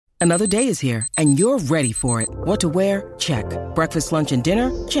Another day is here, and you're ready for it. What to wear? Check. Breakfast, lunch, and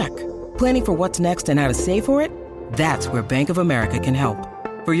dinner? Check. Planning for what's next and how to save for it? That's where Bank of America can help.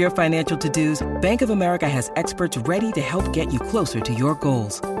 For your financial to-dos, Bank of America has experts ready to help get you closer to your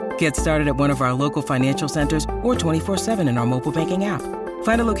goals. Get started at one of our local financial centers or 24/7 in our mobile banking app.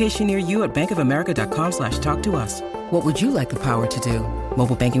 Find a location near you at bankofamerica.com/talktous. What would you like the power to do?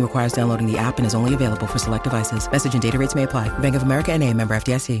 Mobile banking requires downloading the app and is only available for select devices. Message and data rates may apply. Bank of America N.A., member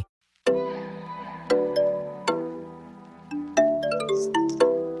FDIC.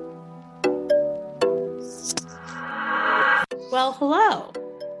 Well, hello.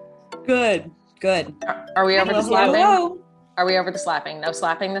 Good. Are we over the slapping? Hello. Are we over the slapping? No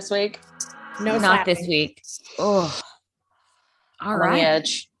slapping this week? No, Not slapping. this week. Oh, all On right. the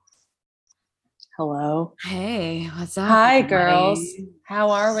edge. Hello. Hey, what's up? Hi, everybody? girls.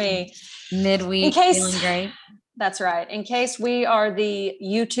 How are we? Midweek, In case- feeling great. That's right. In case we are the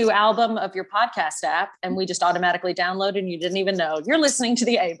U2 album of your podcast app and we just automatically downloaded and you didn't even know, you're listening to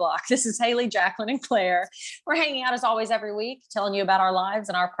the A Block. This is Haley, Jacqueline, and Claire. We're hanging out as always every week, telling you about our lives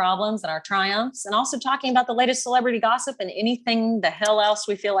and our problems and our triumphs, and also talking about the latest celebrity gossip and anything the hell else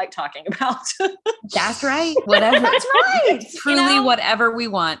we feel like talking about. That's right. Whatever. That's right. Truly whatever we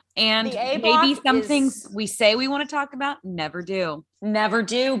want. And The A Block maybe some is- things we say we want to talk about, never do. Never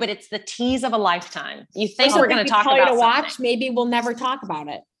do, but it's the tease of a lifetime. You think Something we're going we to talk tell about you to something, watch. Maybe we'll never talk about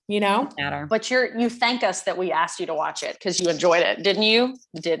it. You know, Matter. but you thank us that we asked you to watch it because you enjoyed it, didn't you?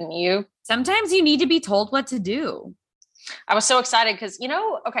 Didn't you? Sometimes you need to be told what to do. I was so excited because,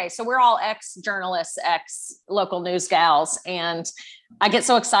 okay, so we're all ex-journalists, ex-local news gals, and I get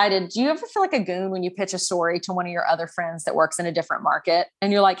so excited. Do you ever feel like a goon when you pitch a story to one of your other friends that works in a different market?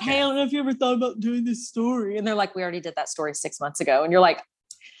 And you're like, hey, I don't know if you ever thought about doing this story. And they're like, we already did that story 6 months ago. And you're like,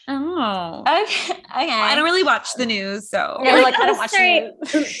 Oh, okay. I don't really watch the news, so Yeah, you're like, I don't watch sorry.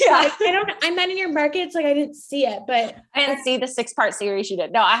 the news. Yeah. I'm not in your market. It's like I didn't see it, but I didn't see the 6-part series you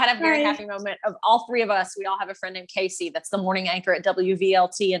did. No, I had a very Sorry. happy moment of all three of us. We all have a friend named Casey. That's the morning anchor at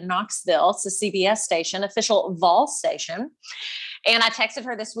WVLT in Knoxville. It's a CBS station, official Vol station. And I texted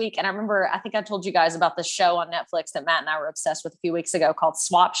her this week. And I remember, I think I told you guys about this show on Netflix that Matt and I were obsessed with a few weeks ago called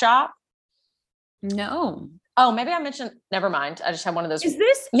Swap Shop. no. Oh, maybe I mentioned, never mind. I just have one of those. is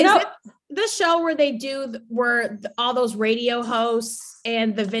this You know- the show where they do all those radio hosts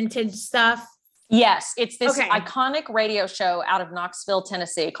and the vintage stuff? Yes, it's this Okay. iconic radio show out of Knoxville,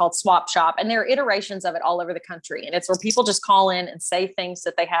 Tennessee called Swap Shop. And there are iterations of it all over the country. And it's where people just call in and say things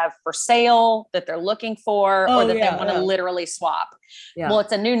that they have for sale, that they're looking for, or that they want to literally swap. Yeah. Well,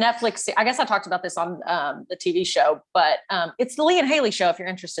 it's a new Netflix. I guess I talked about this on the TV show, but it's the Lee and Haley show if you're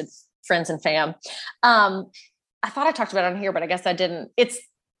interested, friends and fam. I thought I talked about it on here, but I guess I didn't. It's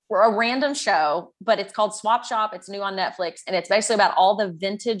a random show, but it's called Swap Shop. It's new on Netflix. And it's basically about all the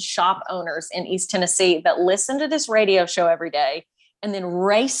vintage shop owners in East Tennessee that listen to this radio show every day and then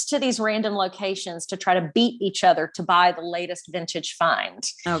race to these random locations to try to beat each other to buy the latest vintage find.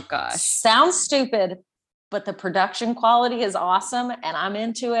 Oh gosh. Sounds stupid, but the production quality is awesome and I'm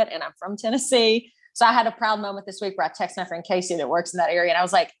into it. And I'm from Tennessee. So I had a proud moment this week where I texted my friend Casey that works in that area. And I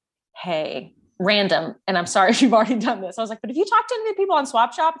was like, hey, random. And I'm sorry if you've already done this. I was like, but have you talked to any people on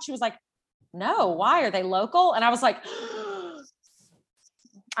Swap Shop? And she was like, no, why? Are they local? And I was like,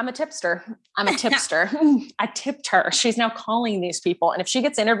 I'm a tipster. I tipped her. She's now calling these people. And if she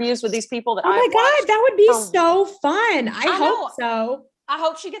gets interviews with these people that Oh my God, that would be so fun. I hope so. I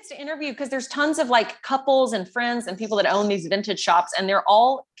hope she gets to interview because there's tons of like couples and friends and people that own these vintage shops and they're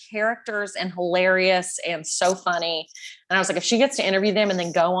all characters and hilarious and so funny. And I was like, if she gets to interview them and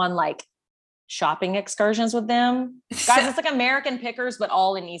then go on like shopping excursions with them, guys, it's like American Pickers, but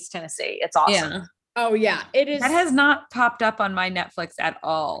all in East Tennessee. It's awesome. Yeah. Oh yeah, it is. That has not popped up on my Netflix at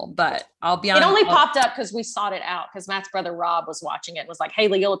all, but I'll be honest. It only popped up because we sought it out because Matt's brother Rob was watching it and was like,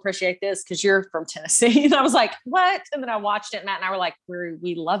 Haley, you'll appreciate this because you're from Tennessee. And I was like, what? And then I watched it. And Matt and I were like,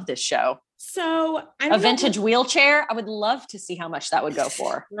 we love this show. So A vintage wheelchair. I would love to see how much that would go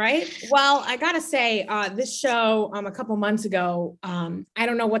for. Right. Well, I gotta say, this show a couple months ago, I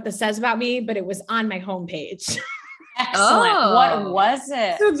don't know what this says about me, but it was on my homepage. Excellent. Oh. What was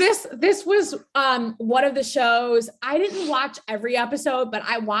it? So this was one of the shows. I didn't watch every episode, but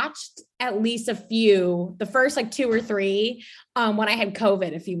I watched at least a few, the first like 2 or 3 when I had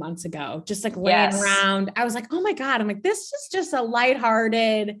COVID a few months ago, just like laying around. I was like, oh my God. I'm like, this is just a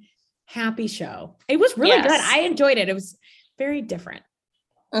lighthearted, happy show. It was really good. I enjoyed it. It was very different.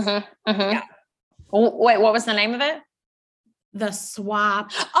 Yeah. Wait, what was the name of it? The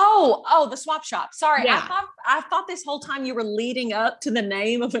Swap. Oh, the Swap Shop. Sorry. Yeah. I thought this whole time you were leading up to the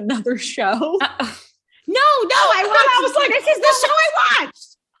name of another show. No, I was like, this is the show I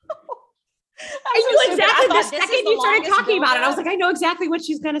watched. knew exactly the this second is the you started longest talking about it. I was buildup. like, I know exactly what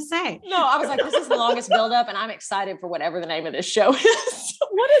she's going to say. No, I was like, this is the longest buildup, and I'm excited for whatever the name of this show is.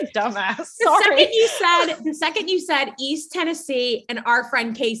 What a dumbass. Sorry. The second you said East Tennessee and our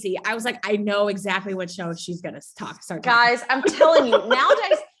friend Casey, I was like, I know exactly what show she's going to start talking. Guys, I'm telling you,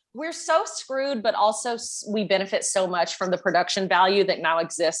 nowadays we're so screwed, but also we benefit so much from the production value that now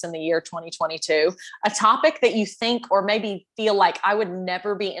exists in the year 2022. A topic that you think or maybe feel like I would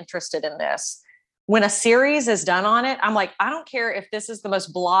never be interested in this. When a series is done on it, I'm like, I don't care if this is the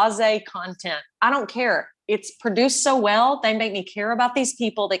most blasé content. I don't care. It's produced so well. They make me care about these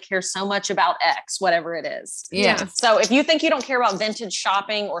people that care so much about X, whatever it is. Yeah. So if you think you don't care about vintage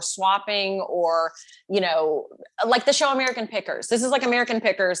shopping or swapping or, like the show American Pickers, this is like American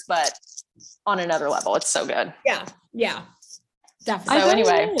Pickers, but on another level. It's so good. Yeah. Yeah. Definitely. So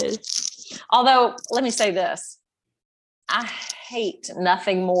anyway, although let me say this, I hate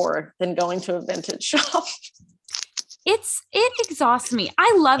nothing more than going to a vintage shop. It exhausts me.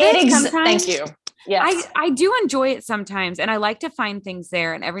 I love it sometimes. Thank you. Yes. I do enjoy it sometimes, and I like to find things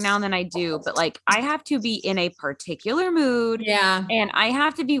there, and every now and then I do, but like I have to be in a particular mood. Yeah. And I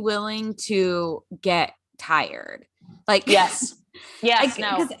have to be willing to get tired. Like, yes. Yes.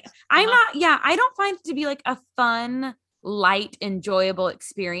 No. I'm not, I don't find it to be like a fun, light, enjoyable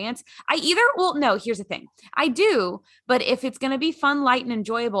experience. Here's the thing. I do, but if it's going to be fun, light, and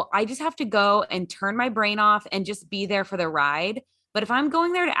enjoyable, I just have to go and turn my brain off and just be there for the ride. But if I'm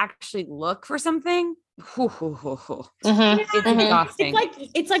going there to actually look for something, it's exhausting.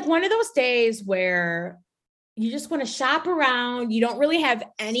 It's like one of those days where you just want to shop around. You don't really have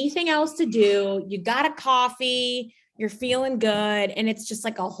anything else to do. You got a coffee, you're feeling good. And it's just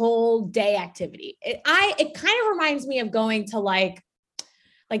like a whole day activity. It kind of reminds me of going to like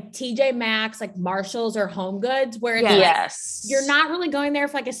TJ Maxx, like Marshalls or Home Goods, where it's like, you're not really going there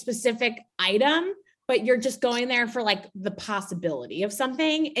for like a specific item, but you're just going there for like the possibility of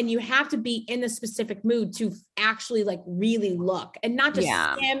something. And you have to be in the specific mood to actually like really look and not just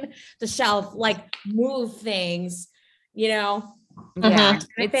skim the shelf, like move things, Yeah.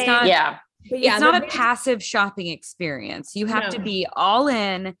 It's not, it's not a passive shopping experience. You have to be all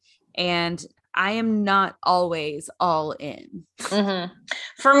in, and I am not always all in. Mm-hmm.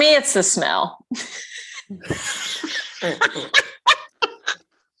 For me, it's the smell.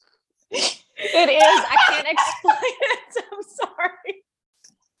 It is. I can't explain it. I'm sorry.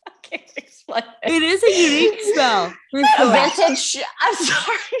 I can't explain it. It is a unique smell. Vintage. I'm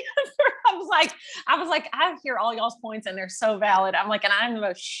sorry. I was like, I hear all y'all's points and they're so valid. I'm like, and I'm the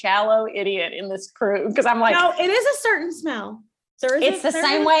most shallow idiot in this crew because I'm like, no, it is a certain smell. It's the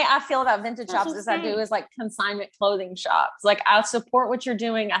same way I feel about vintage shops as I do as like consignment clothing shops. Like, I support what you're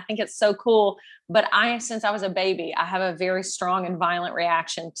doing. I think it's so cool. But since I was a baby, I have a very strong and violent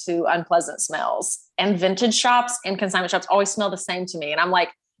reaction to unpleasant smells. And vintage shops and consignment shops always smell the same to me. And I'm like,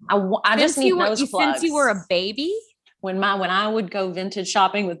 I just need nose plugs. Since you were a baby? When I would go vintage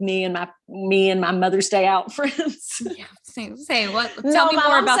shopping with me and my Mother's Day out friends. Yeah, say what? Tell me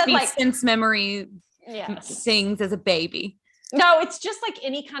more about these sense memory things as a baby. No, it's just like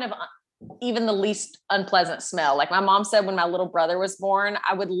any kind of even the least unpleasant smell. Like my mom said, when my little brother was born,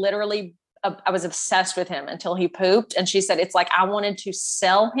 I was obsessed with him until he pooped. And she said, it's like, I wanted to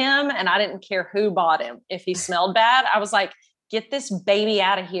sell him and I didn't care who bought him. If he smelled bad, I was like, get this baby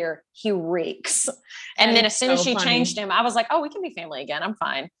out of here. He reeks. And then as soon as she changed him, I was like, oh, we can be family again. I'm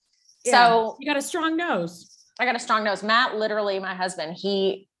fine. Yeah. So you got a strong nose. I got a strong nose. Matt, literally my husband,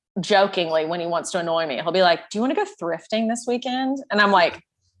 he jokingly, when he wants to annoy me, he'll be like, do you want to go thrifting this weekend? And I'm like,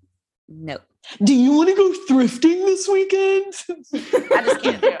 no. Do you want to go thrifting this weekend? I just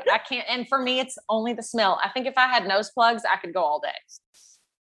can't do it. I can't. And for me, it's only the smell. I think if I had nose plugs, I could go all day.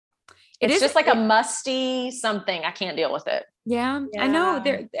 It's just like a musty something. I can't deal with it. Yeah. I know.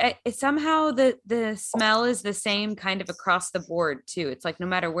 Somehow the smell is the same kind of across the board too. It's like no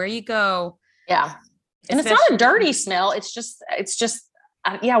matter where you go. Yeah. And it's not a dirty smell. It's just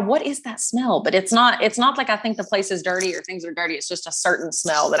what is that smell? But it's not like I think the place is dirty or things are dirty. It's just a certain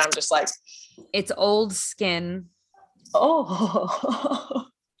smell that I'm just like, it's old skin. Oh,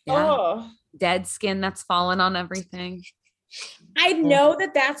 yeah. Dead skin that's fallen on everything. I know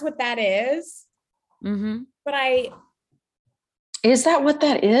that's what that is. Mm-hmm. But is that what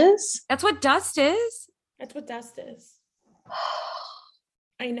that is? That's what dust is. That's what dust is.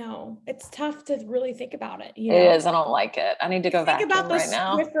 I know. It's tough to really think about it. It is. I don't like it. I need to go vacuum right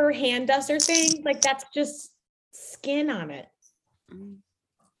now. Think about the Swiffer hand duster thing. Like that's just skin on it.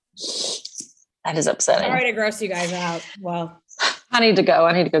 That is upsetting. Sorry to gross you guys out. Well, I need to go.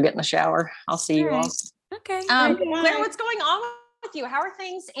 I need to go get in the shower. I'll see you all. Okay. Claire, what's going on with with you? How are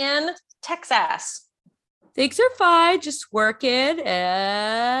things in Texas? Things are fine. Just working Is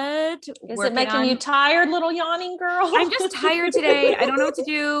it making you tired, little yawning girl? I'm just tired today. I don't know what to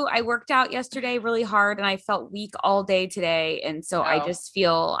do. I worked out yesterday really hard and I felt weak all day today. And so I just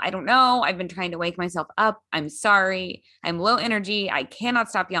feel, I don't know. I've been trying to wake myself up. I'm sorry. I'm low energy. I cannot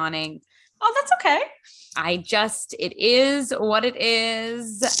stop yawning. Oh, that's okay. It is what it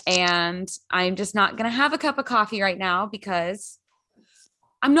is. And I'm just not going to have a cup of coffee right now because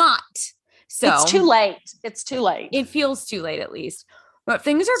I'm not. So it's too late. It's too late. It feels too late at least. But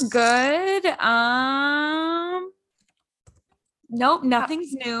things are good. Nope,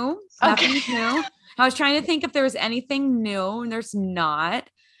 nothing's new. Nothing's new. I was trying to think if there was anything new, and there's not.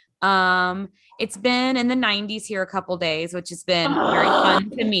 It's been in the 90s here a couple days, which has been very fun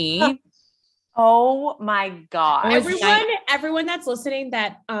to me. Oh my God. Everyone that's listening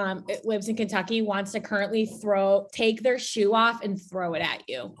that lives in Kentucky wants to currently take their shoe off and throw it at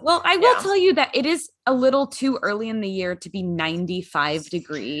you. Well, I will tell you that it is a little too early in the year to be 95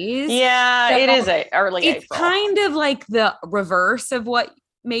 degrees. Yeah, so it is early April. It's kind of like the reverse of what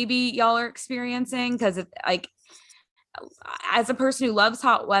maybe y'all are experiencing, because it's like, as a person who loves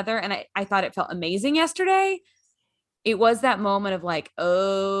hot weather, and I thought it felt amazing yesterday, it was that moment of like,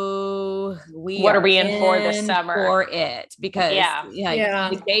 oh, what are we in for this summer? For it, because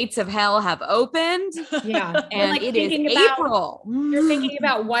the gates of hell have opened. Yeah, and like it is April. You're thinking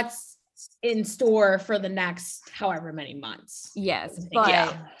about what's in store for the next however many months. Yes,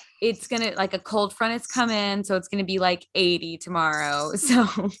 but it's gonna, like, a cold front has come in, so it's gonna be like 80 tomorrow. So.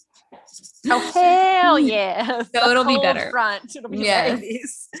 Oh hell yeah! So it'll be better. Front. It'll be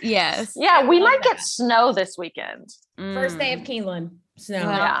 80s. Yes. Yeah, we might get snow this weekend. First day of Keeneland snow.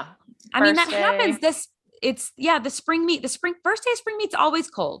 Well, yeah, I mean that happens. The spring meet. First day of spring meet's always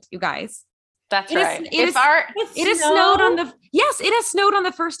cold, you guys. That's right. It has snowed on the it has snowed on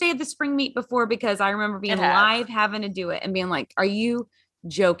the first day of the spring meet before, because I remember being live having to do it and being like, "Are you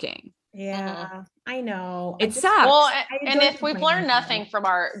joking?" Yeah, I know. It sucks. Well, and if we've learned nothing from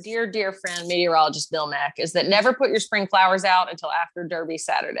our dear friend, meteorologist Bill Mack, is that never put your spring flowers out until after Derby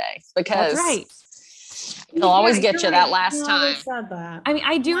Saturday, because that's right. They'll always get you that last time. Said that. I mean,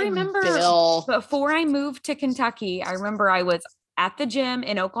 I do remember before I moved to Kentucky, I remember I was at the gym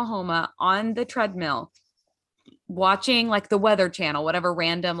in Oklahoma on the treadmill watching like the Weather Channel, whatever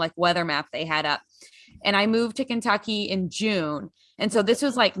random like weather map they had up. And I moved to Kentucky in June. And so this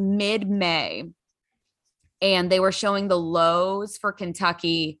was like mid-May, and they were showing the lows for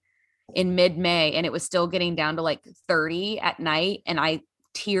Kentucky in mid-May, and it was still getting down to like 30 at night. And I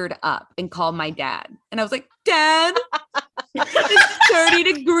teared up and called my dad. And I was like, Dad, it's 30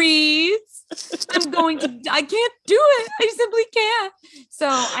 degrees. I can't do it. I simply can't. So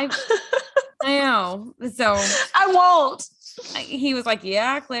I know. So I won't. He was like,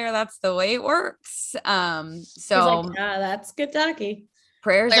 yeah, Claire, that's the way it works. So like, that's Kentucky.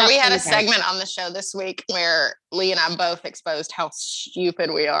 Prayers. Claire, we had a segment on the show this week where Lee and I both exposed how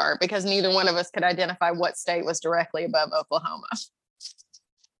stupid we are, because neither one of us could identify what state was directly above Oklahoma.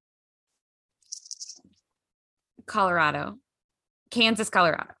 Colorado. Kansas,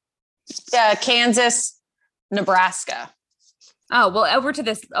 Colorado. Kansas, Nebraska. Oh, well, over to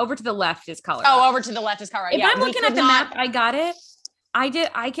the left is Colorado. Oh, over to the left is Colorado. If I'm looking at the map, I got it. I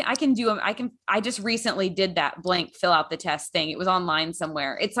just recently did that blank fill out the test thing. It was online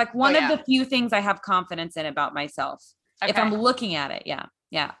somewhere. It's like one of the few things I have confidence in about myself. Okay. If I'm looking at it. Yeah.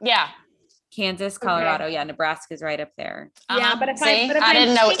 Kansas, Colorado. Okay. Yeah. Nebraska's right up there. Yeah. But if I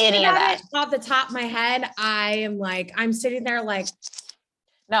didn't know any of that off the top of my head, I'm sitting there like,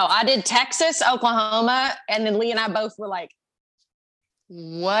 no, I did Texas, Oklahoma. And then Lee and I both were like,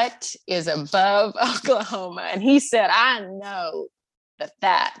 what is above Oklahoma? And he said, I know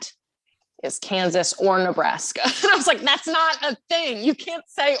that is Kansas or Nebraska. And I was like, that's not a thing. You can't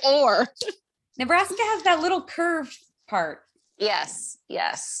say or. Nebraska has that little curved part. Yes.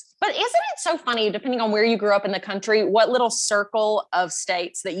 But isn't it so funny, depending on where you grew up in the country, what little circle of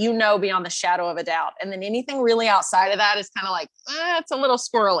states that you know beyond the shadow of a doubt. And then anything really outside of that is kind of like, it's a little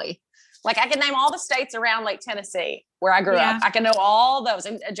squirrely. Like I can name all the states around Lake Tennessee where I grew up. I can know all those.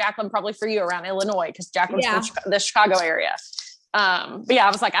 And Jacqueline, probably for you around Illinois, because Jacqueline's from the Chicago area. But yeah,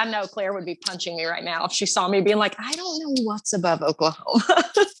 I was like, I know Claire would be punching me right now if she saw me being like, I don't know what's above Oklahoma.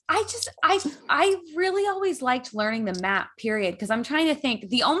 I really always liked learning the map, period. Because I'm trying to think,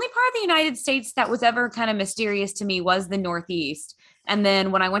 the only part of the United States that was ever kind of mysterious to me was the Northeast. And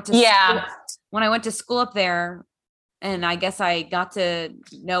then when I went to school up there, and I guess I got to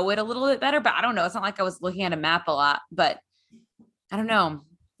know it a little bit better, but I don't know. It's not like I was looking at a map a lot, but I don't know.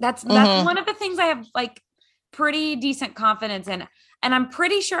 That's one of the things I have like pretty decent confidence in. And I'm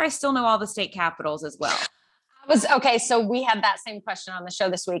pretty sure I still know all the state capitals as well. Okay. So we had that same question on the show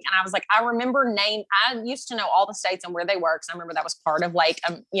this week. And I was like, I used to know all the states and where they were. Cause I remember that was part of like,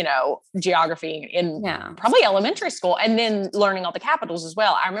 geography in probably elementary school, and then learning all the capitals as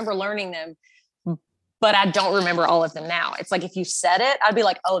well. I remember learning them, but I don't remember all of them now. It's like, if you said it, I'd be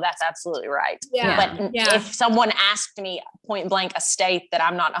like, oh, that's absolutely right. Yeah. But if someone asked me point blank a state that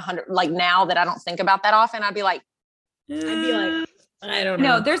I'm not 100, like now that I don't think about that often, I'd be like, I don't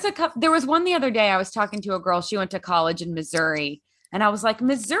know. No, there was one the other day. I was talking to a girl. She went to college in Missouri, and I was like,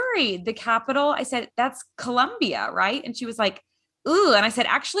 Missouri, the capital. I said, that's Columbia, right? And she was like, ooh. And I said,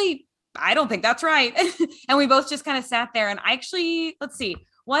 actually, I don't think that's right. And we both just kind of sat there, and let's see.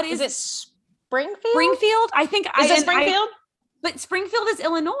 What is it? Springfield? Springfield? I think is it Springfield? But Springfield is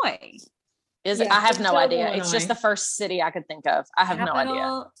Illinois. Is it? I have no idea. Illinois. It's just the first city I could think of. I have no idea.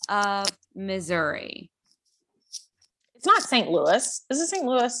 Capital of Missouri. It's not St. Louis. Is it St.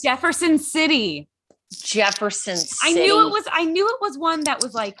 Louis? Jefferson City. Jefferson City. I knew it was one that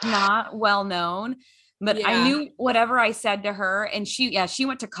was like not well known, but I knew whatever I said to her, and she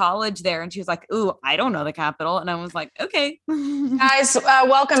went to college there, and she was like, ooh, I don't know the capital. And I was like, okay. Guys,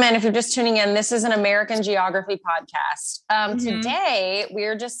 welcome in. If you're just tuning in, this is an American geography podcast. Today,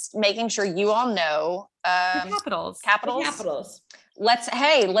 we're just making sure you all know the capitals. Let's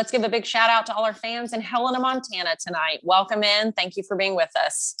give a big shout out to all our fans in Helena, Montana tonight. Welcome in. Thank you for being with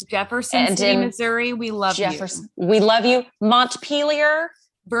us. Jefferson City, Missouri. We love you. We love you. Montpelier,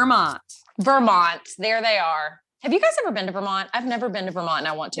 Vermont. There they are. Have you guys ever been to Vermont? I've never been to Vermont, and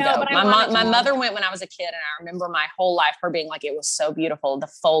I want to go. My mother went when I was a kid, and I remember my whole life her being like, it was so beautiful, the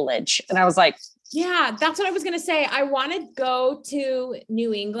foliage. And I was like, yeah, that's what I was going to say. I want to go to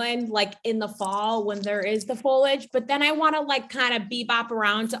New England, like in the fall when there is the foliage, but then I want to like kind of bebop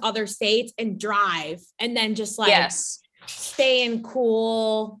around to other states and drive, and then just like stay in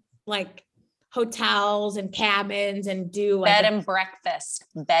cool, like hotels and cabins and do like bed and breakfast.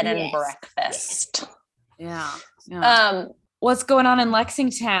 Yeah. What's going on in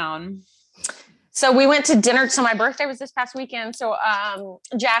Lexington? So we went to dinner. So my birthday was this past weekend. So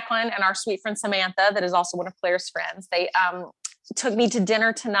Jacqueline and our sweet friend Samantha, that is also one of Claire's friends, they took me to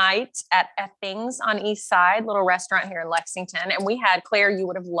dinner tonight at Eppings on East Side, little restaurant here in Lexington. And we had, Claire, you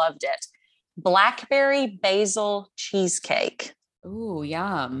would have loved it, blackberry basil cheesecake. Ooh,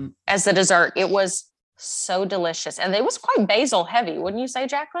 yum. As the dessert. It was so delicious. And it was quite basil heavy. Wouldn't you say,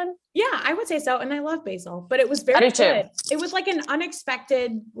 Jacqueline? Yeah, I would say so. And I love basil, but it was very good. Too. It was like an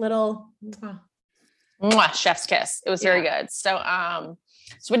unexpected little chef's kiss. It was very good. So,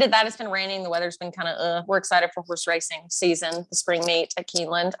 so we did that. It's been raining. The weather's been kind of, we're excited for horse racing season, the spring meet at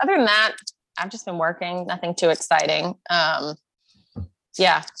Keeneland. Other than that, I've just been working, nothing too exciting.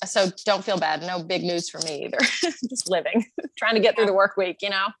 Yeah. So don't feel bad. No big news for me either. Just living, trying to get through the work week,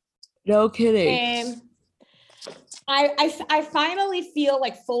 No kidding. I finally feel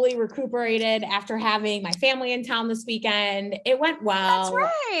like fully recuperated after having my family in town this weekend. It went well.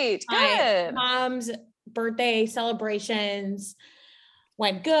 That's right. Good. My mom's birthday celebrations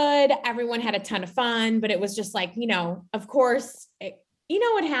went good. Everyone had a ton of fun, but it was just like, of course,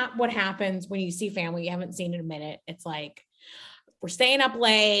 what happens when you see family you haven't seen in a minute. It's like, we're staying up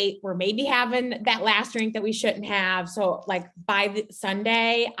late. We're maybe having that last drink that we shouldn't have. So like by the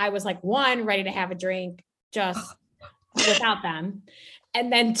Sunday, I was like, one, ready to have a drink just without them.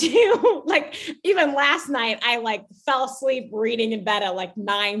 And then two, like even last night, I like fell asleep reading in bed at like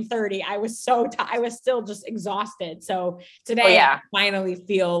 9:30. I was so I was still just exhausted. So today I finally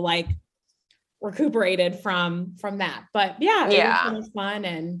feel like recuperated from that. But it was fun.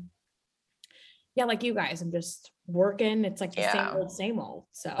 And like you guys, I'm just working. It's like the same old.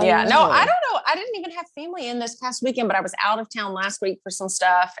 So I don't know. I didn't even have family in this past weekend, but I was out of town last week for some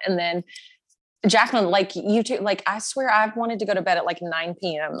stuff. And then Jacqueline, like you two, like I swear I've wanted to go to bed at like 9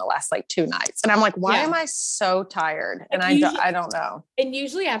 p.m. the last like 2 nights. And I'm like, why am I so tired? And I don't know. And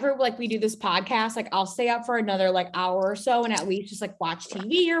usually after like we do this podcast, like I'll stay up for another like hour or so and at least just like watch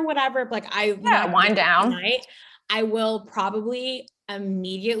TV or whatever. But like wind down. Tonight, I will probably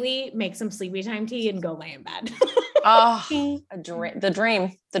immediately make some sleepy time tea and go lay in bed. The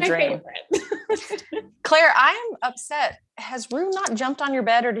dream. Claire, I am upset. Has Rue not jumped on your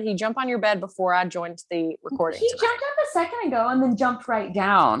bed, or did he jump on your bed before I joined the recording? He jumped up a second ago and then jumped right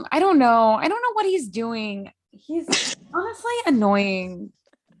down. I don't know what he's doing. He's honestly annoying.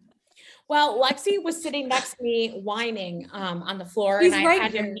 Well, Lexi was sitting next to me whining on the floor, and I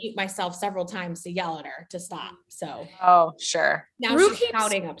had to mute myself several times to yell at her to stop. So, sure. Now Rue keeps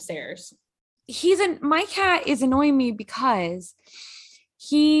shouting upstairs. My cat is annoying me because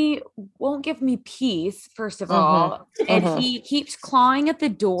he won't give me peace, first of all. And he keeps clawing at the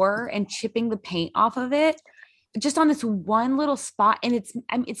door and chipping the paint off of it just on this one little spot. And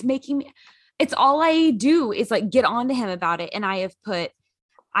it's making me, it's all I do is like get on to him about it. And I've put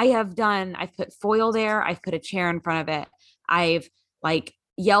foil there. I've put a chair in front of it. I've like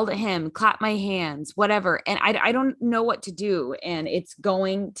yelled at him, clapped my hands, whatever. And I don't know what to do. And it's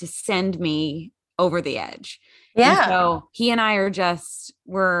going to send me over the edge. Yeah. And so he and I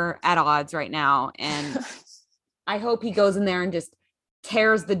we're at odds right now. And I hope he goes in there and just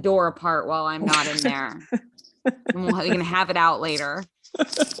tears the door apart while I'm not in there. And we're going to have it out later.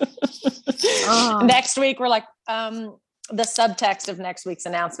 Next week, we're like, the subtext of next week's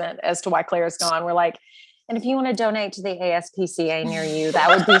announcement as to why Claire's gone. We're like, and if you want to donate to the ASPCA near you, that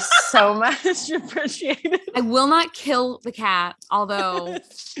would be so much appreciated. I will not kill the cat, although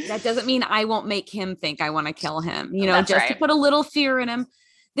that doesn't mean I won't make him think I want to kill him, just to put a little fear in him.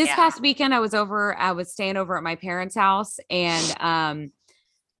 This past weekend, I was staying over at my parents' house, and I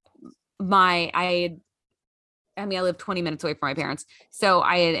live 20 minutes away from my parents. So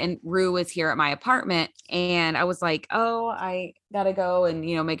and Rue was here at my apartment, and I was like, oh, I gotta go and,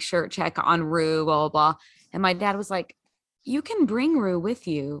 make sure, check on Rue, blah, blah, blah. And my dad was like, you can bring Rue with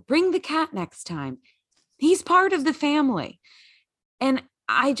you. Bring the cat next time. He's part of the family. And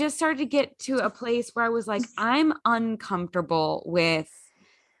I just started to get to a place where I was like, I'm uncomfortable with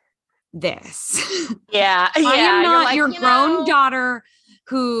this. Yeah. I am not like, your grown daughter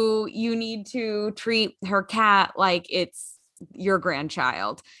who you need to treat her cat like it's your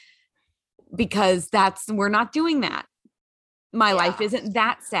grandchild, because we're not doing that. My life isn't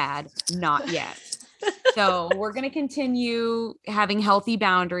that sad. Not yet. So we're going to continue having healthy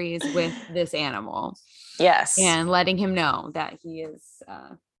boundaries with this animal. Yes. And letting him know that he is,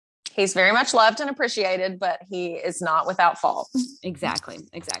 he's very much loved and appreciated, but he is not without fault. Exactly.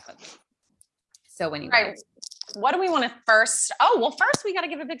 So anyway. Right. What do we want to first? Oh, well, first we got to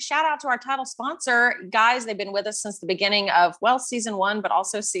give a big shout out to our title sponsor. Guys, they've been with us since the beginning of, season 1, but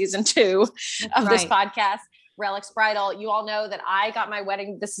also season 2 of this podcast. Relics Bridal. You all know that I got my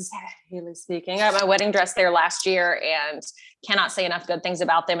wedding. This is Haley speaking. I got my wedding dress there last year and cannot say enough good things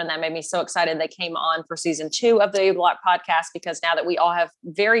about them. And that made me so excited. They came on for season 2 of the A Block podcast, because now that we all have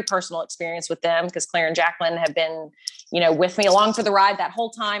very personal experience with them, because Claire and Jacqueline have been, with me along for the ride that whole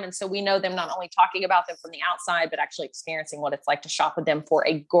time. And so we know them not only talking about them from the outside, but actually experiencing what it's like to shop with them for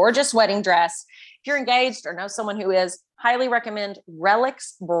a gorgeous wedding dress. If you're engaged or know someone who is, highly recommend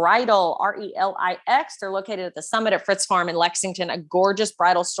Relics Bridal, RELIX. They're located at the Summit at Fritz Farm in Lexington, a gorgeous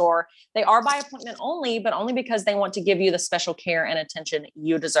bridal store. They are by appointment only, but only because they want to give you the special care and attention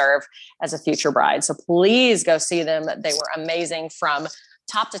you deserve as a future bride. So please go see them. They were amazing from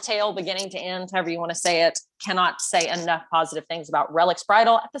top to tail, beginning to end, however you want to say it. Cannot say enough positive things about Relics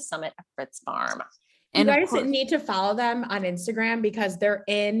Bridal at the Summit at Fritz Farm. And you guys need to follow them on Instagram, because they're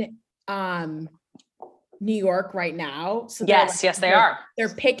in New York right now. So yes, they are. They're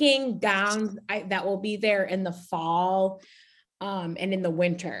picking gowns that will be there in the fall and in the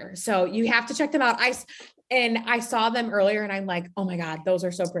winter. So you have to check them out. I saw them earlier and I'm like, oh my God, those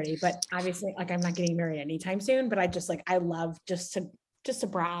are so pretty. But obviously, like, I'm not getting married anytime soon, but I love just to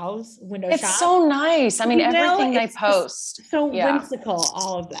browse, window shop. It's so nice. I mean, everything they post. So whimsical,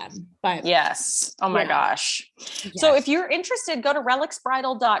 all of them. But yes. Oh my gosh. Yes. So if you're interested, go to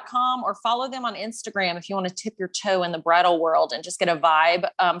relicsbridal.com or follow them on Instagram if you want to tip your toe in the bridal world and just get a vibe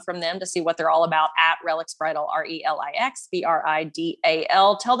from them to see what they're all about at Relics Bridal,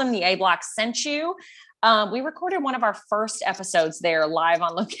 RELIXBRIDAL. Tell them the A Block sent you. We recorded one of our first episodes there live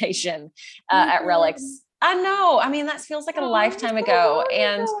on location at Relics. I know. I mean, that feels like a lifetime ago.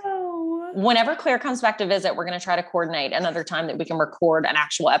 And whenever Claire comes back to visit, we're going to try to coordinate another time that we can record an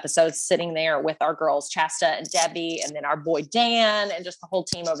actual episode sitting there with our girls, Chasta and Debbie, and then our boy, Dan, and just the whole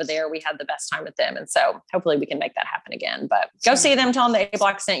team over there. We had the best time with them. And so hopefully we can make that happen again, but go see them. Tell them the A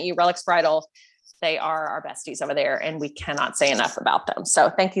Block sent you. Relics Bridal. They are our besties over there, and we cannot say enough about them.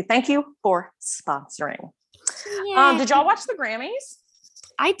 So thank you. Thank you for sponsoring. Did y'all watch the Grammys?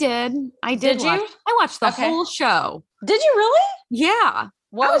 I did. Did you? I watched the whole show. Did you really? Yeah.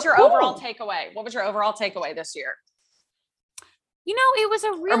 What was your overall takeaway? What was your overall takeaway this year? It was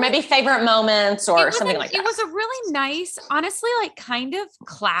a really, or maybe favorite moments or something like that. It was a really nice, honestly, like kind of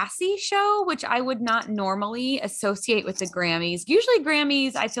classy show, which I would not normally associate with the Grammys. Usually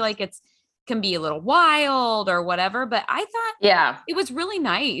Grammys, I feel like can be a little wild or whatever, but I thought it was really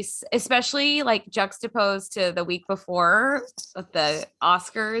nice, especially like juxtaposed to the week before with the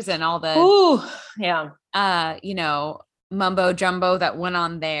Oscars and all the mumbo jumbo that went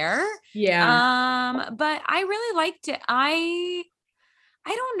on there. Yeah. But I really liked it. I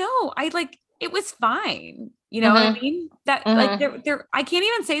I don't know. It was fine. You know what I mean? That like there, I can't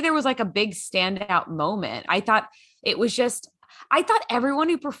even say there was like a big standout moment. I thought everyone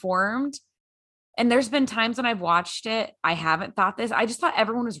who performed, and there's been times when I've watched it, I haven't thought this. I just thought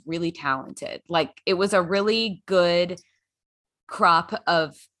everyone was really talented. Like it was a really good crop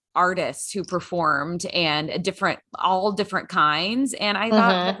of artists who performed and all different kinds. And I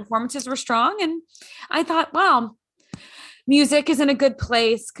thought the performances were strong. And I thought, wow, music is in a good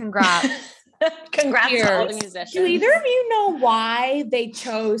place. Congrats. Congrats to all the musicians. Do either of you know why they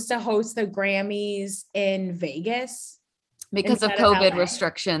chose to host the Grammys in Vegas? Because of COVID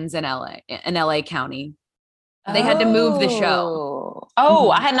restrictions in LA County. They had to move the show.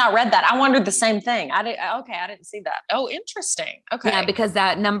 I had not read that. I wondered the same thing. I didn't see that. Oh, interesting. Okay. Yeah, because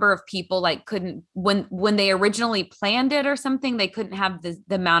that number of people like couldn't when they originally planned it or something, they couldn't have the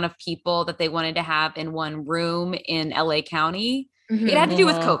amount of people that they wanted to have in one room in LA County. It had to do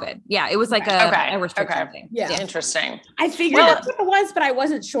with COVID. Yeah, it was like a restriction thing. Yeah. Interesting. I figured that's what it was, but I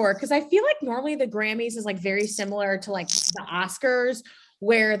wasn't sure because I feel like normally the Grammys is like very similar to like the Oscars,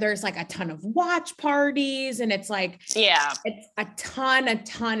 where there's like a ton of watch parties and it's like, it's a ton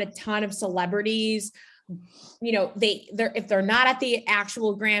of celebrities. You know, if they're not at the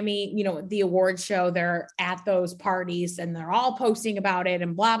actual Grammy, you know, the awards show, they're at those parties and they're all posting about it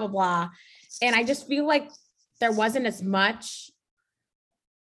and blah, blah, blah. And I just feel like there wasn't as much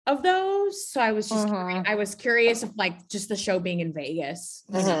of those. So I was just I was curious if like just the show being in Vegas.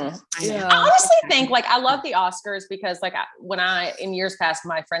 I honestly think like I love the Oscars because like in years past,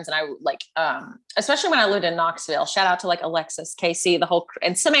 my friends and I like especially when I lived in Knoxville, shout out to like Alexis, Casey,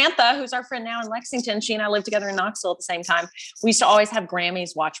 and Samantha, who's our friend now in Lexington. She and I lived together in Knoxville at the same time. We used to always have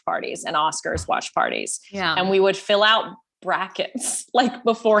Grammys watch parties and Oscars watch parties. Yeah. And we would fill out brackets like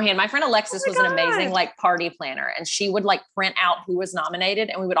beforehand. My friend Alexis was an amazing like party planner, and she would like print out who was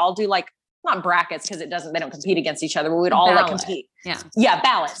nominated, and we would all do like not brackets because they don't compete against each other, but we would all like compete.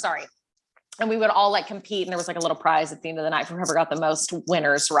 Ballot, sorry. And we would all like compete, and there was like a little prize at the end of the night for whoever got the most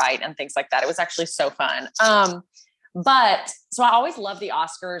winners right and things like that. It was actually so fun. But so I always love the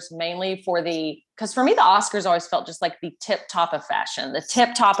Oscars mainly because for me, the Oscars always felt just like the tip top of fashion, the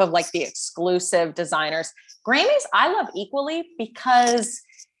tip top of like the exclusive designers. Grammys, I love equally because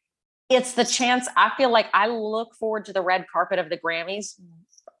it's the chance. I feel like I look forward to the red carpet of the Grammys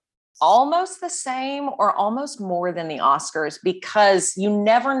almost the same or almost more than the Oscars, because you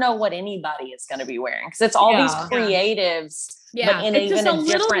never know what anybody is going to be wearing. Because it's all these creatives, but in even a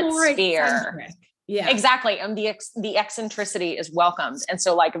different sphere. Eccentric. Yeah, exactly. And the eccentricity is welcomed. And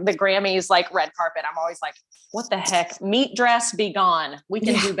so like the Grammys, like red carpet, I'm always like, what the heck? Meat dress, be gone. We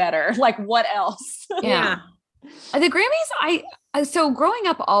can do better. Like what else? Yeah. The Grammys, so growing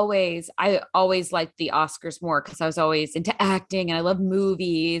up I always liked the Oscars more because I was always into acting and I love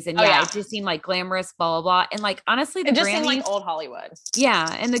movies and it just seemed like glamorous, blah, blah, blah. And like, honestly, it just seemed like old Hollywood.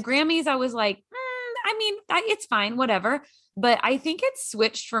 Yeah. And the Grammys, I was like, I mean, it's fine, whatever. But I think it's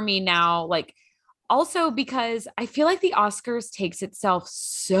switched for me now. Like, also because I feel like the Oscars takes itself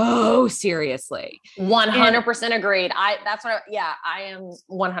so seriously. 100% agreed. I am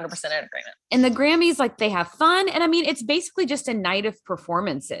 100% in agreement. And the Grammys, like they have fun. And I mean, it's basically just a night of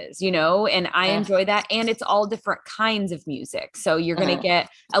performances, you know, and I enjoy that. And it's all different kinds of music. So you're going to get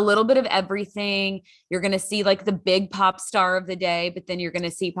a little bit of everything. You're going to see like the big pop star of the day, but then you're going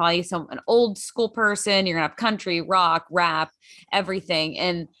to see probably an old school person. You're going to have country, rock, rap, everything.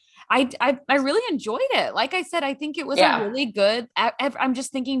 And I really enjoyed it. Like I said, I think it was a really good. I'm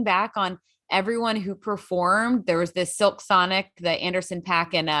just thinking back on everyone who performed. There was this Silk Sonic, the Anderson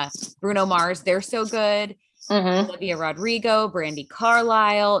 .Paak and Bruno Mars. They're so good. Olivia Rodrigo, Brandy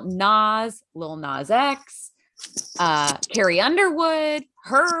Carlisle, Nas, Lil Nas X, Carrie Underwood,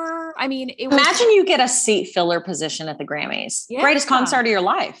 her. I mean, imagine you get a seat filler position at the Grammys. Greatest concert of your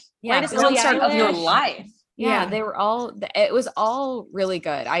life. Greatest concert of your life. Yeah, it was all really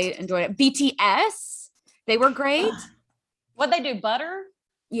good. I enjoyed it. BTS, they were great. What'd they do? Butter?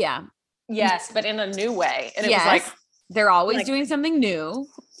 Yeah. Yes, but in a new way. And it was like, they're always doing something new.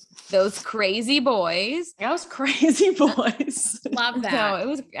 Those crazy boys. Those crazy boys. Love that. So it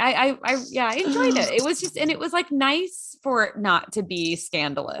was, I enjoyed it. It was just, and it was like nice for it not to be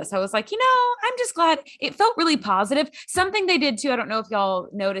scandalous. I was like, I'm just glad it felt really positive. Something they did too. I don't know if y'all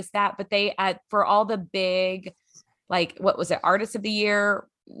noticed that, but they for all the big, like, what was it? Artist of the Year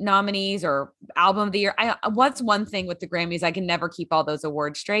nominees or Album of the Year. What's one thing with the Grammys? I can never keep all those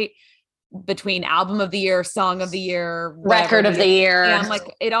awards straight. Between Album of the Year, Song of the Year, Record of the Year. Yeah, I'm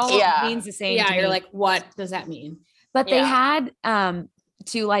like, it all means the same. Yeah, you're like, what does that mean? But they had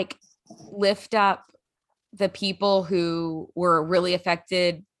to like lift up the people who were really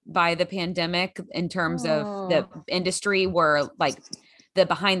affected by the pandemic in terms of the industry were like the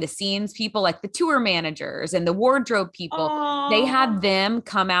behind the scenes people, like the tour managers and the wardrobe people. They had them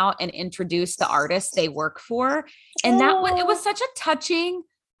come out and introduce the artists they work for. And it was such a touching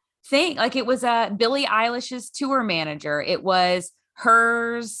thing. Like it was Billie Eilish's tour manager. It was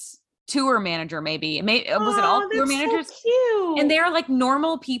hers tour manager. Maybe was it all tour managers? So cute. And they're like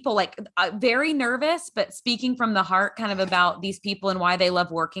normal people, like very nervous, but speaking from the heart kind of about these people and why they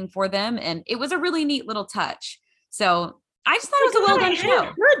love working for them. And it was a really neat little touch. So I just thought it was a well done show. I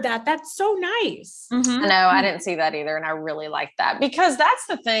heard that. That's so nice. Mm-hmm. No, I didn't see that either. And I really like that because that's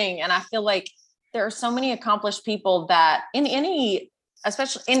the thing. And I feel like there are so many accomplished people that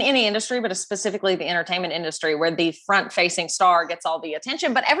especially in any industry, but specifically the entertainment industry where the front facing star gets all the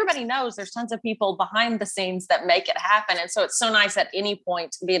attention, but everybody knows there's tons of people behind the scenes that make it happen. And so it's so nice at any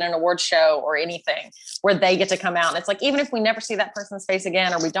point, be it an award show or anything, where they get to come out. And it's like, even if we never see that person's face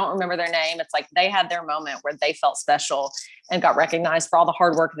again, or we don't remember their name, it's like they had their moment where they felt special and got recognized for all the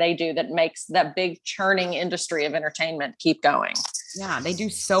hard work they do that makes that big churning industry of entertainment keep going. Yeah. They do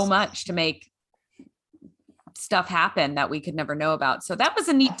so much to make stuff happen that we could never know about. So that was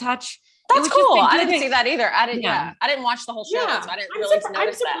a neat touch. That's cool. I didn't see that either. I didn't watch the whole show. Yeah. So I didn't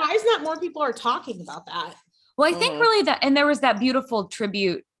I'm surprised that more people are talking about that. Well, I think really and there was that beautiful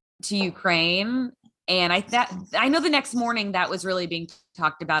tribute to Ukraine. And I know the next morning that was really being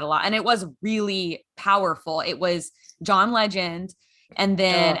talked about a lot. And it was really powerful. It was John Legend and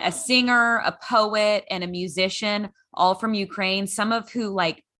then a singer, a poet, and a musician, all from Ukraine, some of who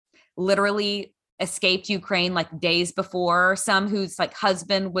like literally escaped Ukraine like days before, some whose like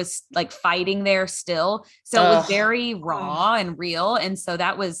husband was like fighting there still. So it was very raw and real. And so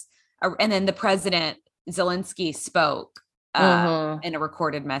that was, and then the president Zelensky spoke in a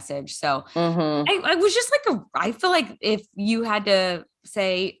recorded message. So I was just like, I feel like if you had to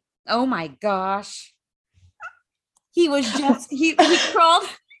say, oh my gosh, he was just, he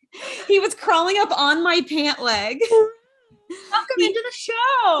was crawling up on my pant leg. Welcome into the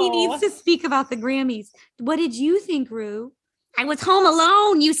show. He needs to speak about the Grammys. What did you think, Rue? I was home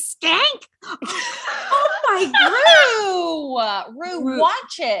alone, you skank. Oh my God. Rue,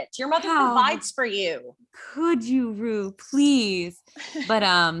 watch it. Your mother provides for you. Could you, Rue, please? But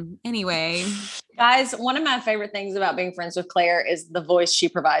anyway. Guys, one of my favorite things about being friends with Claire is the voice she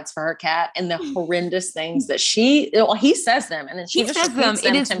provides for her cat and the horrendous things that he says them and then she just says them.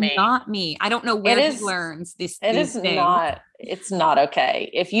 It is to me. Not me. I don't know where he learns this. It's not okay.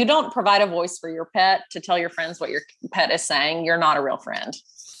 If you don't provide a voice for your pet to tell your friends what your pet is saying, you're not a real friend.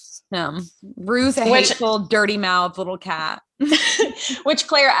 Rue's a hateful, dirty mouthed little cat. Which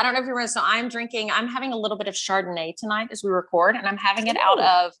Claire, I don't know if you remember. So I'm having a little bit of Chardonnay tonight as we record, and I'm having it out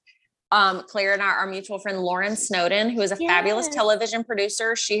of Claire and our mutual friend Lauren Snowden, who is a fabulous television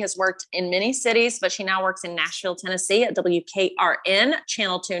producer. She has worked in many cities, but she now works in Nashville, Tennessee at WKRN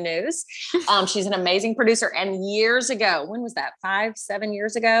Channel 2 News. She's an amazing producer. And years ago, when was that? 5-7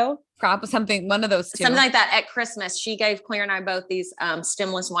 years ago? Probably one of those two. Something like that. At Christmas, she gave Claire and I both these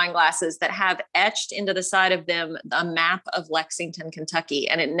stemless wine glasses that have etched into the side of them a map of Lexington, Kentucky.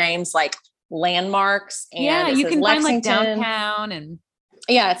 And it names like landmarks. And you can Lexington, find like downtown and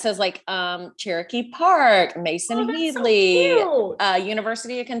it says like Cherokee Park, Mason Headley, so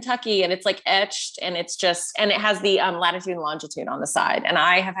University of Kentucky, and it's like etched, and it has the latitude and longitude on the side. And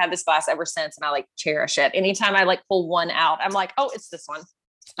I have had this glass ever since, and I like cherish it. Anytime I like pull one out, I'm like, oh, it's this one.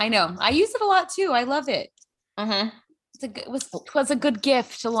 I know. I use it a lot too. I love it. It was a good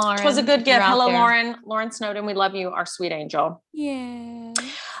gift to Lauren. It was a good gift. Hello, Lauren. Lauren Snowden, we love you, our sweet angel. Yeah.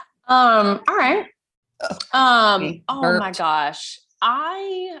 All right. Oh my gosh.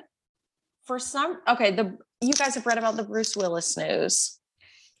 you guys have read about the Bruce Willis news.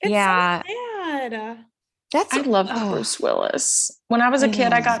 It's so sad. I love Bruce Willis. When I was a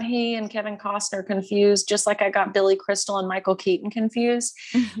kid, I got he and Kevin Costner confused, just like I got Billy Crystal and Michael Keaton confused.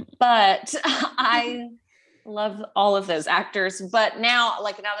 But I love all of those actors. But now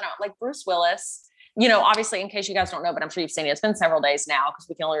that I'm Bruce Willis, obviously, in case you guys don't know, but I'm sure you've seen it. It's been several days now because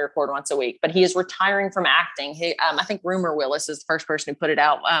we can only record once a week. But he is retiring from acting. I think Rumor Willis is the first person who put it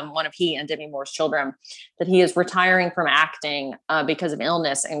out. One of he and Demi Moore's children, that he is retiring from acting because of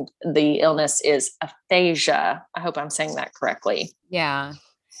illness, and the illness is aphasia. I hope I'm saying that correctly. Yeah,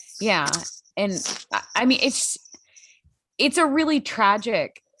 and I mean it's a really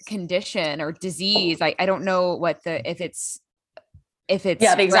tragic condition or disease. I don't know if it's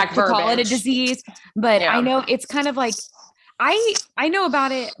the exact to call it a verbiage. disease, but I know it's kind of like, I know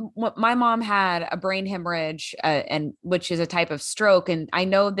about it. My mom had a brain hemorrhage, and which is a type of stroke, and I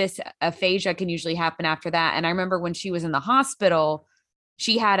know this aphasia can usually happen after that. And I remember when she was in the hospital,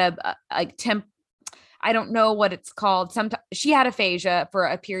 she had a temp. I don't know what it's called. Sometimes she had aphasia for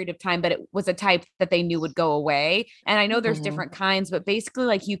a period of time, but it was a type that they knew would go away. And I know there's different kinds, but basically,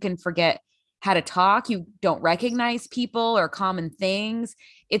 like, you can forget how to talk. You don't recognize people or common things.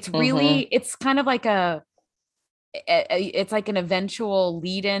 It's really, it's kind of like it's like an eventual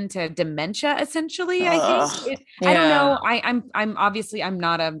lead into dementia, essentially. I think I don't know. I'm obviously I'm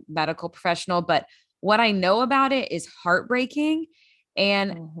not a medical professional, but what I know about it is heartbreaking.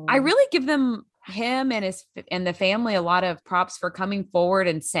 And I really give him and the family a lot of props for coming forward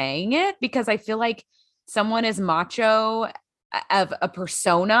and saying it, because I feel like someone as macho of a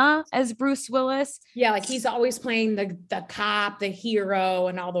persona as Bruce Willis. Yeah, like he's always playing the cop, the hero,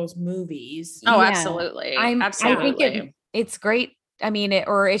 and all those movies. Oh, absolutely. Absolutely. I think it's great. I mean,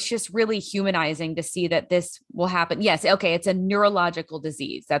 it's just really humanizing to see that this will happen. Yes. Okay. It's a neurological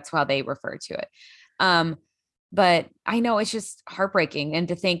disease. That's how they refer to it. But I know it's just heartbreaking. And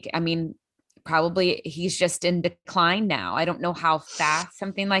to think, I mean, probably he's just in decline now. I don't know how fast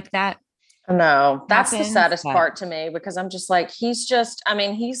something like that. No, that's the saddest part to me, because I'm just like, he's,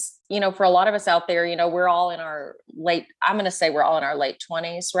 for a lot of us out there, we're all in our I'm going to say we're all in our late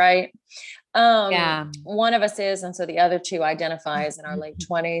 20s, right? One of us is, and so the other two identifies in our late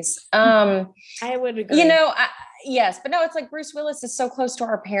 20s. I would agree. Yes, but no, it's like Bruce Willis is so close to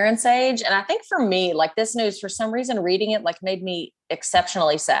our parents' age. And I think for me, like, this news, for some reason, reading it, like, made me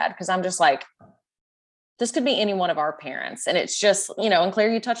exceptionally sad, because I'm just like, this could be any one of our parents. And it's just, and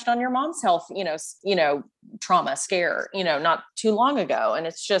Claire, you touched on your mom's health, trauma scare, not too long ago. And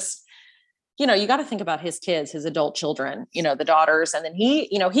it's just, you got to think about his kids, his adult children, the daughters. And then he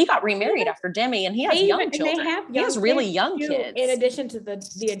got remarried after Demi, and he has young children. He has really young kids. In addition to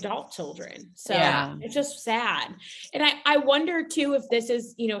the adult children. So it's just sad. And I wonder too, if this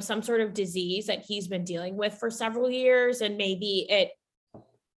is, some sort of disease that he's been dealing with for several years, and maybe it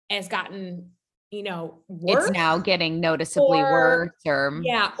has gotten, worse. It's now getting noticeably worse, or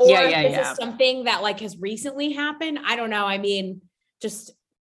this is something that, like, has recently happened. I don't know. I mean, just,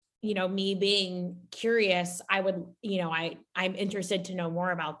 me being curious, I would, I'm interested to know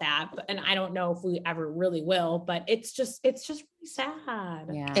more about that, and I don't know if we ever really will, but it's just really sad.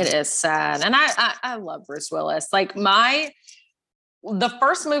 Yeah, it is sad. And I love Bruce Willis. Like, the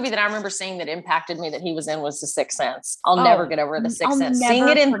first movie that I remember seeing that impacted me that he was in was The Sixth Sense. I'll never get over The Sixth Sense.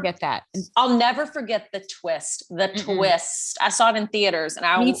 Forget that. I'll never forget the twist. Twist. I saw it in theaters,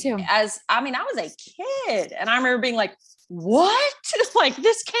 and me too. I was a kid, and I remember being like, what? Like,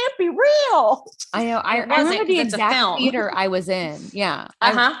 this can't be real. I know. I remember the exact theater I was in. Yeah.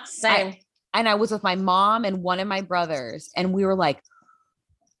 Same. And I was with my mom and one of my brothers, and we were like,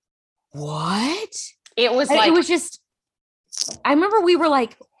 what? It was just, I remember we were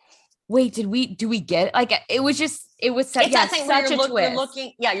like, wait, do we get it? Like, it was such a twist.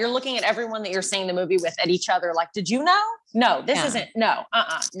 You're looking at everyone that you're seeing the movie with, at each other. Like, did you know? No, this isn't. No,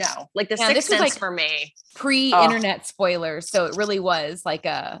 no. Like, The Sixth Sense, like, for me, pre-internet spoilers. So it really was like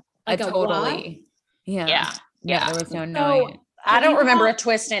a totally, yeah. There was no knowing. I don't remember a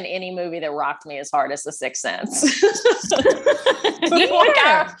twist in any movie that rocked me as hard as The Sixth Sense.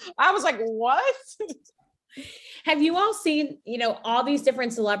 I was like, what? Have you all seen, all these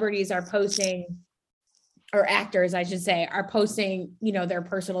different celebrities are posting, or actors, I should say, are posting, their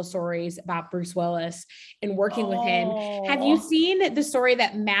personal stories about Bruce Willis and working with him. Have you seen the story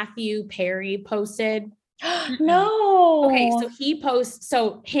that Matthew Perry posted? No. Okay,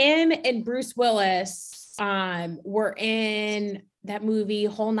 so him and Bruce Willis were in that movie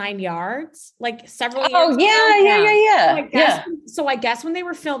Whole Nine Yards, like several years ago. Yeah. So I guess when they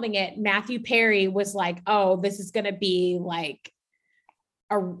were filming it, Matthew Perry was like, oh, this is going to be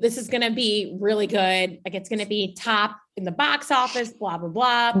really good. Like, it's going to be top in the box office, blah, blah,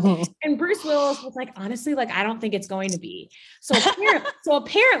 blah. Mm-hmm. And Bruce Willis was like, honestly, like, I don't think it's going to be. So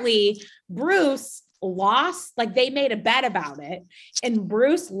apparently Bruce lost, like, they made a bet about it, and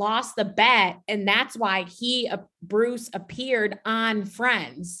Bruce lost the bet. And that's why Bruce appeared on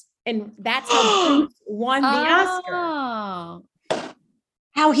Friends. And that's how Bruce won the Oscar.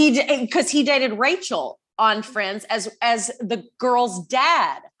 How because he dated Rachel on Friends as the girl's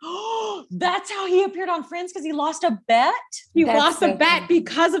dad. That's how he appeared on Friends, because he lost a bet. He lost a bet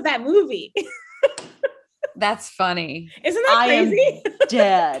because of that movie. That's funny. Isn't that crazy? I am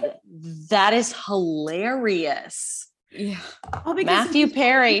dead. That is hilarious. Yeah. Oh, Matthew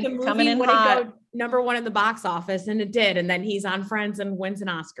Perry coming in hot. Number one in the box office, and it did. And then he's on Friends and wins an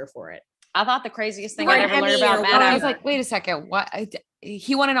Oscar for it. I thought the craziest thing Or I'd an ever learned Emmy about or Matt. whatever. I was like, wait a second, what?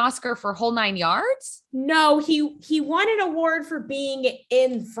 He won an Oscar for Whole 9 Yards? No, he won an award for being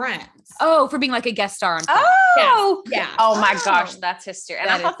in Friends. Oh, for being like a guest star on Friends. Oh, Yeah. Oh my Oh. gosh, that's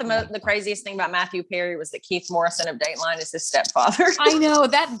hysterical. And That I thought is funny. the craziest thing about Matthew Perry was that Keith Morrison of Dateline is his stepfather. I know,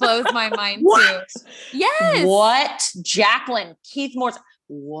 that blows my mind What? too. Yes. What? Jacqueline, Keith Morrison.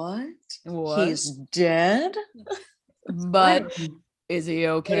 What? He's dead? But is he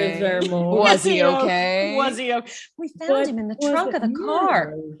okay? Is there more? Was he okay? Was he okay? We found But him in the was trunk it of the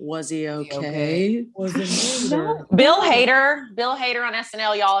car. murder? Was he okay? okay? Was it murder? Bill Hader on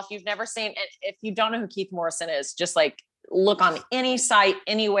SNL, y'all. If you've never seen it, if you don't know who Keith Morrison is, just like look on any site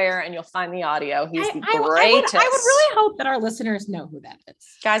anywhere and you'll find the audio. He's the greatest. I would really hope that our listeners know who that is.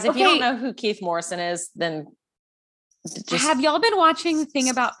 Guys, if you Okay. don't know who Keith Morrison is, then just Have y'all been watching the thing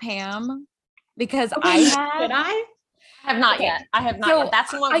about Pam? Because I have. Did I? I have not Okay. yet. I have not So, yet.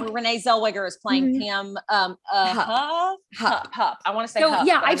 That's the one where Renee Zellweger is playing Pam Hupp. Hupp. I want to say So Hupp,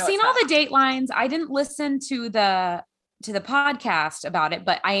 yeah, but I I've know seen it's all Hupp. the Datelines. I didn't listen to the podcast about it,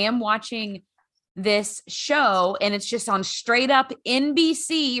 but I am watching this show, and it's just on straight up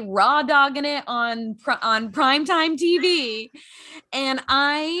NBC, raw dogging it on primetime TV, and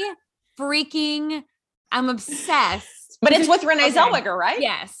I'm obsessed. But it's with Renee Okay. Zellweger, right?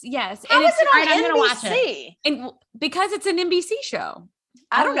 Yes. How And is it on Right, I'm gonna watch NBC? and because it's an NBC show.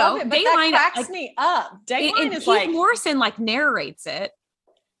 I don't know, but that cracks like, me up. Dateline and is Keith like Morrison like narrates it.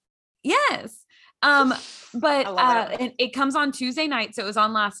 Yes. But I love and it comes on Tuesday night. So it was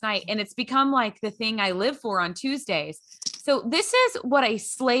on last night, and it's become like the thing I live for on Tuesdays. So this is what a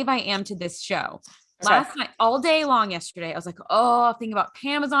slave I am to this show. Okay. Last night, all day long yesterday, I was like, oh, thinking about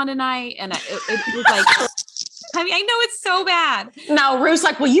Pam is on tonight. And it was like, I mean, I know it's so bad. No, Ruth's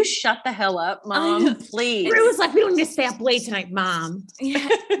like, will you shut the hell up, Mom? Please. Rue was like, we don't need to stay up late tonight, Mom. Yeah.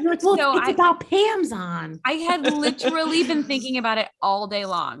 You're like, well, So it's about Pam's on. I had literally been thinking about it all day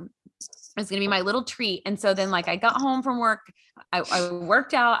long. It's going to be my little treat. And so then like I got home from work, I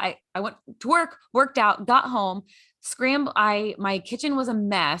worked out, I went to work, worked out, got home, my kitchen was a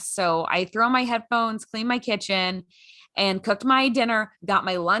mess. So I threw on my headphones, cleaned my kitchen and cooked my dinner, got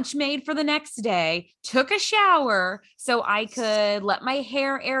my lunch made for the next day, took a shower so I could let my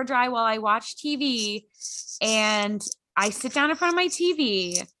hair air dry while I watch TV. And I sit down in front of my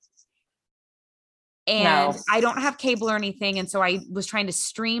TV. And I don't have cable or anything. And so I was trying to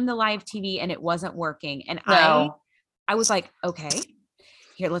stream the live TV and it wasn't working. And I was like, okay,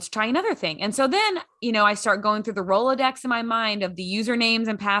 here, let's try another thing. And so then, I start going through the Rolodex in my mind of the usernames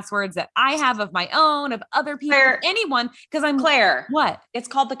and passwords that I have of my own, of other people, anyone, because I'm Claire. What? It's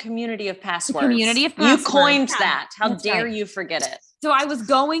called the community of passwords. Community of passwords. You coined Yeah, that. How that's dare right. you forget it? So I was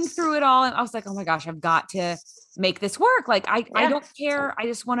going through it all and I was like, oh my gosh, I've got to make this work. Like I don't care. I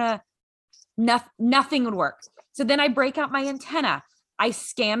just want to, nothing would work. So then I break out my antenna. I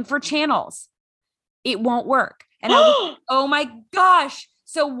scan for channels. It won't work. And I was, oh my gosh.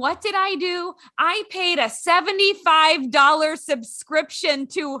 So what did I do? I paid a $75 subscription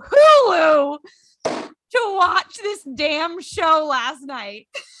to Hulu to watch this damn show last night.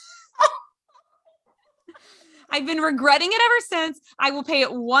 I've been regretting it ever since. I will pay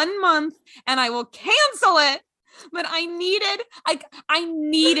it 1 month and I will cancel it. But I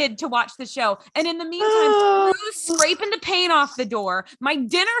needed to watch the show. And in the meantime, Rue's scraping the paint off the door. My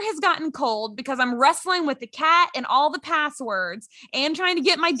dinner has gotten cold because I'm wrestling with the cat and all the passwords and trying to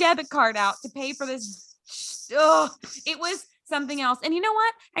get my debit card out to pay for this. It was something else. And you know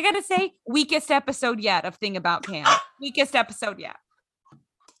what? I got to say, weakest episode yet of Thing About Pam. Weakest episode yet.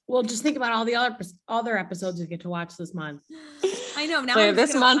 Well, just think about all the other episodes you get to watch this month. I know. Now Claire,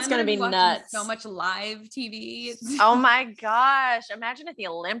 this month's gonna be watching nuts. So much live TV. Oh my gosh. Imagine if the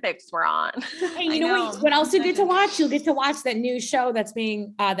Olympics were on. Hey, you know what else you get to watch? You'll get to watch that new show that's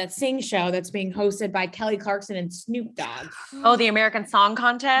being that Sing show that's being hosted by Kelly Clarkson and Snoop Dogg. Oh, the American Song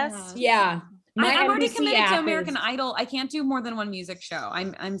Contest. Yeah. I'm already NBC committed to app American is- Idol. I can't do more than one music show.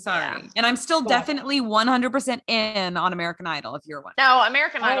 I'm sorry. Yeah. And I'm still Cool. definitely 100% in on American Idol if you're one. No,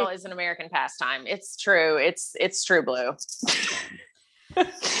 American Idol is an American pastime. It's true. It's true blue.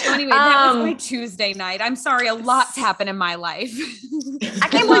 So anyway, that was my Tuesday night. I'm sorry, a lot's happened in my life. I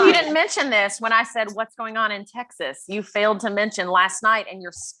can't believe you didn't mention this when I said what's going on in Texas. You failed to mention last night in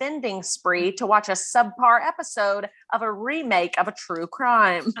your spending spree to watch a subpar episode of a remake of a true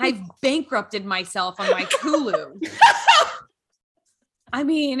crime. I've bankrupted myself on my Hulu. I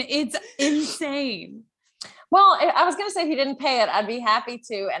mean, it's insane. Well, I was going to say if you didn't pay it, I'd be happy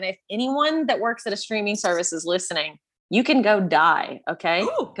to. And if anyone that works at a streaming service is listening, you can go die, okay?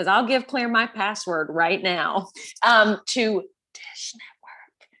 Because I'll give Claire my password right now to Dish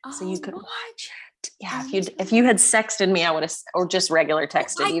Network. so you could what? watch it. Yeah, if you had sexted me, I would have, or just regular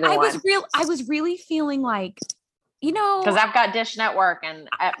texted, either one. I was really feeling like, you know, because I've got Dish Network and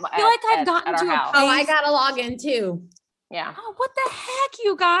I feel like I've gotten at our to a house. Oh, I gotta log in too. Yeah. Oh, what the heck,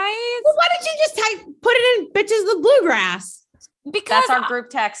 you guys? Well, why don't you just put it in bitches the bluegrass? Because That's our group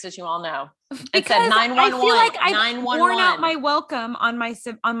text, as you all know. It because said 911. I feel like I've 911. worn out my welcome on my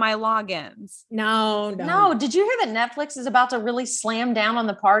logins. No, did you hear that Netflix is about to really slam down on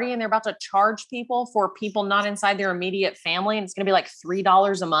the party and they're about to charge people for people not inside their immediate family? And it's going to be like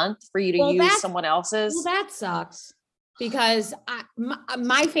 $3 a month for you to use someone else's. Well, that sucks because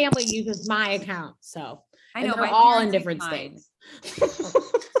my family uses my account. So I know they're my all in parents different use states.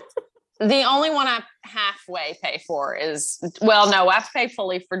 The only one I halfway pay for is, well, no, I have to pay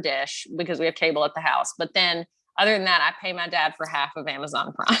fully for Dish because we have cable at the house. But then other than that, I pay my dad for half of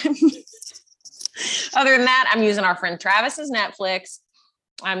Amazon Prime. Other than that, I'm using our friend Travis's Netflix.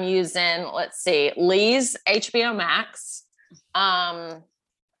 I'm using, let's see, Lee's HBO Max. I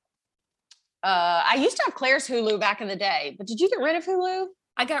used to have Claire's Hulu back in the day, but did you get rid of Hulu?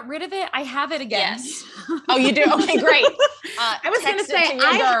 I got rid of it. I have it again. Yes. Oh, you do? Okay, great. I was going to say,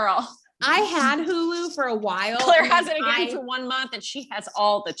 girl. I had Hulu for a while. Claire has it again for 1 month and she has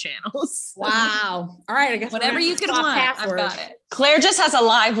all the channels. Wow. All right. I guess Whatever you could want, I've got it. Claire just has a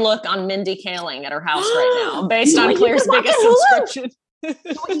live look on Mindy Kaling at her house right now, based on Claire's biggest subscription.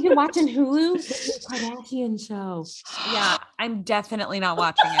 You can watch in Hulu? The Kardashian show. Yeah, I'm definitely not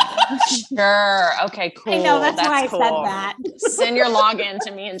watching it. Sure. Okay, cool. I know, that's why cool. I said that. Send your login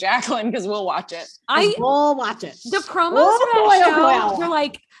to me and Jacqueline because we'll watch it. We'll watch it. The promos for that show were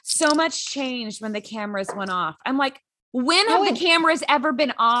like, so much changed when the cameras went off. I'm like, when have the cameras ever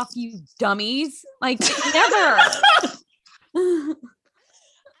been off, you dummies? Like, never. When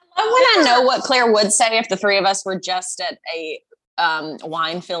I know what Claire would say if the three of us were just at a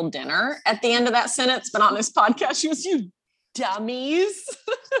wine-filled dinner at the end of that sentence, but on this podcast, she was, you dummies.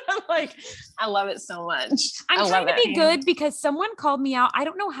 I'm like, I love it so much. I'm trying to be good because someone called me out. I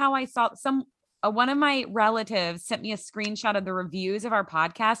don't know how I saw one of my relatives sent me a screenshot of the reviews of our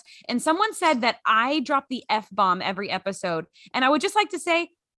podcast, and someone said that I drop the F-bomb every episode. And I would just like to say,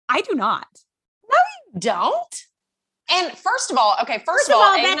 I do not. No, you don't. And first of all,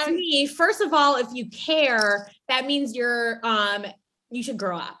 that's me. First of all, if you care, that means you should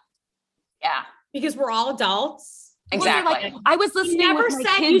grow up. Yeah. Because we're all adults. Exactly. I was listening. You never with my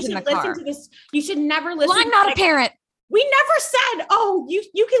said kids you should in the listen car. to this. You should never listen. Well, I'm not a parent. We never said, oh,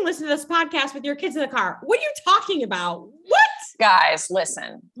 you can listen to this podcast with your kids in the car. What are you talking about? What? Guys,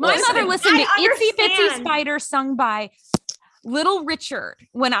 listen. My mother listened to Itsy understand. Bitsy Spider sung by Little Richard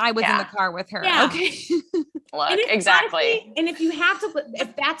when I was in the car with her. Yeah. Okay. Look, exactly. Honestly, and if you have to,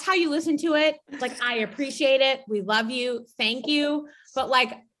 if that's how you listen to it, like, I appreciate it. We love you. Thank you. But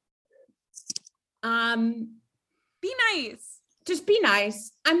like, Be nice. just be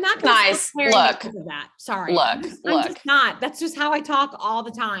nice. I'm not gonna Nice. Look of that. Sorry. I'm just not. That's just how I talk all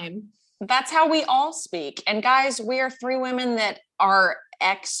the time. That's how we all speak. And guys, we are three women that are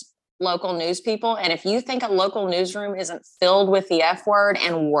local news people. And if you think a local newsroom isn't filled with the F word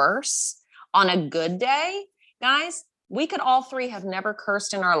and worse on a good day, guys, we could all three have never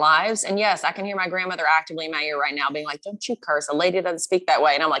cursed in our lives. And yes, I can hear my grandmother actively in my ear right now being like, don't you curse. A lady doesn't speak that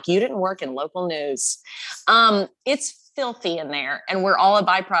way. And I'm like, you didn't work in local news. It's filthy in there. And we're all a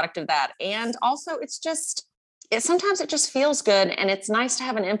byproduct of that. And also sometimes it just feels good. And it's nice to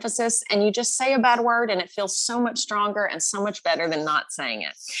have an emphasis, and you just say a bad word and it feels so much stronger and so much better than not saying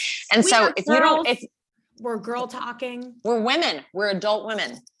it. And so we're girl talking. We're women, we're adult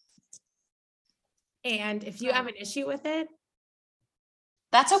women. And if you have an issue with it,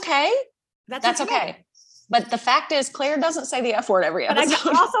 that's okay. That's okay. But the fact is, Claire doesn't say the F word every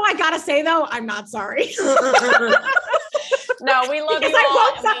episode. I gotta say though, I'm not sorry. No, we love you all.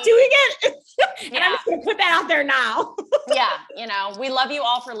 I won't stop doing it. And I'm just gonna put that out there now. Yeah, we love you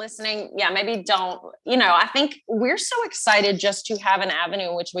all for listening. Yeah, maybe don't, I think we're so excited just to have an avenue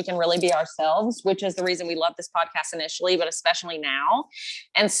in which we can really be ourselves, which is the reason we love this podcast initially, but especially now.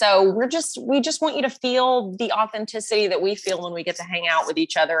 And so we just want you to feel the authenticity that we feel when we get to hang out with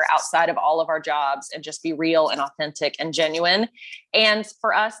each other outside of all of our jobs and just be real and authentic and genuine. And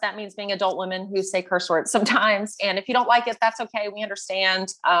for us, that means being adult women who say curse words sometimes. And if you don't like it, that's okay. We understand.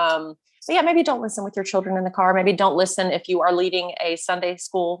 So yeah, maybe don't listen with your children in the car. Maybe don't listen if you are leading a Sunday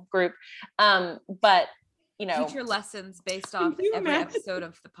school group. But future lessons based off every episode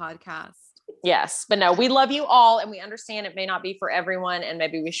of the podcast. Yes, but no, we love you all, and we understand it may not be for everyone, and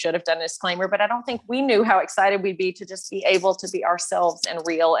maybe we should have done a disclaimer, but I don't think we knew how excited we'd be to just be able to be ourselves and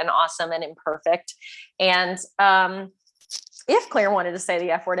real and awesome and imperfect. And if Claire wanted to say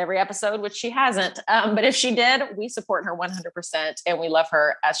the F word every episode, which she hasn't. But if she did, we support her 100% and we love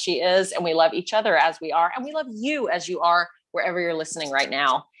her as she is. And we love each other as we are. And we love you as you are, wherever you're listening right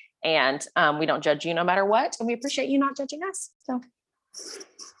now. And we don't judge you no matter what. And we appreciate you not judging us. So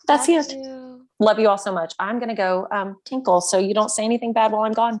that's it. Love you all so much. I'm going to go tinkle so you don't say anything bad while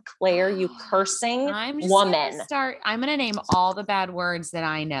I'm gone. Claire, you cursing woman. I'm going to name all the bad words that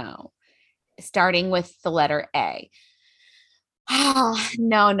I know, starting with the letter A. Oh,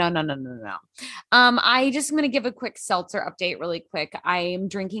 no. I just going to give a quick seltzer update really quick. I'm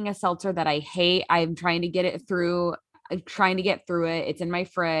drinking a seltzer that I hate. I'm trying to get it through. I'm trying to get through it. It's in my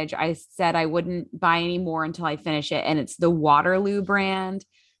fridge. I said I wouldn't buy any more until I finish it. And it's the Waterloo brand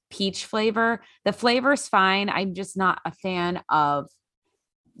peach flavor. The flavor's fine. I'm just not a fan of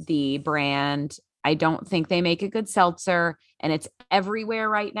the brand. I don't think they make a good seltzer, and it's everywhere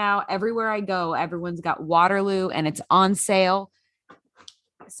right now. Everywhere I go, everyone's got Waterloo and it's on sale.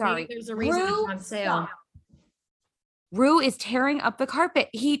 Sorry. Maybe there's a reason it's on sale. Rue is tearing up the carpet.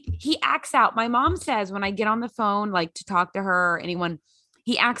 He acts out. My mom says when I get on the phone, like to talk to her or anyone,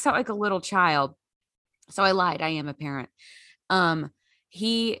 he acts out like a little child. So I lied. I am a parent.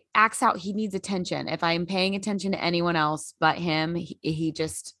 He acts out. He needs attention. If I'm paying attention to anyone else but him,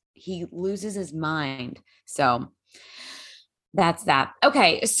 he loses his mind. So that's that.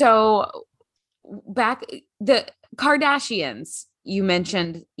 Okay. So back the Kardashians, you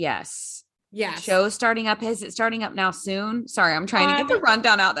mentioned, yes. Yes. Show starting up. Is it starting up now soon? Sorry, I'm trying to get the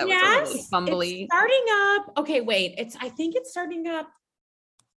rundown out. That was a really fumbly. It's starting up. Okay, wait. I think it's starting up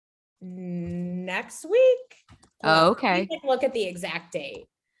next week. Oh, okay. Look at the exact date.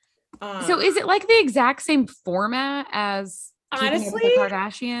 So is it like the exact same format as honestly the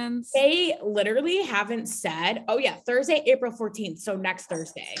Kardashians? They literally haven't said. Oh yeah, Thursday, April 14th. So next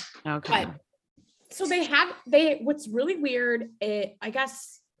Thursday. Okay. But, so what's really weird, I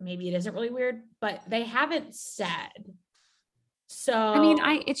guess maybe it isn't really weird, but they haven't said. So I mean,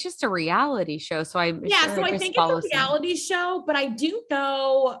 it's just a reality show. So I think it's a reality show, but I do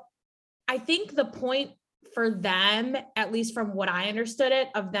know, I think the point for them, at least from what I understood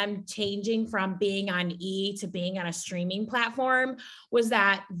of them changing from being on E to being on a streaming platform, was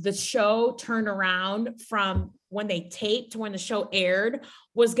that the show turned around from when they taped to when the show aired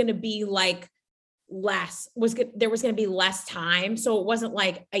was going to be like there was going to be less time. So it wasn't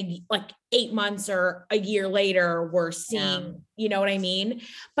like 8 months or a year later we're seeing, you know what I mean?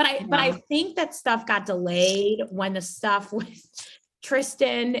 But I think that stuff got delayed when the stuff with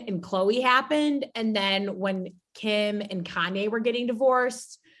Tristan and Khloe happened. And then when Kim and Kanye were getting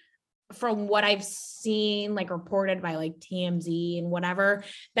divorced, from what I've seen, like reported by like TMZ and whatever,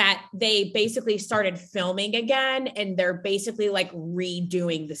 that they basically started filming again. And they're basically like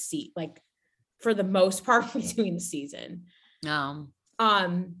redoing the seat, like for the most part, between the season. No.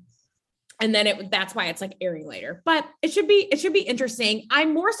 And then that's why it's like airing later, but it should be interesting.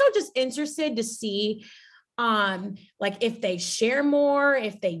 I'm more so just interested to see, like if they share more,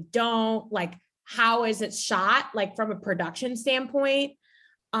 if they don't, like, how is it shot? Like from a production standpoint.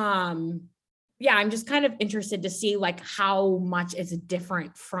 I'm just kind of interested to see like how much is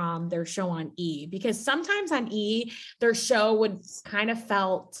different from their show on E, because sometimes on E, their show would kind of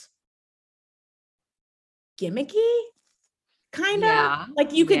felt gimmicky, kind of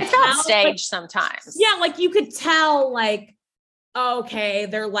like you could tell stage sometimes. Yeah, like you could tell, like, okay,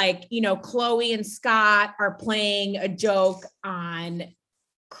 they're like, Khloe and Scott are playing a joke on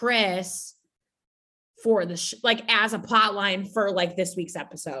Chris for the like as a plot line for like this week's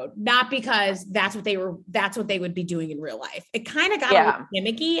episode, not because that's what they would be doing in real life. It kind of got a little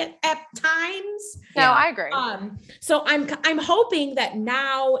gimmicky at times. No, I agree. So I'm hoping that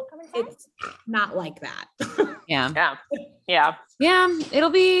now it's not like that. Yeah.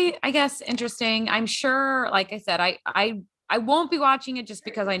 It'll be, I guess, interesting. I'm sure, like I said, I won't be watching it just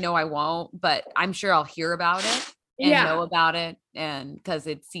because I know I won't, but I'm sure I'll hear about it and know about it. And because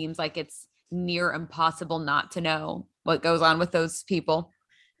it seems like it's near impossible not to know what goes on with those people.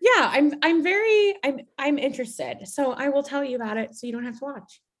 Yeah, I'm interested. So I will tell you about it so you don't have to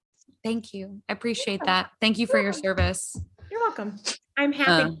watch. Thank you. I appreciate that. Thank you for your service. You're welcome. I'm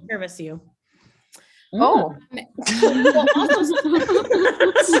happy to service you. Oh.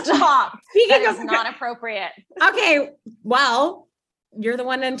 Stop. That is not appropriate. Okay. Well, you're the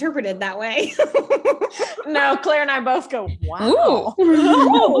one that interpreted that way. No, Claire and I both go, wow.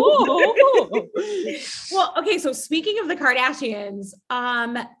 Well, okay. So speaking of the Kardashians,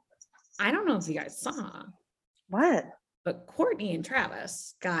 I don't know if you guys saw what, but Kourtney and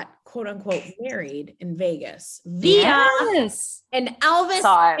Travis got quote unquote married in Vegas via an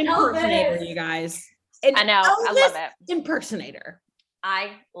Elvis impersonator, you guys. I know. I love it. Impersonator.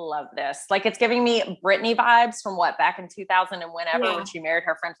 I love this. Like, it's giving me Britney vibes from back in 2000 and whenever, when she married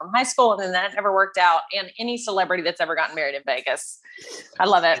her friend from high school, and then that never worked out. And any celebrity that's ever gotten married in Vegas. I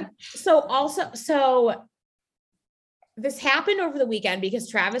love it. So this happened over the weekend because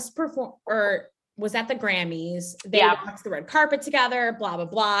Travis was at the Grammys. They walked the red carpet together, blah, blah,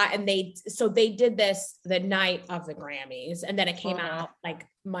 blah. And they did this the night of the Grammys, and then it came out like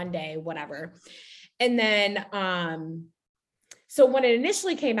Monday, whatever. And then, so when it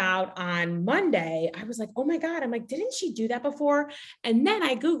initially came out on Monday, I was like, oh my God, I'm like, didn't she do that before? And then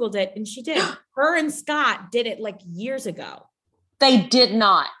I Googled it and she did. Her and Scott did it like years ago. They did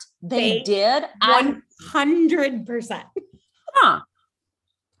not. They did. 100%. Huh.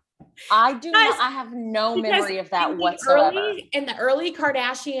 I do not. I have no memory of that whatsoever. In the early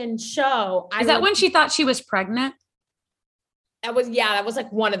Kardashian show. Is that when she thought she was pregnant? That was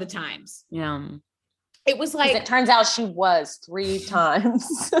like one of the times. Yeah. It was like, it turns out she was 3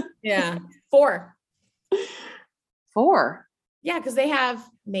 times. Yeah. 4. 4. Yeah. Cause they have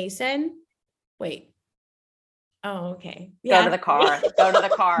Mason. Wait. Oh, okay. Yeah. Go to the car. Go to the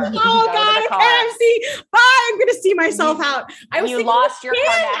car. Oh God. Bye. I'm going to see myself out. You lost your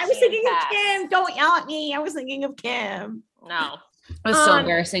Kardashian. I was thinking of Kim. Don't yell at me. I was thinking of Kim. No. It was so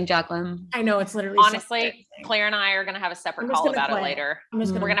embarrassing, Jacqueline. I know, it's literally honestly, Claire and I are going to have a separate call about it later. We're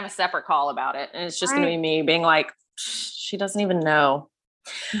going to have a separate call about it. And it's just going to be me being like, she doesn't even know.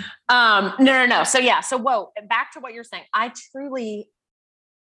 No. So yeah. So back to what you're saying. I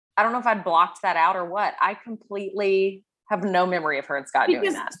don't know if I'd blocked that out or what. I completely have no memory of her and Scott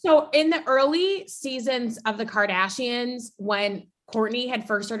doing that. So in the early seasons of the Kardashians, when Kourtney had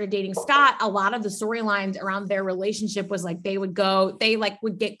first started dating Scott, a lot of the storylines around their relationship was like, they would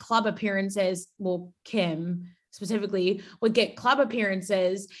get club appearances. Well, Kim specifically would get club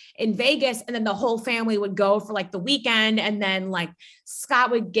appearances in Vegas. And then the whole family would go for like the weekend. And then like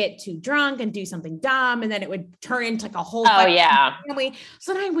Scott would get too drunk and do something dumb. And then it would turn into like a whole family.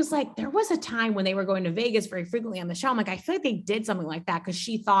 So then I was like, there was a time when they were going to Vegas very frequently on the show. I'm like, I feel like they did something like that. Cause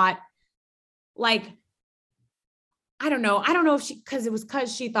she thought like, I don't know if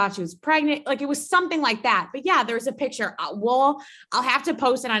she thought she was pregnant. Like it was something like that. But yeah, there's a picture. I'll have to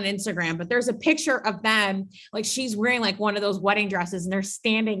post it on Instagram, but there's a picture of them. Like she's wearing like one of those wedding dresses and they're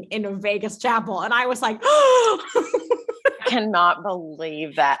standing in a Vegas chapel. And I was like, I cannot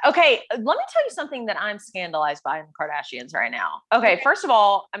believe that. Okay. Let me tell you something that I'm scandalized by in the Kardashians right now. Okay. First of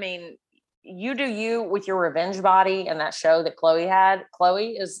all, I mean, you do you with your revenge body and that show that Khloe had.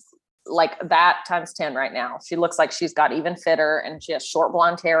 Khloe is like that times 10 right now. She looks like she's got even fitter and she has short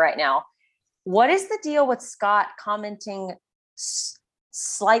blonde hair right now. What is the deal with Scott commenting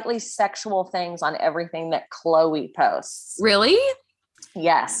slightly sexual things on everything that Khloe posts? Really?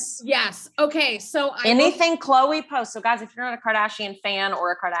 Yes. Okay. So anything Khloe posts. So guys, if you're not a Kardashian fan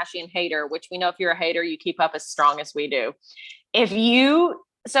or a Kardashian hater, which we know if you're a hater, you keep up as strong as we do.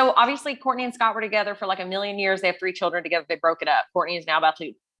 So obviously Kourtney and Scott were together for like a million years. They have 3 children together. They broke it up. Kourtney is now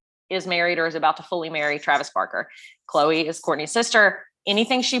is married or is about to fully marry Travis Barker. Khloe is Kourtney's sister.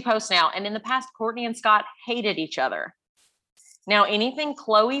 Anything she posts now. And in the past, Kourtney and Scott hated each other. Now, anything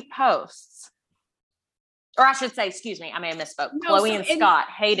Khloe posts, or I should say, excuse me, I may have misspoke. Khloe and Scott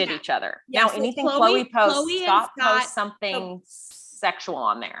hated each other. Yeah, now, so anything Khloe posts, Scott posts something sexual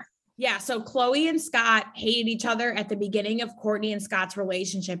on there. Yeah. So Khloe and Scott hated each other at the beginning of Kourtney and Scott's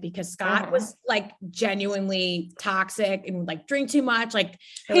relationship because Scott was like genuinely toxic and would like drink too much. Like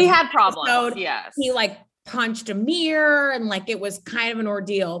he had problems. Yes. He like punched a mirror and like, it was kind of an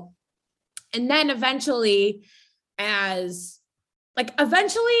ordeal. And then eventually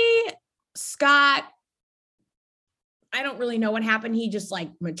Scott, I don't really know what happened. He just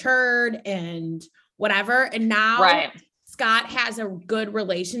like matured and whatever. And now Scott has a good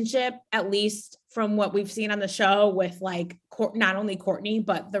relationship, at least from what we've seen on the show with like not only Kourtney,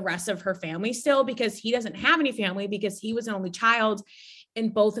 but the rest of her family still, because he doesn't have any family because he was an only child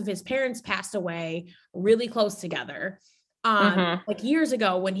and both of his parents passed away really close together. Like years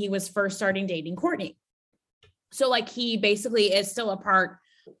ago when he was first starting dating Kourtney. So like he basically is still a part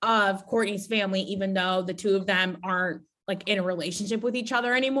of Kourtney's family, even though the two of them aren't like in a relationship with each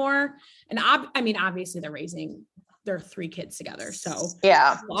other anymore. And obviously they're raising their 3 kids together. So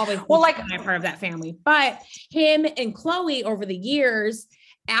yeah, I'm part of that family, but him and Khloe over the years,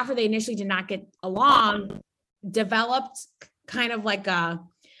 after they initially did not get along, developed kind of like a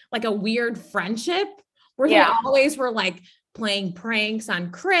weird friendship where they always were like playing pranks on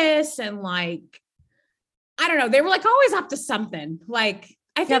Kris and like, I don't know. They were like always up to something. Like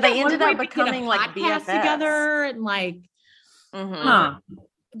I think they ended up becoming like BFFs together and like,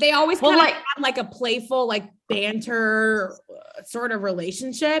 they always kind of have like a playful, like banter sort of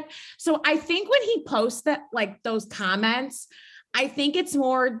relationship. So I think when he posts that, like those comments, I think it's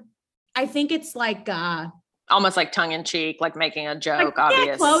like, almost like tongue in cheek, like making a joke, obvious.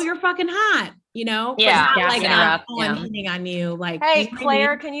 Yeah, Chloe, you're fucking hot, you know? Yeah. But not like, I'm hitting on you. Like, hey,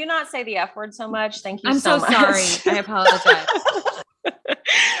 Claire, can you not say the F word so much? Thank you I'm so much. sorry. I apologize.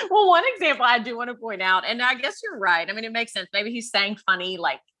 Well, one example I do want to point out, and I guess you're right. I mean, it makes sense. Maybe he's saying funny,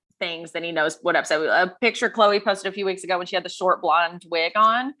 like things that he knows what episode. A picture Chloe posted a few weeks ago when she had the short blonde wig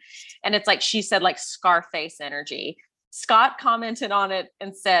on. And it's like, she said like Scarface energy. Scott commented on it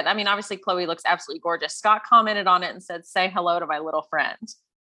and said, I mean, obviously Chloe looks absolutely gorgeous. Scott commented on it and said, say hello to my little friend.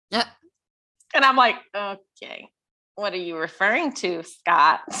 Yeah. And I'm like, okay, what are you referring to,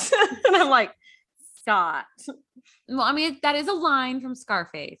 Scott? And I'm like, Scott. Well, I mean, that is a line from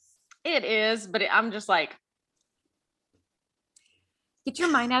Scarface. It is, but I'm just like, get your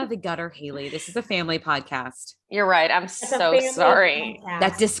mind out of the gutter, Haley. This is a family podcast. You're right. I'm so sorry.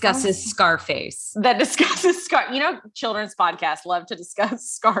 That discusses Scarface. That discusses children's podcasts love to discuss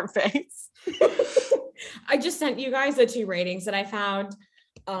Scarface. I just sent you guys the 2 ratings that I found.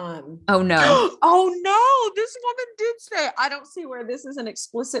 Oh no. Oh no. This woman did say, I don't see where this is an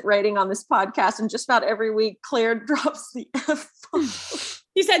explicit rating on this podcast. And just about every week, Claire drops the F-bomb.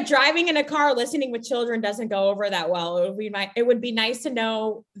 He said driving in a car, listening with children doesn't go over that well. It would be nice to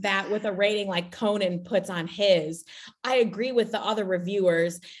know that with a rating like Conan puts on his. I agree with the other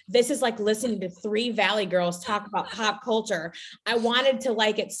reviewers. This is like listening to 3 Valley girls talk about pop culture. I wanted to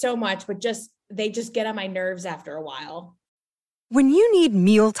like it so much, but they just get on my nerves after a while. When you need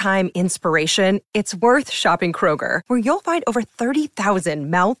mealtime inspiration, it's worth shopping Kroger, where you'll find over 30,000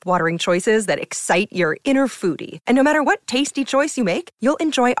 mouth-watering choices that excite your inner foodie. And no matter what tasty choice you make, you'll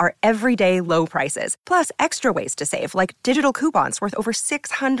enjoy our everyday low prices, plus extra ways to save, like digital coupons worth over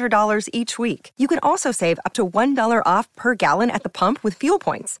 $600 each week. You can also save up to $1 off per gallon at the pump with fuel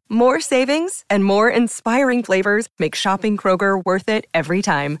points. More savings and more inspiring flavors make shopping Kroger worth it every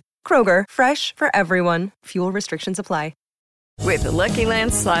time. Kroger, fresh for everyone. Fuel restrictions apply. With the Lucky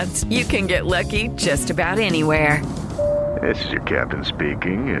Land Slots, you can get lucky just about anywhere. This is your captain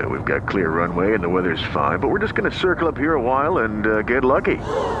speaking. We've got clear runway and the weather's fine, but we're just going to circle up here a while and get lucky.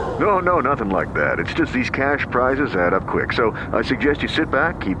 No, nothing like that. It's just these cash prizes add up quick. So I suggest you sit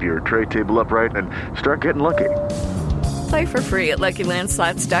back, keep your tray table upright, and start getting lucky. Play for free at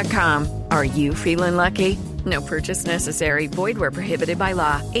LuckyLandSlots.com. Are you feeling lucky? No purchase necessary. Void where prohibited by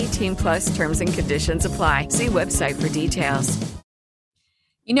law. 18+ terms and conditions apply. See website for details.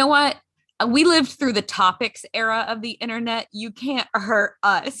 You know what? We lived through the topics era of the internet. You can't hurt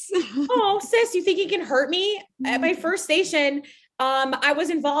us. Oh, sis, you think you can hurt me? At my first station, I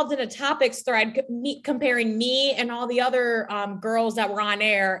was involved in a topics thread comparing me and all the other girls that were on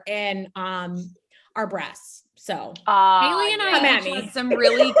air and our breasts. So Haley and I had some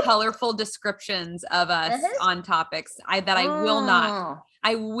really colorful descriptions of us on topics I will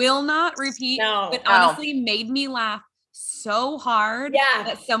not repeat, but honestly made me laugh so hard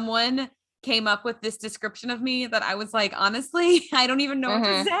that someone came up with this description of me that I was like, honestly, I don't even know what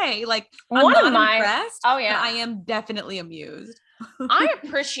to say. Like, I'm not impressed. Oh yeah. But I am definitely amused. I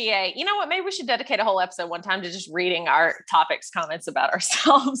appreciate, you know what, maybe we should dedicate a whole episode one time to just reading our topics comments about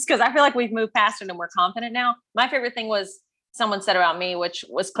ourselves. Cause I feel like we've moved past it and we're confident now. My favorite thing was someone said about me, which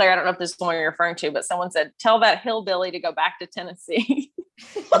was Claire. I don't know if this is the one you're referring to, but someone said, tell that hillbilly to go back to Tennessee.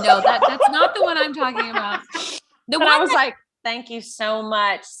 No, that's not the one I'm talking about. I was like, thank you so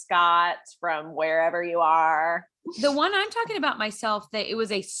much, Scott, from wherever you are. The one I'm talking about myself, that it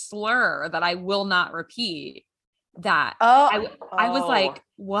was a slur that I will not repeat. That I was like,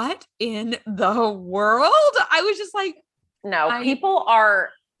 what in the world? I was just like, no, people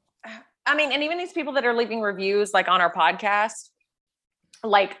are, I mean, and even these people that are leaving reviews like on our podcast,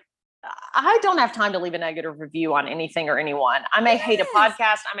 like, I don't have time to leave a negative review on anything or anyone. I may hate a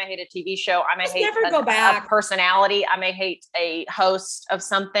podcast. I may hate a TV show. I may hate a personality. I may hate a host of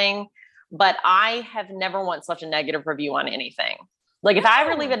something, but I have never once left a negative review on anything. Like if I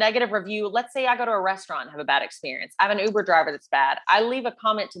ever leave a negative review, let's say I go to a restaurant and have a bad experience. I have an Uber driver that's bad. I leave a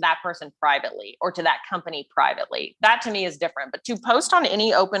comment to that person privately or to that company privately. That to me is different. But to post on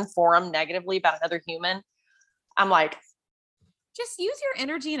any open forum negatively about another human, I'm like, just use your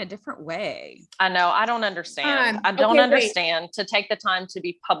energy in a different way. I know. I don't understand. I don't understand to take the time to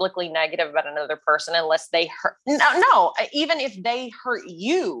be publicly negative about another person unless they hurt. No, even if they hurt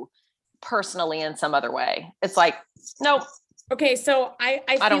you personally in some other way. It's like, nope. Okay, so I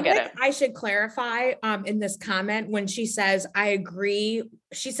don't get it. I should clarify in this comment when she says, I agree.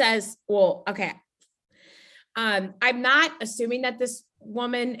 She says, well, okay. I'm not assuming that this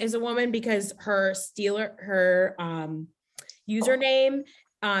woman is a woman because her username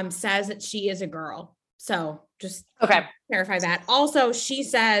says that she is a girl. So just clarify that. Also, she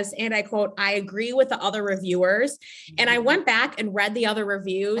says, and I quote, "I agree with the other reviewers." And I went back and read the other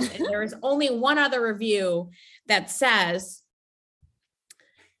reviews, and there is only one other review that says,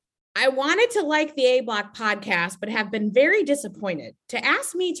 "I wanted to like the A Block podcast, but have been very disappointed. To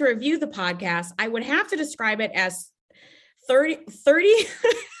ask me to review the podcast, I would have to describe it as 30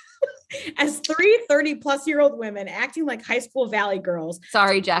 as 30 plus year old women acting like high school valley girls."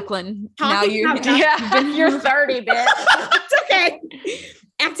 Sorry, Jacqueline. Talking Now You're 30, bitch. It's okay.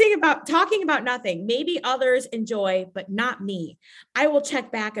 Talking about nothing. Maybe others enjoy, but not me. I will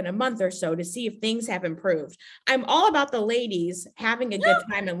check back in a month or so to see if things have improved. I'm all about the ladies having a good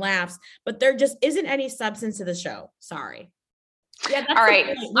time and laughs, but there just isn't any substance to the show. Sorry. Yeah, that's all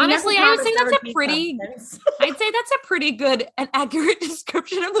right. Honestly, I would say that's I'd say that's a pretty good and accurate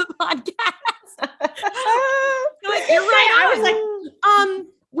description of the podcast. Like, you're right. I was like,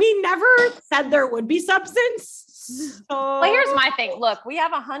 we never said there would be substance. So well, here's my thing. Look, we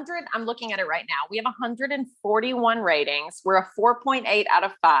have 100. I'm looking at it right now. We have 141 ratings. We're a 4.8 out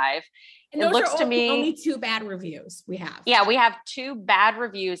of 5. And it looks to me only 2 bad reviews we have. Yeah, we have 2 bad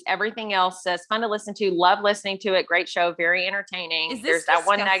reviews. Everything else says fun to listen to. Love listening to it. Great show. Very entertaining. There's that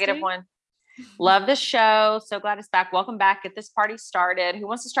one negative one. Love the show. So glad it's back. Welcome back. Get this party started. Who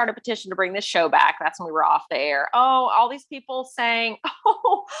wants to start a petition to bring this show back? That's when we were off the air. Oh, all these people saying,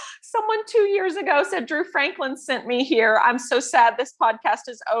 oh, someone 2 years ago said Drew Franklin sent me here. I'm so sad this podcast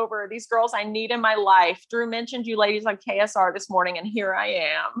is over. These girls I need in my life. Drew mentioned you ladies on KSR this morning, and here I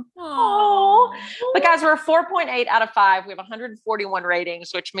am. Oh, but guys, we're 4.8 out of 5. We have 141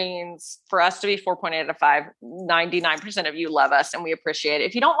 ratings, which means for us to be 4.8 out of 5, 99% of you love us and we appreciate it.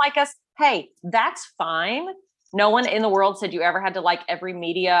 If you don't like us, hey, that's fine. No one in the world said you ever had to like every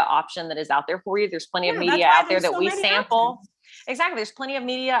media option that is out there for you. There's plenty of media out there that we sample. Options. Exactly. There's plenty of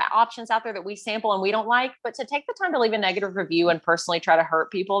media options out there that we sample and we don't like, but to take the time to leave a negative review and personally try to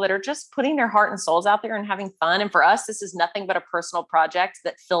hurt people that are just putting their heart and souls out there and having fun. And for us, this is nothing but a personal project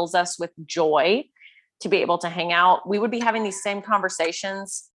that fills us with joy to be able to hang out. We would be having these same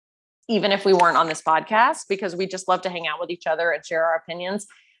conversations even if we weren't on this podcast, because we just love to hang out with each other and share our opinions.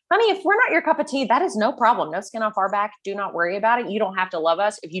 Honey, if we're not your cup of tea, that is no problem. No skin off our back. Do not worry about it. You don't have to love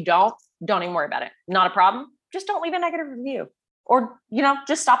us. If you don't even worry about it. Not a problem. Just don't leave a negative review, or,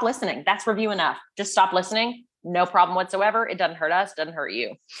 just stop listening. That's review enough. Just stop listening. No problem whatsoever. It doesn't hurt us. Doesn't hurt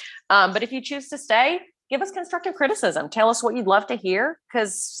you. But if you choose to stay, give us constructive criticism. Tell us what you'd love to hear.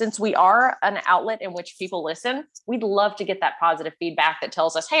 Because since we are an outlet in which people listen, we'd love to get that positive feedback that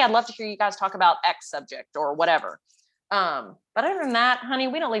tells us, hey, I'd love to hear you guys talk about X subject or whatever. But other than that, honey,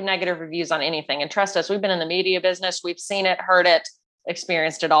 we don't leave negative reviews on anything. And trust us, we've been in the media business. We've seen it, heard it,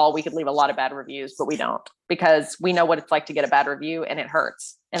 experienced it all. We could leave a lot of bad reviews, but we don't, because we know what it's like to get a bad review and it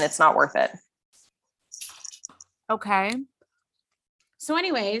hurts and it's not worth it. Okay. So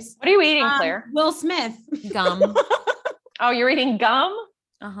anyways, what are you eating, Claire? Will Smith. Gum. Oh, you're eating gum?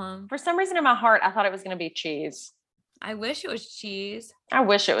 Uh-huh. For some reason in my heart, I thought it was going to be cheese. I wish it was cheese. I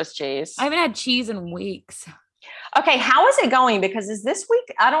wish it was cheese. I haven't had cheese in weeks. Okay, how is it going? Because is this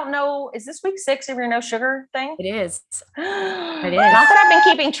week, I don't know, is this week 6 of your no sugar thing? It is. It is. Not that I've been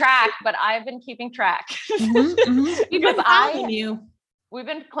keeping track, but I've been keeping track. We've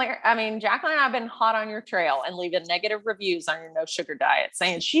been clear. I mean, Jacqueline and I have been hot on your trail and leaving negative reviews on your no sugar diet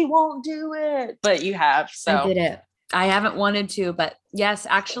saying she won't do it, but you have. So I did it. I haven't wanted to, but yes,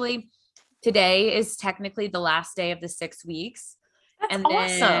 actually today is technically the last day of the 6 weeks. That's and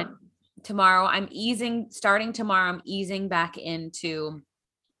awesome. Then tomorrow starting tomorrow, I'm easing back into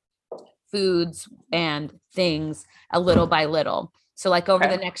foods and things a little by little. So like over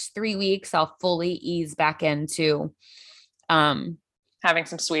the next 3 weeks, I'll fully ease back into, having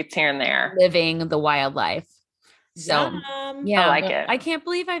some sweets here and there, living the wildlife. So yeah, I like it. I can't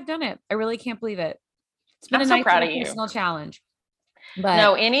believe I've done it. I really can't believe it. It's been I'm a so nice proud of personal challenge. But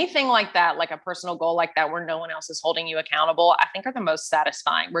no, anything like that, like a personal goal like that, where no one else is holding you accountable, I think are the most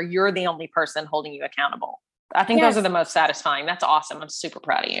satisfying, where you're the only person holding you accountable. I think those are the most satisfying. That's awesome. I'm super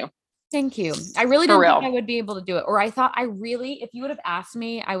proud of you. Thank you. I really didn't think I would be able to do it. Or I thought if you would have asked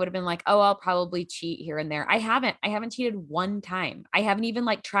me, I would have been like, oh, I'll probably cheat here and there. I haven't cheated one time. I haven't even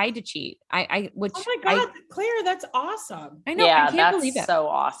tried to cheat. Oh my God, Claire, that's awesome. I know. Yeah, I can't believe it. So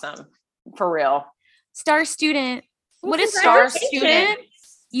awesome. For real. Star student. What is Star student?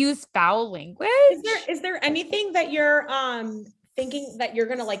 Use foul language. Is there anything that you're thinking that you're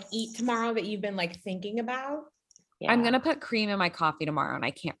gonna eat tomorrow that you've been thinking about? Yeah. I'm gonna put cream in my coffee tomorrow and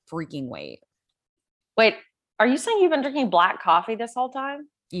I can't freaking wait. Wait, Are you saying you've been drinking black coffee this whole time?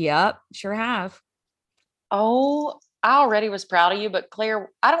 Yep, sure have. Oh, I already was proud of you, but Claire,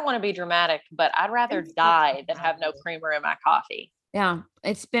 I don't want to be dramatic, but I'd rather die than have no creamer in my coffee. Yeah,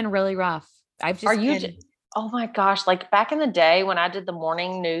 it's been really rough. I've just Are you? been, Oh my gosh! Like back in the day when I did the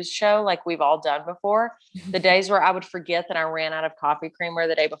morning news show, like we've all done before, the days where I would forget that I ran out of coffee creamer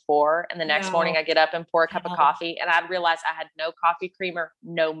the day before, and the next morning I get up and pour a cup of coffee, and I'd realize I had no coffee creamer,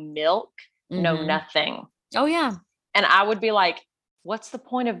 no milk, no nothing. Oh yeah. And I would be like, "What's the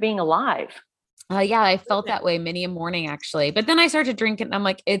point of being alive?" Yeah, I felt that way many a morning actually. But then I started drinking and I'm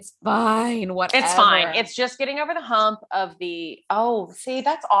like, it's fine. Whatever. It's fine. It's just getting over the hump of see,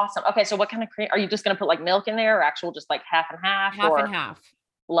 that's awesome. Okay. So what kind of cream are you just going to put like milk in there or actual just like half and half? Half and half.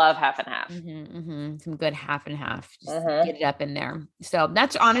 Love half and half. Some good half and half. Just get it up in there. So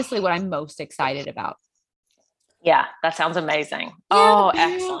that's honestly what I'm most excited about. Yeah, that sounds amazing. Yeah, oh,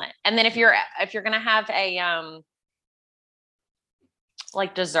 excellent. And then if you're going to have a,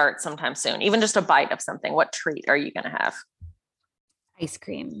 like dessert sometime soon, even just a bite of something, what treat are you going to have? Ice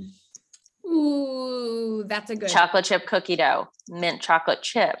cream. Ooh, that's a good chocolate chip cookie dough, mint chocolate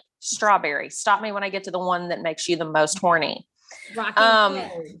chip, strawberry. Stop me when I get to the one that makes you the most horny. I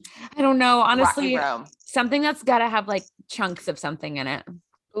don't know. Honestly, something that's got to have like chunks of something in it.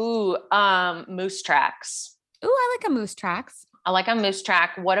 Ooh, Moose Tracks. Ooh, I like a Moose Tracks. I like a Moose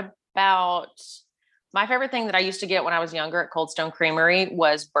Track. What about my favorite thing that I used to get when I was younger at Cold Stone Creamery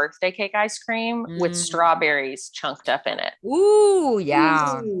was birthday cake ice cream with strawberries chunked up in it. Ooh,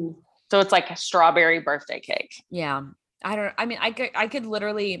 yeah. Ooh. So it's like a strawberry birthday cake. Yeah. I could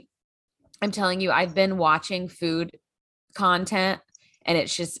literally, I'm telling you, I've been watching food content and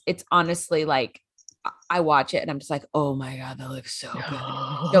it's honestly like, I watch it and I'm just like, oh my God, that looks so good.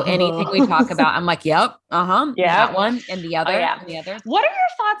 So anything we talk about, I'm like, yep. Yeah. That one and the other. And the other. What are your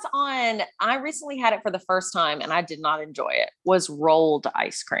thoughts on, I recently had it for the first time and I did not enjoy it, was rolled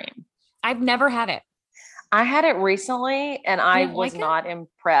ice cream. I've never had it. I had it recently and I was not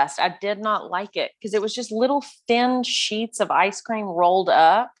impressed. I did not like it because it was just little thin sheets of ice cream rolled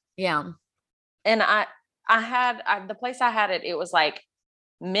up. Yeah. And the place I had it, it was like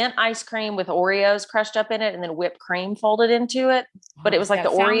mint ice cream with Oreos crushed up in it and then whipped cream folded into it. But it was like the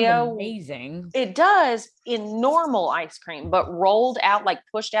Oreo. Amazing. It does in normal ice cream, but rolled out, like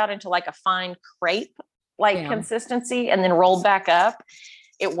pushed out into like a fine crepe, consistency and then rolled back up.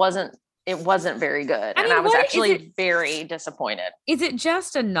 It wasn't very good. I was actually very disappointed. Is it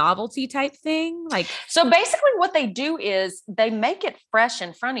just a novelty type thing? So basically what they do is they make it fresh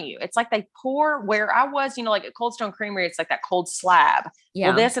in front of you. It's like they pour where I was, like at Cold Stone Creamery, it's like that cold slab.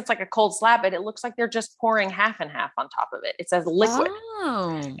 Yeah. Well, it's like a cold slab, but it looks like they're just pouring half and half on top of it. It says liquid.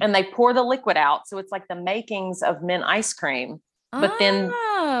 Oh. And they pour the liquid out. So it's like the makings of mint ice cream, but then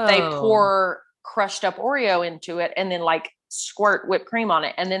they pour crushed up Oreo into it and then like squirt whipped cream on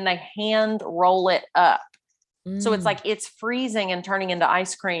it and then they hand roll it up. So it's like it's freezing and turning into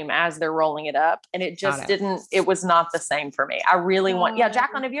ice cream as they're rolling it up. And it just it was not the same for me. I really want,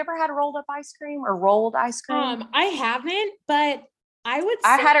 Jacqueline, have you ever had rolled up ice cream or rolled ice cream? I haven't, but I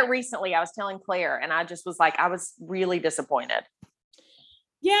had it recently. I was telling Claire and I just was like, I was really disappointed.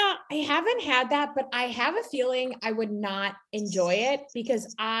 Yeah, I haven't had that, but I have a feeling I would not enjoy it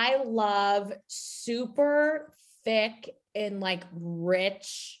because I love super thick and like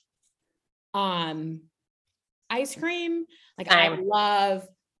rich ice cream. Like I love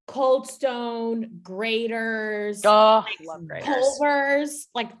Cold Stone, Graters, love Graters. Culver's,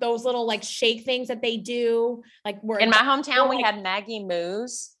 like those little like shake things that they do. Like in my hometown, we had Maggie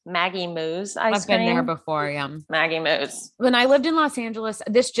Moo's ice cream. I've been there before, yeah. Maggie Moo's. When I lived in Los Angeles,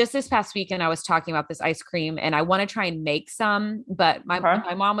 this past weekend, I was talking about this ice cream and I want to try and make some, but my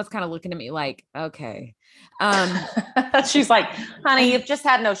mom was kind of looking at me like, okay. She's like, honey, you've just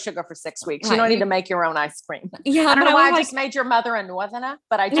had no sugar for 6 weeks. You don't need to make your own ice cream. Yeah. I don't know why I just made your mother a northerner,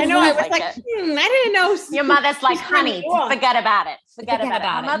 but I just I was like, I didn't know. Your mother's like, honey, forget about it. Forget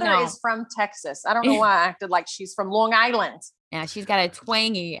about it. My mother is from Texas. I don't know why I acted like she's from Long Island. Yeah, she's got a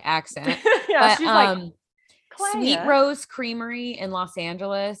twangy accent. Yeah, but, she's like, Sweet Rose Creamery in Los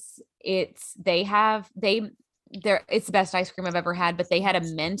Angeles. It's the best ice cream I've ever had, but they had a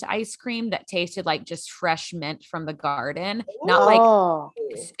mint ice cream that tasted like just fresh mint from the garden. Not like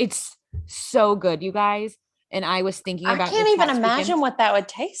it's so good, you guys. And I was thinking about I can't even imagine what that would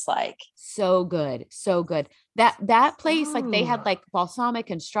taste like. So good. So good. That place, like they had like balsamic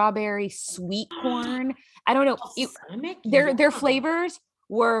and strawberry, sweet corn. I don't know. Their flavors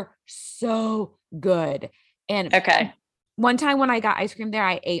were so good. And one time when I got ice cream there,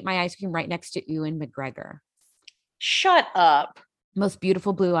 I ate my ice cream right next to Ewan McGregor. Shut up. Most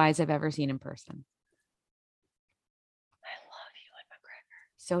beautiful blue eyes I've ever seen in person.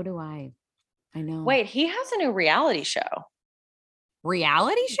 So do I. I know. Wait, he has a new reality show.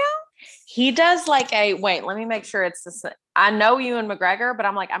 Reality show? He does like wait, let me make sure it's this. I know Ewan McGregor, but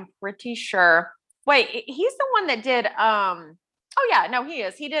I'm pretty sure. Wait, he's the one that did, oh yeah, no, he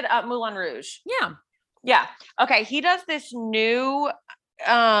is. He did Moulin Rouge. Yeah. Yeah. Okay. He does this new, it's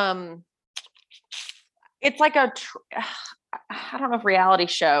like I don't know if reality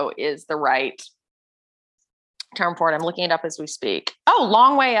show is the right term for it. I'm looking it up as we speak. Oh,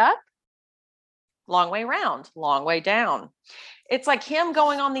 Long Way Up, Long Way Round, Long Way Down. It's like him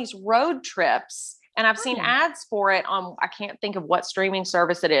going on these road trips, and I've seen ads for it on, I can't think of what streaming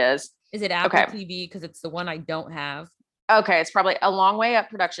service it is. Is it Apple TV? Because it's the one I don't have. Okay, it's probably A Long Way Up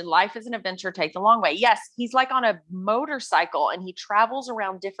production. Life is an adventure. Take the long way. Yes, he's like on a motorcycle, and he travels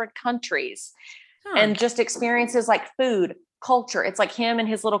around different countries and just experiences like food, culture. It's like him and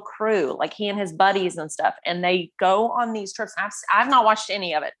his little crew, like he and his buddies and stuff. And they go on these trips. I've not watched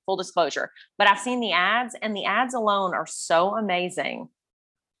any of it, full disclosure, but I've seen the ads, and the ads alone are so amazing.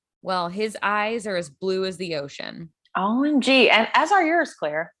 Well, his eyes are as blue as the ocean. OMG. And as are yours,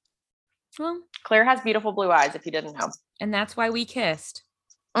 Claire. Well, Claire has beautiful blue eyes, if you didn't know. And that's why we kissed.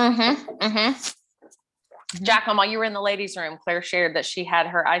 Jacqueline, while you were in the ladies' room, Claire shared that she had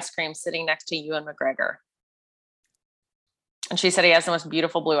her ice cream sitting next to Ewan McGregor. And she said he has the most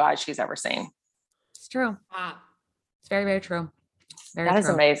beautiful blue eyes she's ever seen. It's true. Wow. It's very, very true. Very That is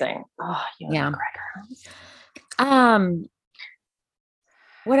true. amazing. Oh, Ewan Yeah. McGregor.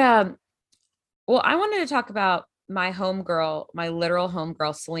 Well, I wanted to talk about my homegirl, my literal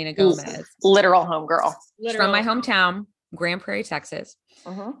homegirl, Selena Gomez. Literal homegirl. She's from my hometown, Grand Prairie, Texas.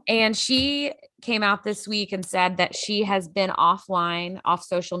 And she came out this week and said that she has been off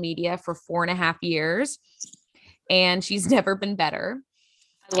social media for 4.5 years, and she's never been better.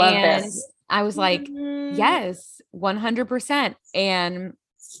 I love this. I was like, yes, 100%. And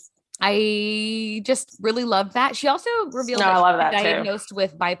I just really loved that. She also revealed that I love that she's too. diagnosed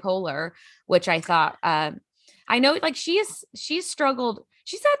with bipolar, which I thought, I know like she's struggled.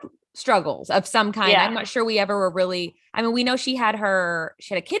 She said struggles of some kind. Yeah. I'm not sure we ever were really, I mean, we know she had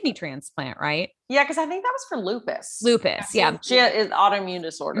a kidney transplant, right? Yeah, because I think that was for lupus. Lupus. Yeah. She is autoimmune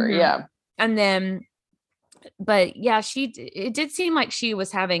disorder. Mhm. Yeah. And then, but yeah, it did seem like she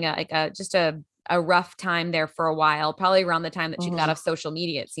was having a rough time there for a while, probably around the time that she got off social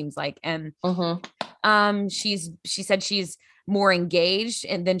media, it seems like. And she said she's more engaged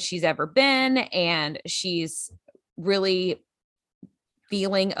than she's ever been, and she's really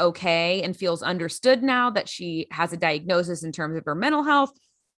feeling okay and feels understood now that she has a diagnosis in terms of her mental health.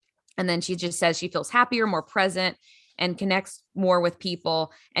 And then she just says she feels happier, more present, and connects more with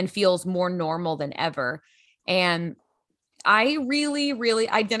people and feels more normal than ever. And I really, really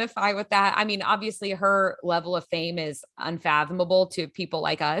identify with that. I mean, obviously her level of fame is unfathomable to people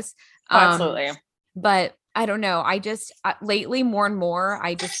like us. Absolutely. But I don't know. I just lately more and more,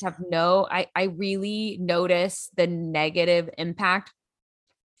 I just have I really notice the negative impact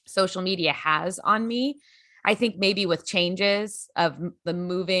social media has on me. I think maybe with changes of the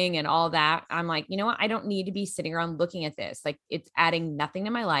moving and all that, I'm like, you know what? I don't need to be sitting around looking at this. Like, it's adding nothing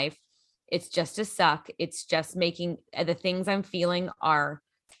to my life. It's just a suck. It's just making the things I'm feeling are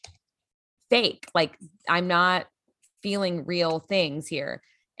fake. Like, I'm not feeling real things here.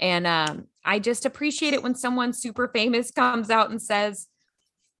 And I just appreciate it when someone super famous comes out and says,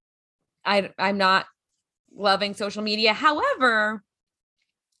 I'm not loving social media. However,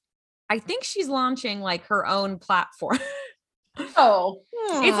 I think she's launching like her own platform.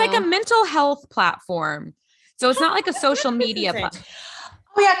 It's like a mental health platform. So it's not like a social media platform.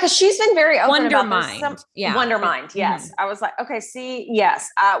 Oh yeah, because she's been very open about Wondermind. this. Yeah. Wondermind. Yes. I was like, okay, see, yes.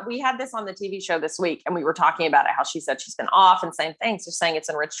 We had this on the TV show this week, and we were talking about it, how she said she's been off and saying things, just saying it's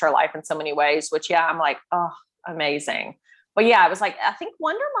enriched her life in so many ways, which yeah, I'm like, oh, amazing. But yeah, I was like, I think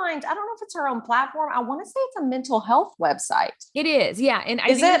Wondermind, I don't know if it's her own platform. I want to say it's a mental health website. It is. Yeah. And I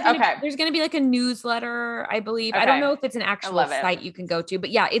Is think it? there's going to be like a newsletter, I believe. I Okay. don't know if it's an actual love it. site you can go to, but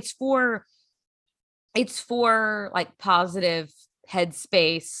yeah, it's for like positive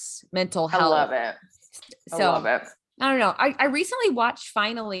headspace, mental I health. love it. I So love it. I don't know. I recently watched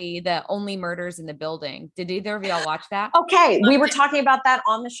finally the Only Murders in the Building. Did either of y'all watch that? Okay. We were talking about that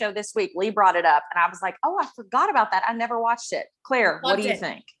on the show this week. Lee brought it up, and I was like, oh, I forgot about that. I never watched it. Claire, what do you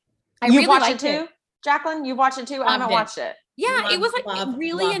think? I You've really watched it liked too? Jacqueline, you've watched it too? I haven't Loved it. watched it. Yeah, it was like Love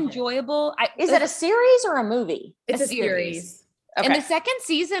really it. enjoyable. Is it a series or a movie? It's A a series. Okay. And the second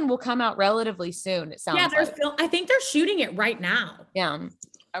season will come out relatively soon, it sounds Yeah, like. I think they're shooting it right now. Yeah.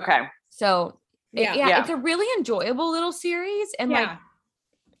 Okay. So Yeah. it's a really enjoyable little series and like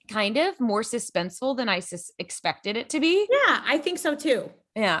kind of more suspenseful than I expected it to be. Yeah, I think so too.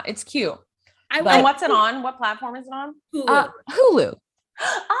 Yeah, it's cute. And what's it on? What platform is it on? Hulu.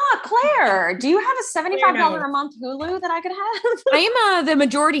 Claire, do you have a $75 a month Hulu that I could have? I am the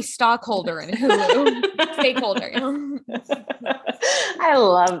majority stockholder in Hulu. Stakeholder. I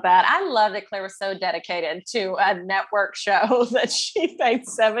love that. I love that Claire was so dedicated to a network show that she paid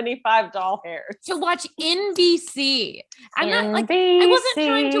 $75 to watch NBC. I wasn't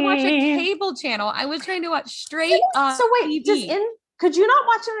trying to watch a cable channel. I was trying to watch straight on TV. Could you not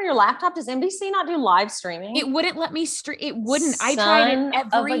watch it on your laptop? Does NBC not do live streaming? It wouldn't let me It wouldn't. I tried it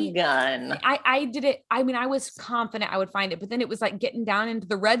every gun. I did it. I mean, I was confident I would find it, but then it was like getting down into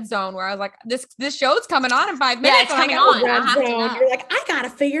the red zone where I was like, this show's coming on in 5 minutes. Yeah, it's coming on. You're like, I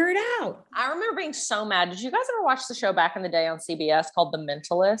gotta figure it out. I remember being so mad. Did you guys ever watch the show back in the day on CBS called The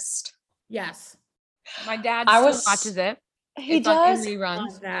Mentalist? Yes. My dad still watches it. He does.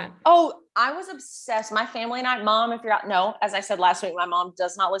 Reruns. That. Oh, I was obsessed. My family and I, Mom, if you're out, no, as I said last week, my mom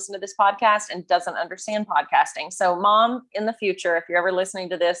does not listen to this podcast and doesn't understand podcasting. So Mom, in the future, if you're ever listening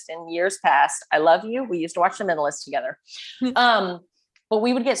to this in years past, I love you. We used to watch The Mentalist together. But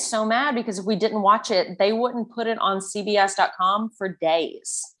we would get so mad because if we didn't watch it, they wouldn't put it on CBS.com for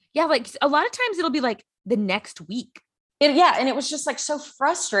days. Yeah. Like a lot of times it'll be like the next week. And it was just like so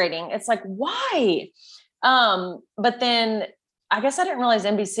frustrating. It's like, why? But then I guess I didn't realize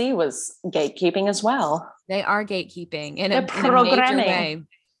NBC was gatekeeping as well. They are gatekeeping in a major way.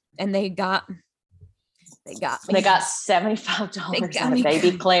 And they got $75 on a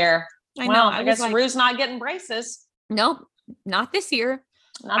baby Claire. I guess like, Rue's not getting braces. Nope, not this year.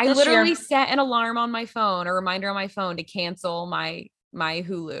 I literally set an alarm on my phone, a reminder on my phone to cancel my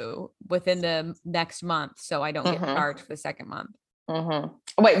Hulu within the next month so I don't get charged for the second month.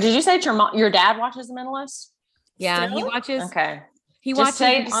 Mm-hmm. Wait, did you say your dad watches The Mentalist? Yeah, Still? he watches. Okay. He just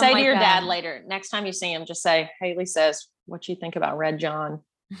watches. Say to your dad later. Next time you see him, just say, Haley says, what you think about Red John?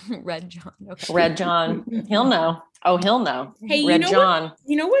 Red John. Okay. Red John. He'll know. Oh, he'll know. Hey, Red John.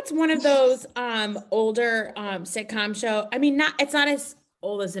 You know what's one of those older sitcom show? I mean, it's not as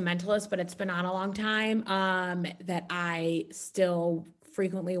old as The Mentalist, but it's been on a long time. That I still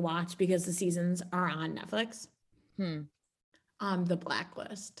frequently watch because the seasons are on Netflix. The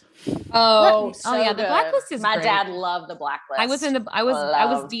Blacklist. Oh, yeah, The Blacklist is my great. dad loved The Blacklist. I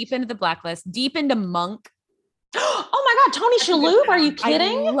was deep into The Blacklist, deep into Monk. Oh my God, Tony Shalhoub, are you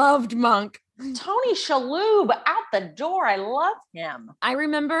kidding? I loved Monk. Tony Shalhoub out the door. I love him. I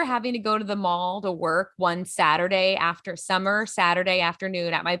remember having to go to the mall to work one Saturday afternoon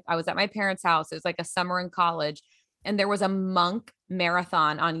I was at my parents' house. It was like a summer in college, and there was a Monk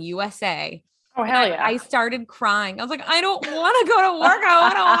marathon on USA. Oh, hell yeah. I started crying. I was like, I don't want to go to work. I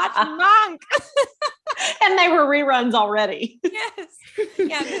want to watch Monk. And they were reruns already. Yes.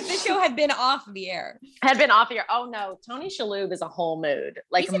 Yeah, because the show had been off the air. Oh, no. Tony Shalhoub is a whole mood.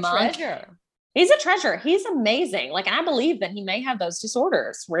 Like He's a Monk. treasure. He's a treasure. He's amazing. Like, and I believe that he may have those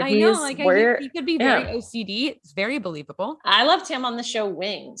disorders where he could be very OCD. It's very believable. I loved him on the show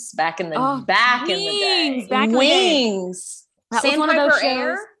Wings back in the day. Wings. That was one of those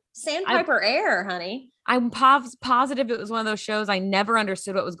shows. Sandpiper Air, honey. I'm positive it was one of those shows. I never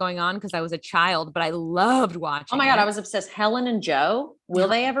understood what was going on because I was a child, but I loved watching. Oh my God, I was obsessed. Helen and Joe, will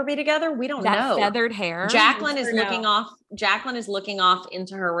they ever be together? We don't know. Feathered hair. Jacqueline is looking off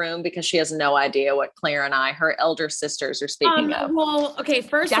into her room because she has no idea what Claire and her elder sisters, are speaking of. Well, okay,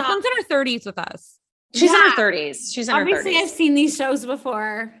 first Jacqueline's in her 30s with us. She's in her 30s. Obviously, I've seen these shows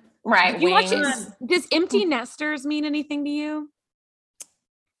before. Right. Does Empty Nesters mean anything to you?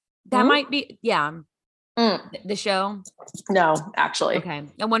 That might be, the show. No, actually. Okay.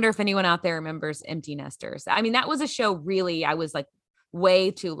 I wonder if anyone out there remembers Empty Nesters. I mean, that was a show really, I was like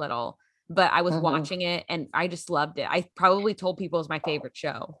way too little, but I was watching it and I just loved it. I probably told people it was my favorite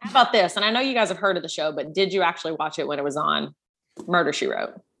show. How about this? And I know you guys have heard of the show, but did you actually watch it when it was on? Murder, She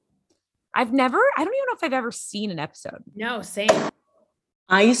Wrote. I don't even know if I've ever seen an episode. No, same.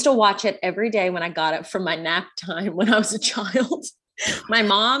 I used to watch it every day when I got up from my nap time when I was a child. My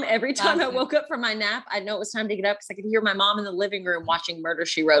mom, every time I woke up from my nap, I'd know it was time to get up because I could hear my mom in the living room watching Murder,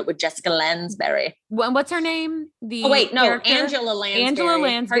 She Wrote with Jessica Lansbury. What's her name? Angela Lansbury. Angela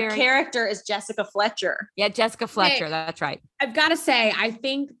Lansbury. Her character is Jessica Fletcher. Yeah, Jessica Fletcher. That's right. I've got to say, I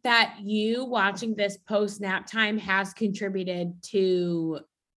think that you watching this post nap time has contributed to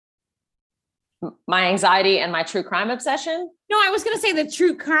my anxiety and my true crime obsession. No, I was going to say the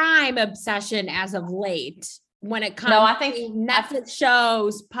true crime obsession as of late. When it comes to Netflix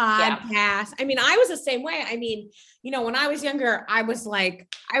shows, podcasts. Yeah. I mean, I was the same way. I mean, when I was younger, I was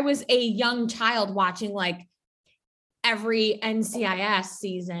a young child watching like every NCIS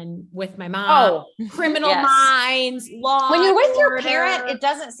season with my mom. Oh, Criminal yes. Minds, Law When you're with and your Order. parent, it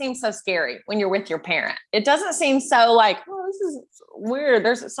doesn't seem so scary. When you're with your parent, it doesn't seem so like, oh, this is weird.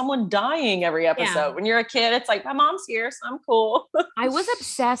 There's someone dying every episode. Yeah. When you're a kid, it's like, my mom's here, so I'm cool. I was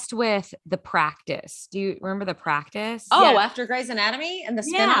obsessed with The Practice. Do you remember The Practice? Oh, Yeah. after Grey's Anatomy and the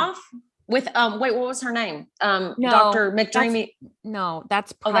Yeah. spinoff with wait, what was her name? No, Dr. McDreamy. No,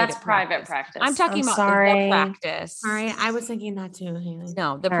 that's Oh, private that's private practice. I'm talking I'm about sorry. The Practice. All right. I was thinking that too, Haley.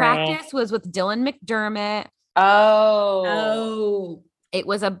 No, The All right. Practice was with Dylan McDermott. Oh. Oh. It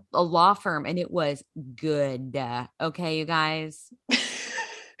was a law firm and it was good. Okay, you guys.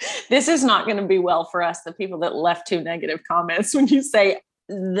 This is not going to be well for us, the people that left 2 negative comments when you say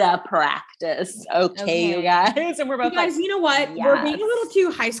The Practice. Okay, you Okay. guys. And we're both You guys, like, you know what? We're being a yes. little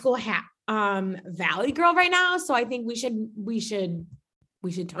too high school Valley girl right now. So I think we should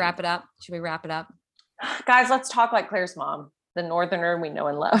Wrap it up. Should we wrap it up? guys, let's talk like Claire's mom, the Northerner we know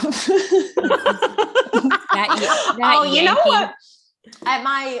and love. That You know Yankee- what? At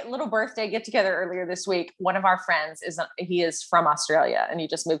my little birthday get together earlier this week, one of our friends he is from Australia and he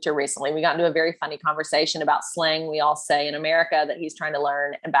just moved here recently. We got into a very funny conversation about slang we all say in America that he's trying to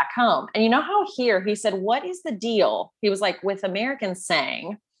learn and back home. And you know how here he said, what is the deal? He was like, with Americans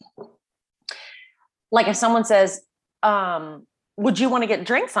saying, like if someone says, would you want to get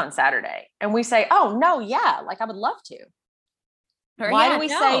drinks on Saturday? And we say, oh no, yeah, like I would love to. Or Why yeah, do we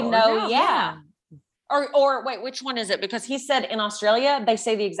say no, yeah? yeah. Or wait, which one is it? Because he said in Australia, they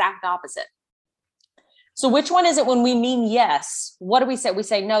say the exact opposite. So which one is it when we mean yes? What do we say? We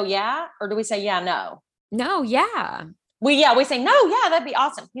say no, yeah? Or do we say yeah, no? No, yeah. We say no, yeah, that'd be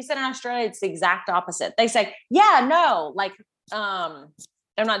awesome. He said in Australia, it's the exact opposite. They say, yeah, no, like,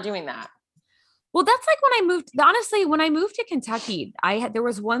 they're not doing that. Well, that's like when I moved to Kentucky, there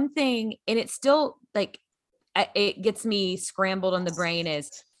was one thing, and it's still like, it gets me scrambled on the brain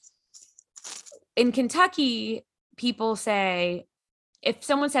is in Kentucky, people say, if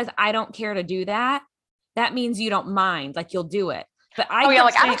someone says, I don't care to do that, that means you don't mind, like you'll do it. But I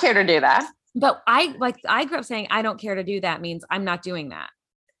don't care to do that. But I grew up saying, I don't care to do that means I'm not doing that.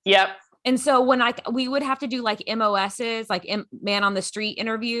 Yep. And so when we would have to do like MOSs, like man on the street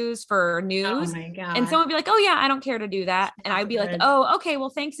interviews for news. Oh my God. And someone would be like, oh yeah, I don't care to do that. And I'd be like, oh, okay,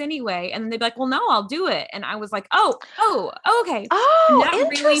 well, thanks anyway. And then they'd be like, well, no, I'll do it. And I was like, oh, okay. Oh, That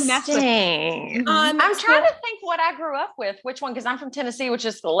really messed with interesting. me. I'm trying to think what I grew up with, which one, because I'm from Tennessee, which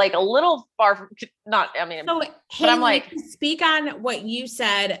is like a little far from, So I'm like- speak on what you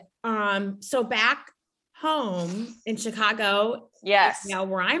said. So back home in Chicago, yes.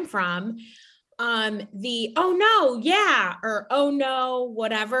 where I'm from, the oh no, yeah, or oh no,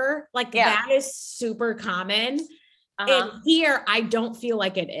 whatever, like that is super common. And here, I don't feel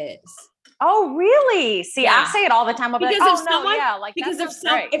like it is. Oh, really? See, Yeah. I say it all the time. I'll be like, Because oh if no, someone- yeah, like Because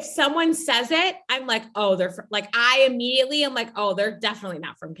that if someone says it, I'm like, oh, like I immediately am like, oh, they're definitely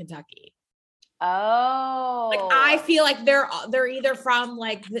not from Kentucky. Oh, Like I feel like they're either from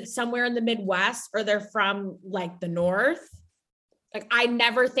like somewhere in the Midwest or they're from like the North. Like I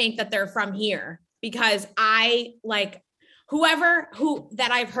never think that they're from here because I like whoever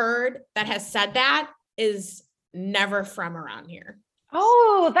that I've heard that has said that is never from around here.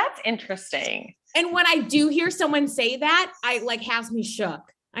 Oh, that's interesting. And when I do hear someone say that, I like has me shook.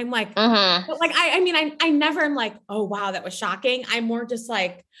 I'm like, Mm-hmm. but like, I mean, I never am like, oh, wow, that was shocking. I'm more just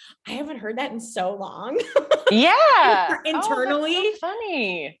like, I haven't heard that in so long. Yeah. Internally. Oh, that's so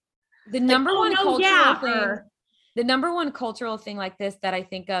funny. The number one cultural thing. or- The number one cultural thing like this that I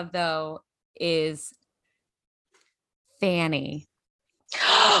think of though is Fanny.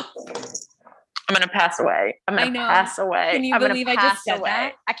 I'm going to pass away. I'm going to pass away. Can you I'm gonna believe I pass just said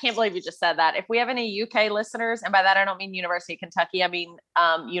that? I can't believe you just said that. If we have any UK listeners, and by that I don't mean University of Kentucky, I mean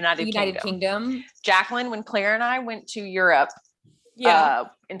United Kingdom. Jacqueline, when Claire and I went to Europe Yeah.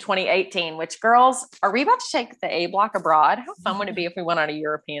 in 2018, which girls, are we about to take the A block abroad? How fun would it be if we went on a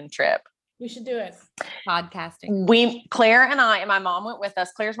European trip? We should do it. Podcasting. Claire and I, and my mom went with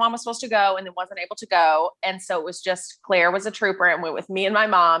us. Claire's mom was supposed to go and then wasn't able to go. And so it was just, Claire was a trooper and went with me and my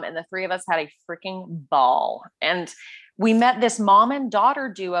mom, and the three of us had a freaking ball. And we met this mom and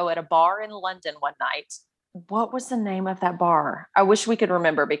daughter duo at a bar in London one night. What was the name of that bar? I wish we could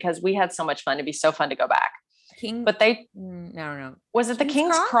remember because we had so much fun. It'd be so fun to go back. But they, no. was it the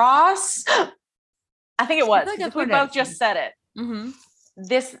King's Cross? I think it was. like that's We what it both is. just said it. Mm-hmm.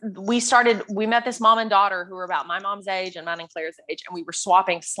 We met this mom and daughter who were about my mom's age and mine and Claire's age. And we were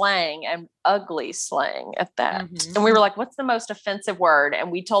swapping slang and ugly slang at that. Mhm. And we were like, what's the most offensive word? And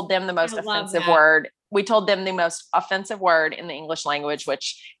we told them the most I love offensive that. word we told them the most offensive word in the English language,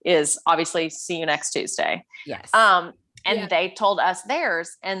 which is obviously see you next Tuesday. Yes. And they told us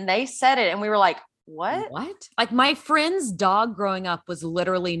theirs and they said it. And we were like, what? Like my friend's dog growing up was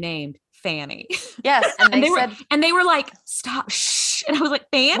literally named Fanny. Yes. And they were like, stop. Shh. And I was like,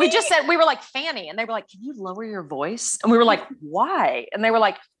 Fanny? We were like, Fanny. And they were like, can you lower your voice? And we were like, why? And they were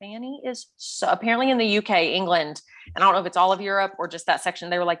like, Fanny is so apparently in the UK, England. And I don't know if it's all of Europe or just that section.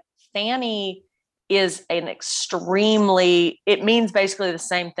 They were like, Fanny is it means basically the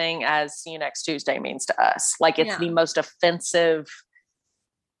same thing as see you next Tuesday means to us. Like it's the most offensive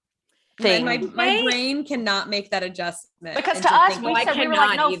thing. My brain cannot make that adjustment. Because to us, we were like,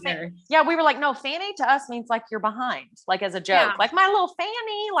 no, we were like, no, Fanny to us means like you're behind, like as a joke, like my little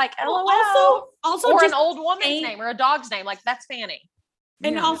Fanny, like LOL. Also or an old woman's name or a dog's name, like that's Fanny.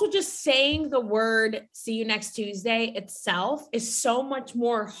 And also just saying the word see you next Tuesday itself is so much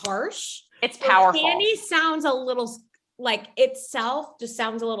more harsh. It's powerful. Fanny sounds a little like itself just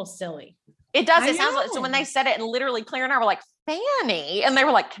sounds a little silly. It does. It sounds like, so when they said it and literally Claire and I were like, Fanny, and they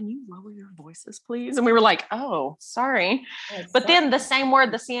were like, can you lower your voices, please? And we were like, oh, sorry. But then the same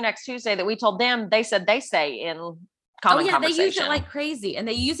word, the see you next Tuesday that we told them, they said they say in common conversation. They use it like crazy and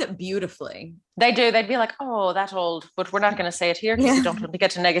they use it beautifully. They do. They'd be like, oh, that old, but we're not going to say it here because you don't want to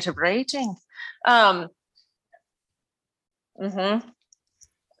get a negative rating.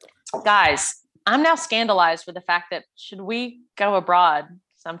 Guys, I'm now scandalized with the fact that should we go abroad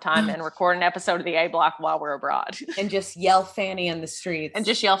sometime and record an episode of the A Block while we're abroad and just yell Fanny in the streets and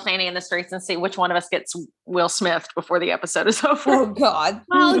see which one of us gets Will Smith before the episode is over. Oh God.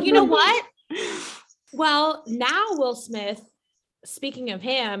 Well, you know what? Well, now Will Smith, speaking of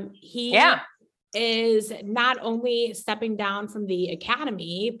him, he is not only stepping down from the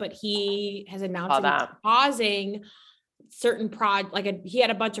Academy, but he has announced pausing certain he had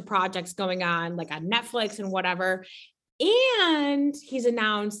a bunch of projects going on, like on Netflix and whatever. And he's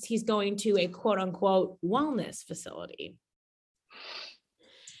announced he's going to a quote unquote wellness facility.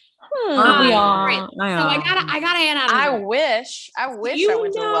 We are. So I gotta add on. I wish I went to a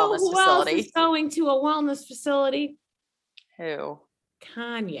wellness who facility. Else is going to a wellness facility? Who?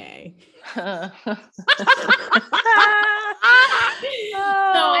 Kanye. So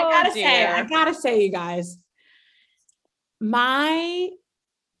I gotta say, you guys,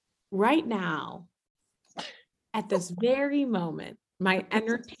 right now, at this very moment, my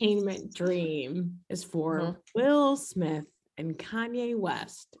entertainment dream is for Will Smith and Kanye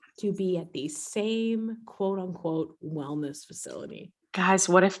West to be at the same quote unquote wellness facility. Guys,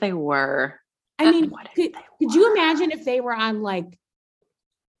 what if they were? I mean, could you imagine if they were on like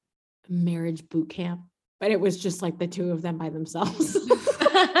marriage boot camp, but it was just like the two of them by themselves?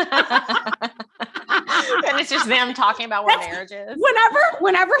 And it's just them talking about what marriage is.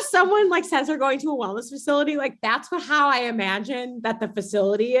 Whenever someone like says they're going to a wellness facility, like that's how I imagine that the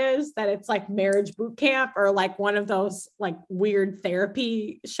facility is, that it's like marriage boot camp or like one of those like weird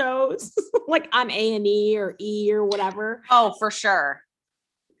therapy shows like on A&E or E or whatever. Oh, for sure.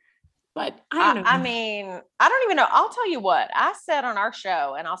 But I don't know. I mean, I don't even know. I'll tell you what I said on our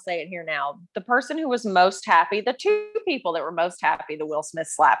show, and I'll say it here now. The person who was most happy, the two people that were most happy the Will Smith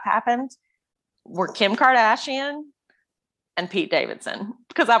slap happened were Kim Kardashian and Pete Davidson.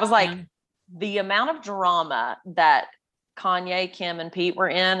 Because I was like, the amount of drama that Kanye, Kim, and Pete were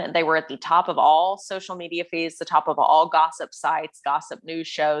in, and they were at the top of all social media feeds, the top of all gossip sites, gossip news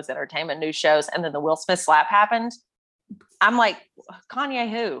shows, entertainment news shows. And then the Will Smith slap happened. I'm like, Kanye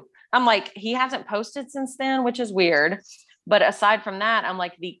who? I'm like, he hasn't posted since then, which is weird. But aside from that, I'm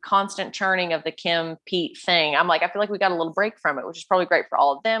like the constant churning of the Kim Pete thing. I'm like, I feel like we got a little break from it, which is probably great for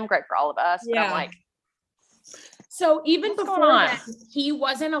all of them, great for all of us. But I'm like, so even before that, he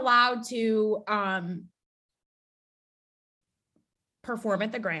wasn't allowed to perform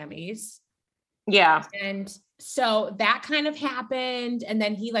at the Grammys. Yeah. And so that kind of happened. And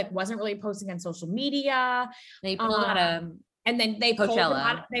then he like wasn't really posting on social media. They pulled out and then they pulled him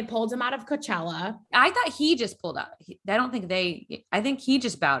out of Coachella. I thought he just pulled out. I think he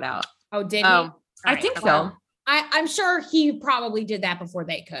just bowed out. Oh, did he? I think so. I'm sure he probably did that before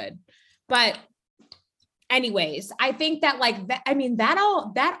they could. But anyways, I think that like that, I mean, that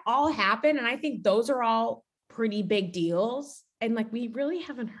all happened. And I think those are all pretty big deals. And like, we really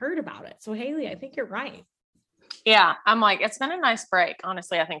haven't heard about it. So Haley, I think you're right. Yeah. I'm like, it's been a nice break,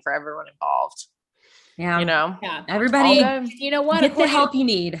 honestly, I think for everyone involved. Yeah. You know, everybody, you know what? Get the help you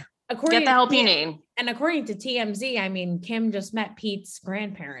need. Get the help you need. And according to TMZ, I mean, Kim just met Pete's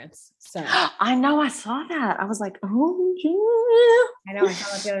grandparents. So I know, I saw that. I was like, oh yeah. I know, I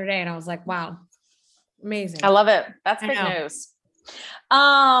saw it the other day and I was like, wow, amazing. I love it. That's big news.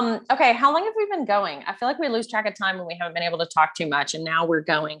 Okay. How long have we been going? I feel like we lose track of time when we haven't been able to talk too much, and now we're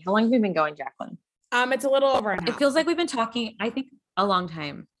going. How long have we been going, Jacqueline? It's a little over an hour. It feels like we've been talking, I think, a long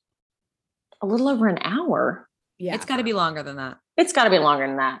time. A little over an hour. Yeah. It's got to be longer than that. It's got to be longer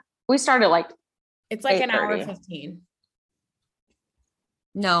than that. We started like it's like an hour 8:30. 15.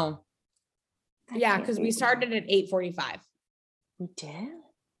 No. Yeah, because we started at 8:45. We did?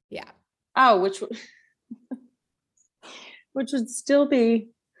 Yeah. Oh, which would still be.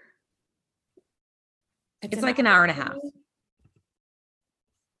 It's like an hour and a half.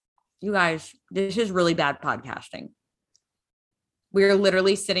 You guys, this is really bad podcasting. We're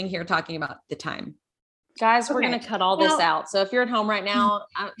literally sitting here talking about the time. Guys, we're going to cut all this out. So if you're at home right now,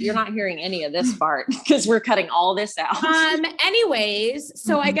 you're not hearing any of this part because we're cutting all this out. Anyways,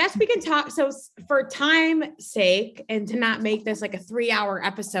 so I guess we can talk. So for time's sake and to not make this like a 3-hour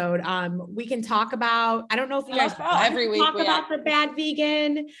episode, we can talk about, I don't know if you guys every week talk about the Bad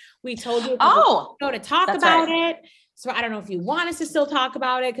Vegan. We told you to talk about right. it. So I don't know if you want us to still talk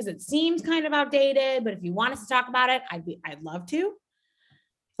about it because it seems kind of outdated, but if you want us to talk about it, I'd love to.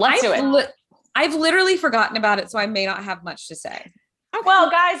 Let's do it. I've literally forgotten about it, so I may not have much to say. Okay.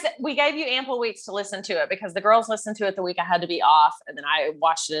 Well, guys, we gave you ample weeks to listen to it because the girls listened to it the week I had to be off, and then I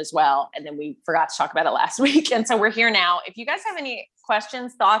watched it as well, and then we forgot to talk about it last week, and so we're here now. If you guys have any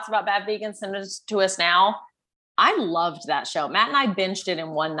questions, thoughts about Bad Vegan, send it to us now. I loved that show. Matt and I binged it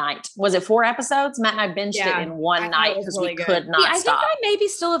in one night. Was it 4 episodes? Matt and I binged it in one night because we could not stop. I think I maybe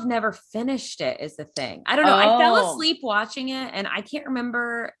still have never finished it is the thing. I don't know. I fell asleep watching it and I can't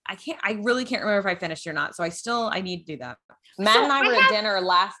remember. I really can't remember if I finished or not. So I need to do that. Matt and I were at dinner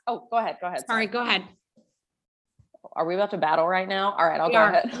last. Oh, go ahead. Sorry, go ahead. Are we about to battle right now? All right, I'll go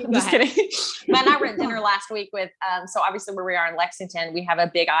ahead. I'm just kidding. Matt and I were at dinner last week with, so obviously where we are in Lexington, we have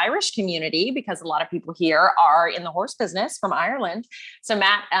a big Irish community because a lot of people here are in the horse business from Ireland. So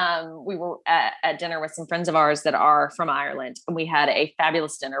Matt, we were at dinner with some friends of ours that are from Ireland, and we had a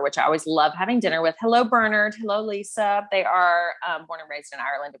fabulous dinner, which I always love having dinner with. Hello, Bernard. Hello, Lisa. They are born and raised in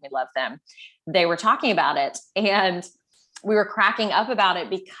Ireland, and we love them. They were talking about it, and we were cracking up about it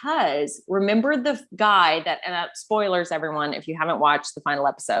because remember the guy that, and spoilers, everyone, if you haven't watched the final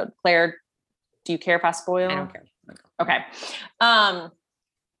episode. Claire, do you care if I spoil? I don't care. Okay.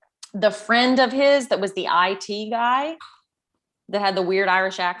 The friend of his that was the IT guy that had the weird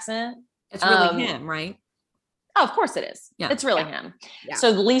Irish accent. It's really him, right? Oh, of course it is. Yeah. It's really him. Yeah.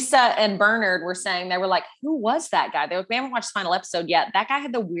 So Lisa and Bernard were saying, they were like, who was that guy? They were, we haven't watched the final episode yet. That guy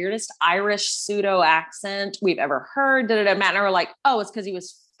had the weirdest Irish pseudo accent we've ever heard. Matt and I were like, oh, it's because he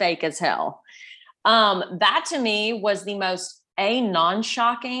was fake as hell. That to me was the most A,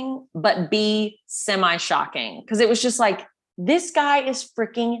 non-shocking, but B, semi-shocking. Because it was just like, this guy is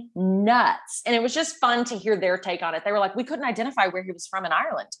freaking nuts. And it was just fun to hear their take on it. They were like, we couldn't identify where he was from in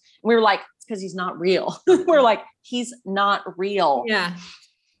Ireland. And we were like, it's because he's not real. We're like, he's not real. Yeah.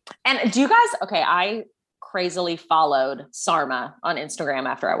 And do you guys, okay, I crazily followed Sarma on Instagram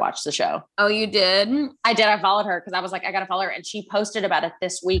after I watched the show. Oh, you did? I did. I followed her because I was like, I got to follow her. And she posted about it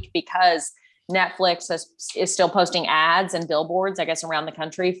this week because Netflix is still posting ads and billboards, I guess, around the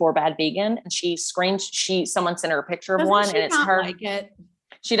country for Bad Vegan. And someone sent her a picture of one, and it's her. Like it?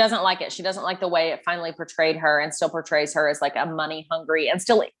 She doesn't like it. She doesn't like the way it finally portrayed her, and still portrays her as like a money hungry, and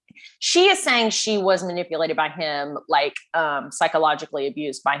still she is saying she was manipulated by him, like psychologically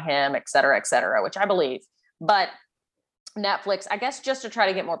abused by him, et cetera, which I believe. But Netflix, I guess, just to try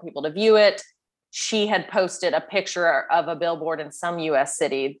to get more people to view it, she had posted a picture of a billboard in some US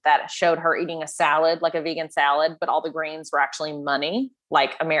city that showed her eating a salad, like a vegan salad, but all the greens were actually money,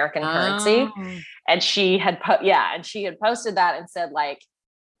 like American currency. And she had posted that and said like,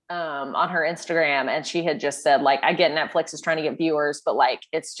 on her Instagram. And she had just said like, I get Netflix is trying to get viewers, but like,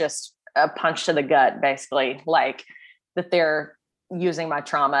 it's just a punch to the gut, basically, like that they're using my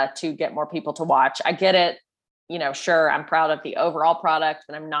trauma to get more people to watch. I get it. You know, sure, I'm proud of the overall product,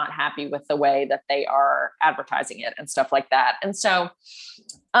 but I'm not happy with the way that they are advertising it and stuff like that. And so,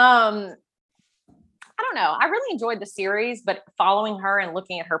 I don't know. I really enjoyed the series, but following her and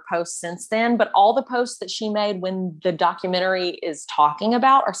looking at her posts since then, but all the posts that she made when the documentary is talking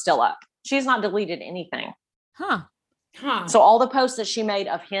about are still up. She's not deleted anything. Huh. So all the posts that she made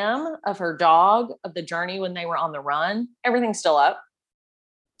of him, of her dog, of the journey when they were on the run, everything's still up.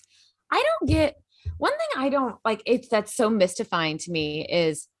 I don't get one thing I don't like. That's so mystifying to me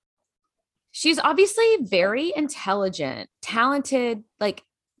is she's obviously very intelligent, talented, like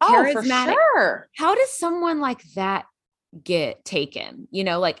charismatic. For sure. How does someone like that get taken? You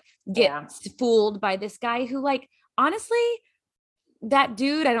know, like get fooled by this guy who, like, honestly, that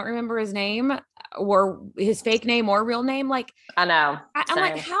dude, I don't remember his name. or his fake name or real name. Like, I know. I'm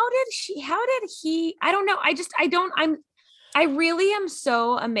like, how did he, I don't know. I really am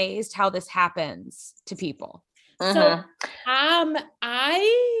so amazed how this happens to people. So,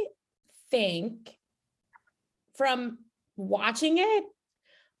 I think from watching it,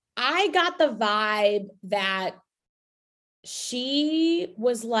 I got the vibe that she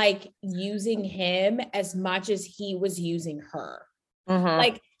was like using him as much as he was using her.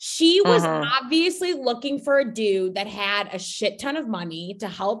 Like she was obviously looking for a dude that had a shit ton of money to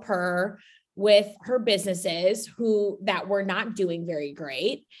help her with her businesses that were not doing very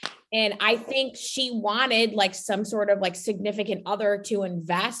great. And I think she wanted like some sort of like significant other to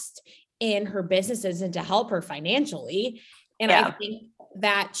invest in her businesses and to help her financially. And I think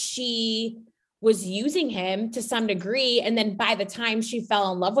that she was using him to some degree. And then by the time she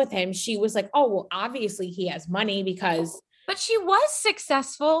fell in love with him, she was like, oh, well, obviously he has money because. But she was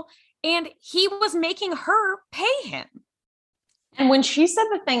successful and he was making her pay him. And when she said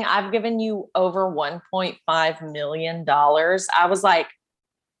the thing, I've given you over $1.5 million, I was like,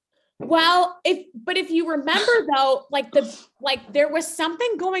 well, if you remember though, there was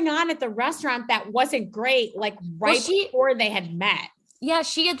something going on at the restaurant that wasn't great, like before they had met. Yeah.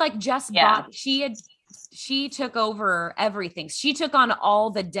 She had like just bought, she took over everything. She took on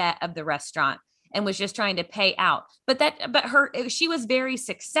all the debt of the restaurant and was just trying to pay out. She was very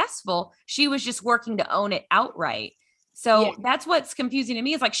successful. She was just working to own it outright. So that's what's confusing to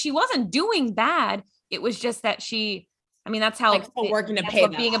me, is like, she wasn't doing bad. It was just that that's how working to pay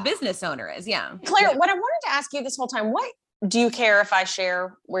being a business owner is. Yeah. Claire, what I wanted to ask you this whole time, what do you care if I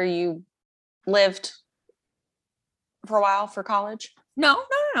share where you lived for a while for college? No.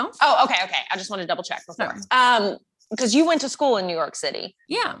 Oh, okay. I just wanted to double check before. Because you went to school in New York City.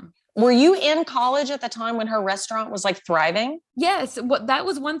 Yeah. Were you in college at the time when her restaurant was like thriving? Yes. That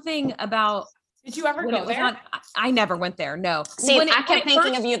was one thing about. Did you ever go there? I never went there. No. See, I kept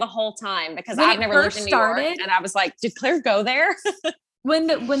thinking of you the whole time because I've never lived in New York, and I was like, did Claire go there? When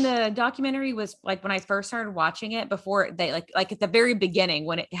the documentary was like, when I first started watching it, before they like at the very beginning,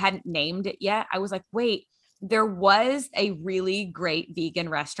 when it hadn't named it yet, I was like, wait, there was a really great vegan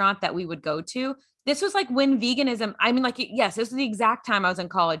restaurant that we would go to. This was like when veganism, yes, this was the exact time I was in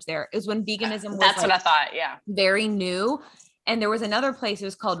college there. It was when veganism was That's what I thought. Yeah. Very new. And there was another place, it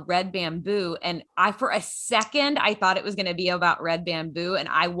was called Red Bamboo. And for a second, I thought it was going to be about Red Bamboo. And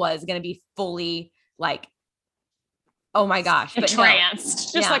I was going to be fully like, oh my gosh. But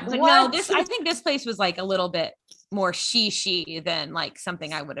entranced. No. Just like, what? No, I think this place was like a little bit more she than like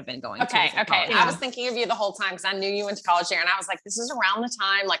something I would have been going to. Okay. I was thinking of you the whole time because I knew you went to college there, and I was like, this is around the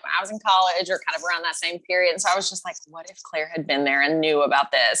time like when I was in college or kind of around that same period. And so I was just like, what if Claire had been there and knew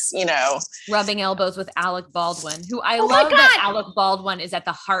about this, rubbing elbows with Alec Baldwin, who I love that Alec Baldwin is at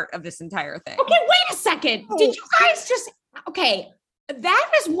the heart of this entire thing. Okay, wait a second. Did you guys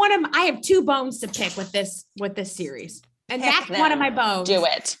that is I have two bones to pick with this series. And that's one of my bones. Do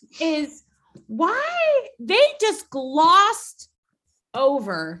it. Is why they just glossed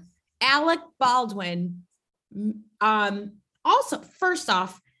over Alec Baldwin. Also, first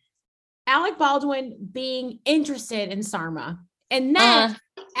off, Alec Baldwin being interested in Sarma, and then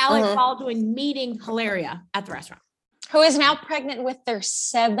Alec Baldwin meeting Hilaria at the restaurant, who is now pregnant with their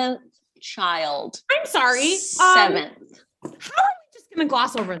 7th child. I'm sorry, 7th. How are we just going to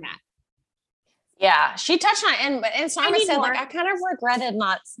gloss over that? Yeah, she touched on it, and Sarma said, like, I kind of regretted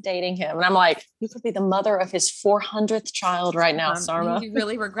not dating him. And I'm like, you could be the mother of his 400th child right now, Sarma. Do you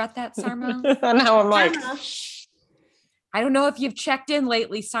really regret that, Sarma? I know, I'm like, I don't know if you've checked in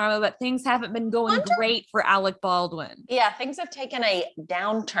lately, Sarma, but things haven't been going great for Alec Baldwin. Yeah, things have taken a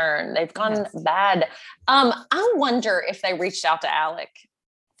downturn. They've gone bad. I wonder if they reached out to Alec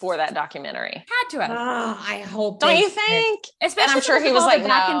for that documentary. Had to have. I hope. Don't you think? Especially, and I'm sure he was like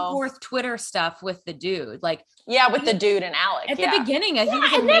back and forth Twitter stuff with the dude, like with the dude and Alec at the beginning. He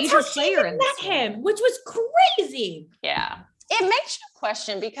was a major player in met him, which was crazy. Yeah, it makes you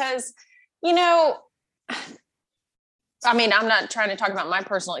question because I'm not trying to talk about my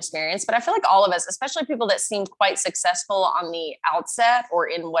personal experience, but I feel like all of us, especially people that seem quite successful on the outset or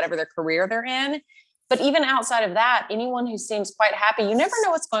in whatever their career they're in. But even outside of that, anyone who seems quite happy, you never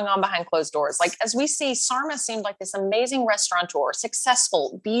know what's going on behind closed doors. Like, as we see, Sarma seemed like this amazing restaurateur,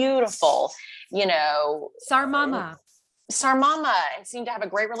 successful, beautiful, Sarmama, and seemed to have a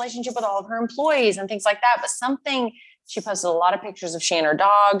great relationship with all of her employees and things like that. But she posted a lot of pictures of she and her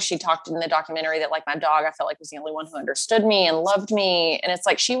dog. She talked in the documentary that, like, my dog, I felt like was the only one who understood me and loved me. And it's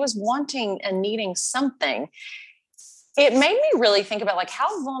like she was wanting and needing something. it made me really think about like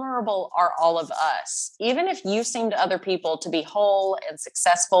how vulnerable are all of us, even if you seem to other people to be whole and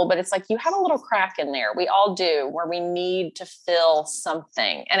successful, but it's like you have a little crack in there. We all do, where we need to fill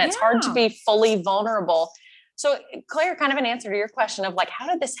something, and it's hard to be fully vulnerable. So Claire, kind of an answer to your question of like, how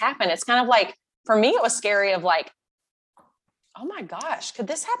did this happen? It's kind of like, for me, it was scary of like, oh my gosh, could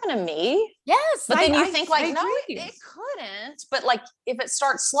this happen to me? Yes. But then you think like, no, it couldn't. But like, if it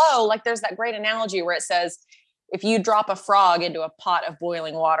starts slow, like there's that great analogy where it says, if you drop a frog into a pot of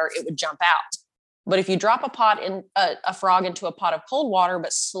boiling water, it would jump out. But if you drop a frog into a pot of cold water,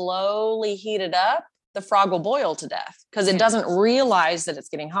 but slowly heat it up, the frog will boil to death because it doesn't realize that it's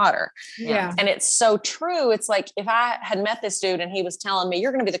getting hotter. Yeah. And it's so true. It's like, if I had met this dude and he was telling me,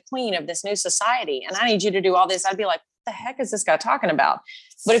 you're going to be the queen of this new society, and I need you to do all this, I'd be like, what the heck is this guy talking about?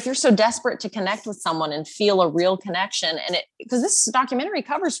 But if you're so desperate to connect with someone and feel a real connection, and because this documentary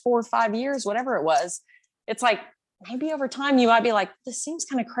covers 4 or 5 years, whatever it was, it's like, maybe over time you might be like, this seems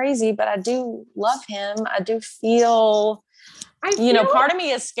kind of crazy, but I do love him. I do feel, part of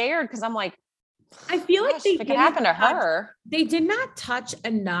me is scared because I'm like, I feel like it could happen to her. They did not touch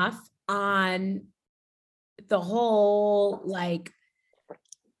enough on the whole like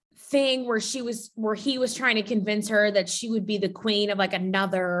thing where he was trying to convince her that she would be the queen of like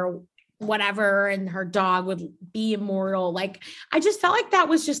another whatever, and her dog would be immortal. Like, I just felt like that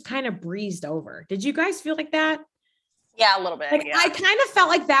was just kind of breezed over. Did you guys feel like that? Yeah, a little bit. Like, I kind of felt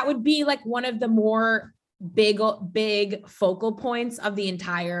like that would be like one of the more big focal points of the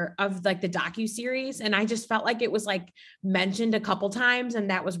entire of like the docuseries. And I just felt like it was like mentioned a couple times,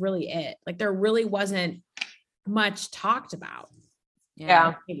 and that was really it. Like, there really wasn't much talked about.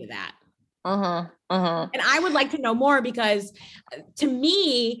 Yeah. Maybe that. And I would like to know more, because to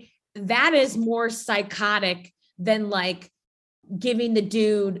me, that is more psychotic than like giving the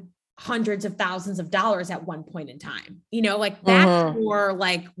dude hundreds of thousands of dollars at one point in time. Like that's more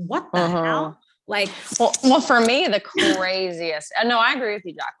like, what the hell? Like, well, for me, the craziest, no, I agree with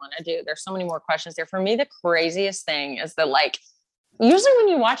you, Jacqueline. I do. There's so many more questions there. For me, the craziest thing is that, like, usually when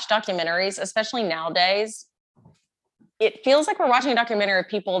you watch documentaries, especially nowadays, it feels like we're watching a documentary of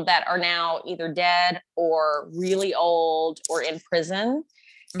people that are now either dead or really old or in prison.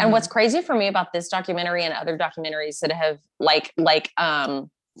 And what's crazy for me about this documentary and other documentaries that have like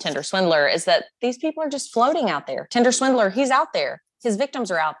Tinder Swindler is that these people are just floating out there. Tinder Swindler, he's out there. His victims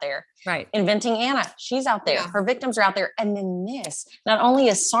are out there. Right. Inventing Anna, she's out there. Yeah. Her victims are out there. And then this, not only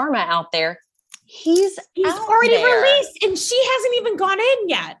is Sarma out there, he's already there. Released, and she hasn't even gone in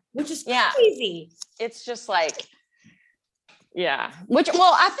yet, which is crazy. It's just like, yeah.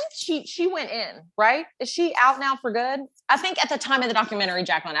 I think she went in, right? Is she out now for good? I think at the time of the documentary,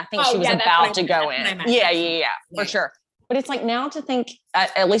 Jacqueline, I think she was about to go in. Yeah, for sure. But it's like, now to think,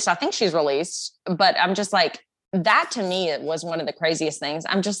 at least I think she's released, but I'm just like, that to me, it was one of the craziest things.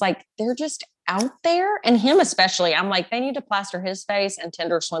 I'm just like, they're just out there, and him especially. I'm like, they need to plaster his face and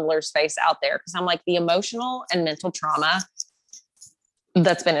Tinder Swindler's face out there, because I'm like, the emotional and mental trauma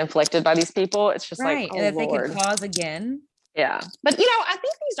that's been inflicted by these people. It's just like, oh, and if Lord. they could cause again. Yeah. But, I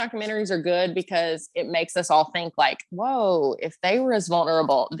think these documentaries are good because it makes us all think like, whoa, if they were this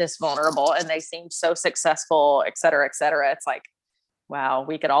vulnerable, and they seemed so successful, et cetera, it's like, wow,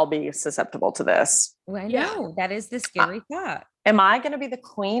 we could all be susceptible to this. Well, I know. That is the scary thought. Am I going to be the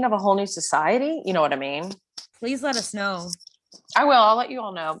queen of a whole new society? You know what I mean? Please let us know. I will. I'll let you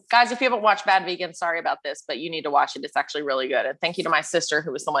all know. Guys, if you haven't watched Bad Vegan, sorry about this, but you need to watch it. It's actually really good. And thank you to my sister,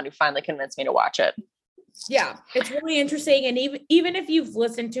 who was the one who finally convinced me to watch it. Yeah, it's really interesting. And even if you've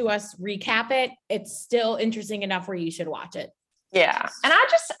listened to us recap it, it's still interesting enough where you should watch it. Yeah. And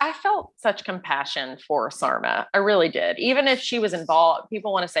I felt such compassion for Sarma. I really did. Even if she was involved,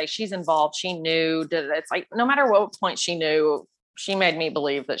 people want to say she's involved. She knew. It's like, no matter what point she knew, she made me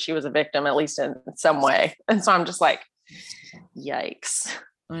believe that she was a victim, at least in some way. And so I'm just like, yikes.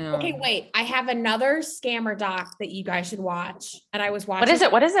 Okay, wait. I have another scammer doc that you guys should watch. And I was watching.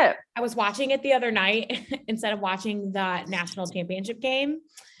 What is it? I was watching it the other night instead of watching the national championship game.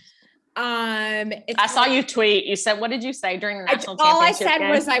 I saw you tweet. You said, what did you say during the national championship all I said game?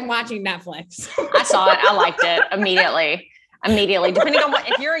 was, I'm watching Netflix. I saw it. I liked it immediately. Depending on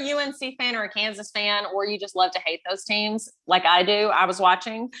if you're a UNC fan or a Kansas fan, or you just love to hate those teams like I do, I was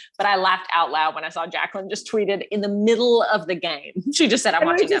watching, but I laughed out loud when I saw Jacqueline just tweeted in the middle of the game. She just said, I'm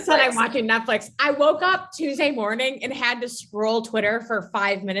watching Netflix. I woke up Tuesday morning and had to scroll Twitter for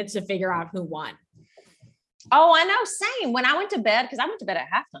 5 minutes to figure out who won. Oh, I know. Same. When I went to bed, because I went to bed at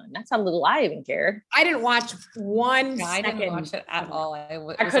halftime. That's how little I even cared. I didn't watch one second. I didn't watch it at all.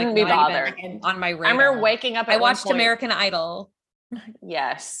 I couldn't be bothered. On my radar. I remember waking up. I watched American Idol.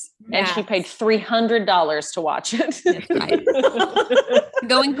 Yes. And Yes. she paid $300 to watch it. That's right.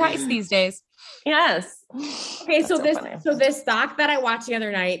 Going price these days. Yes. Okay, so That's funny. this doc that I watched the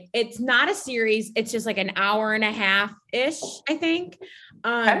other night, it's not a series, it's just like an hour and a half ish, I think.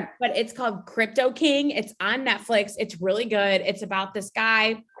 Okay. But it's called Crypto King. It's on Netflix. It's really good. It's about this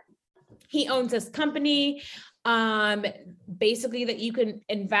guy. He owns this company, basically that you can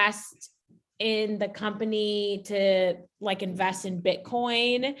invest in the company to like invest in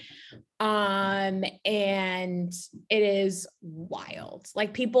Bitcoin. And it is wild.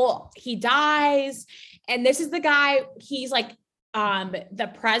 Like he dies, and this is the guy, he's like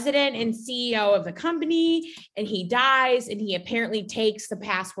the president and CEO of the company, and he dies, and he apparently takes the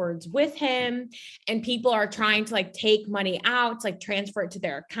passwords with him, and people are trying to like take money out, to like transfer it to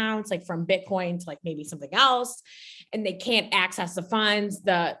their accounts, like from Bitcoin to like maybe something else, and they can't access the funds.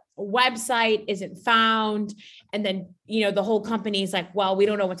 The website isn't found. And then, the whole company is like, well, we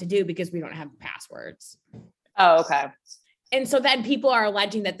don't know what to do because we don't have the passwords. Oh, okay. And so then people are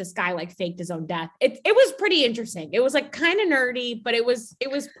alleging that this guy like faked his own death. It was pretty interesting. It was like kind of nerdy, but it was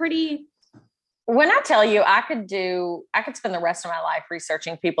pretty. When I tell you, I could spend the rest of my life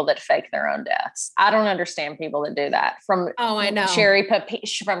researching people that fake their own deaths. I don't understand people that do that. I know.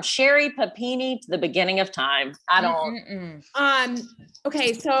 From Sherry Papini to the beginning of time. I don't.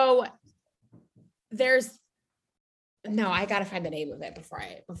 Okay. So I got to find the name of it before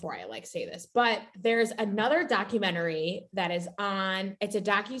I like say this, but there's another documentary that is on, it's a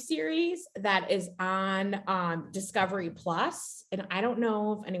docuseries that is on Discovery Plus. And I don't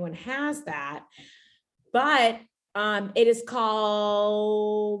know if anyone has that, but it is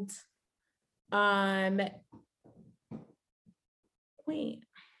called, wait.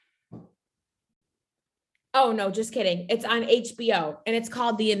 Oh no, just kidding. It's on HBO and it's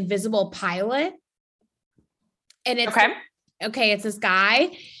called The Invisible Pilot. And it's it's this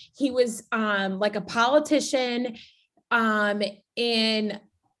guy. He was like a politician in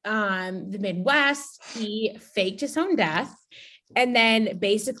the Midwest. He faked his own death and then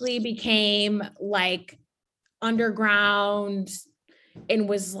basically became like underground and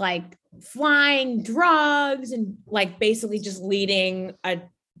was like flying drugs and like basically just leading a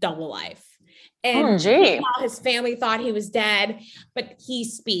double life. And his family thought he was dead, but he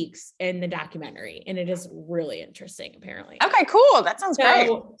speaks in the documentary and it is really interesting, apparently. Okay, cool. That sounds great.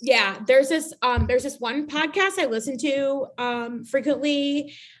 Yeah, there's this one podcast I listen to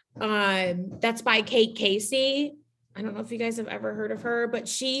frequently. That's by Kate Casey. I don't know if you guys have ever heard of her, but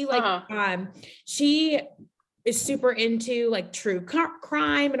she she is super into like true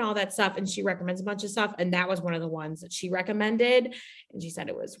crime and all that stuff. And she recommends a bunch of stuff. And that was one of the ones that she recommended. And she said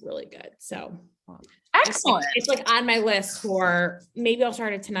it was really good. So excellent. It's like on my list for maybe I'll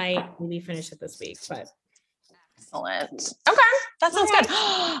start it tonight, maybe finish it this week, but excellent. Okay. That sounds good.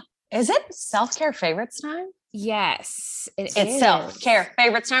 Is it self-care favorites time? Yes, it's self-care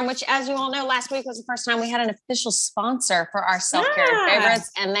favorites time, which, as you all know, last week was the first time we had an official sponsor for our self-care favorites,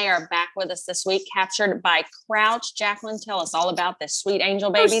 and they are back with us this week, captured by Crouch. Jacqueline, tell us all about this sweet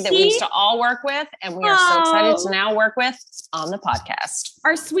angel baby that we used to all work with, and we are so excited to now work with on the podcast.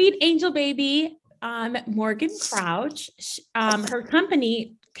 Our sweet angel baby, Morgan Crouch, her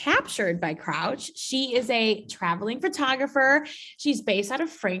company, Captured by Crouch. She is a traveling photographer. She's based out of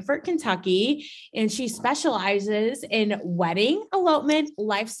Frankfort, Kentucky, and she specializes in wedding, elopement,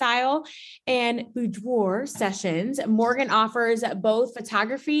 lifestyle, and boudoir sessions. Morgan offers both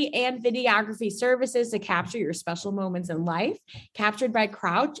photography and videography services to capture your special moments in life. Captured by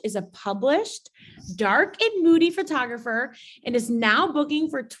Crouch is a published, dark and moody photographer and is now booking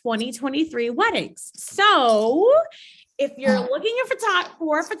for 2023 weddings. So if you're looking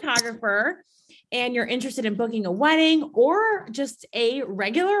for a photographer and you're interested in booking a wedding or just a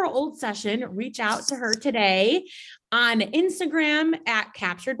regular old session, reach out to her today on Instagram at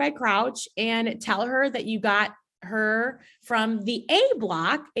Captured by Crouch and tell her that you got her from the A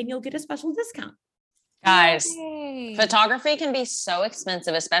Block and you'll get a special discount. Guys, photography can be so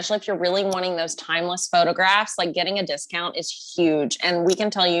expensive, especially if you're really wanting those timeless photographs. Like getting a discount is huge. And we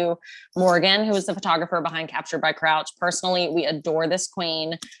can tell you, Morgan, who is the photographer behind Captured by Crouch, personally, we adore this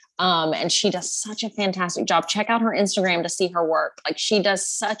queen. And she does such a fantastic job. Check out her Instagram to see her work. Like she does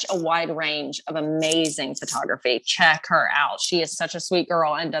such a wide range of amazing photography. Check her out. She is such a sweet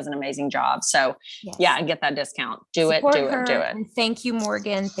girl and does an amazing job. So yeah, get that discount. Do it. And thank you,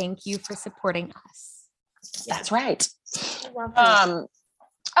 Morgan. Thank you for supporting us. That's right. Okay,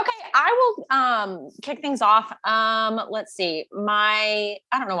 I will kick things off. Let's see. I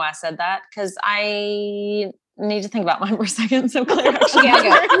don't know why I said that because need to think about mine for a second. So Claire, actually,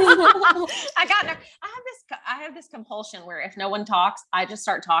 I got there. I I have this compulsion where if no one talks, I just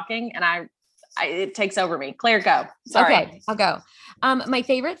start talking and it takes over me. Claire, go. Sorry. Okay, I'll go. My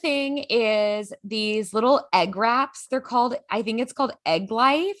favorite thing is these little egg wraps. I think it's called Egg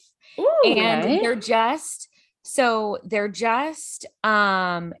Life. Ooh, and okay. they're just, it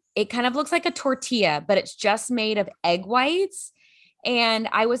kind of looks like a tortilla, but it's just made of egg whites. And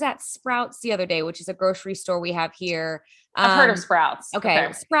I was at Sprouts the other day, which is a grocery store we have here. I've heard of Sprouts.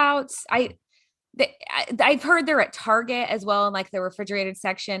 Okay. Sprouts. I've heard they're at Target as well, in like the refrigerated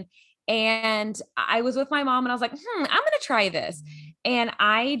section. And I was with my mom and I was like, I'm going to try this. And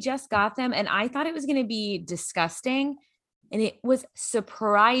I just got them and I thought it was going to be disgusting. And it was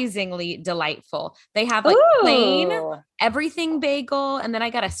surprisingly delightful. They have like plain everything bagel. And then I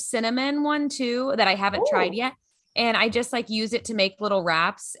got a cinnamon one too, that I haven't tried yet. And I just like use it to make little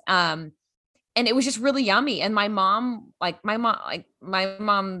wraps. And it was just really yummy. And my mom's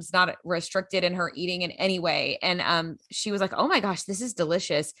not restricted in her eating in any way. And she was like, oh my gosh, this is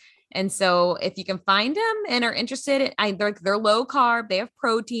delicious. And so if you can find them and are interested, they're low carb, they have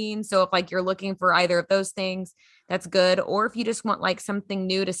protein. So if like you're looking for either of those things, that's good. Or if you just want like something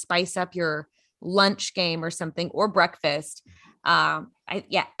new to spice up your lunch game or something, or breakfast.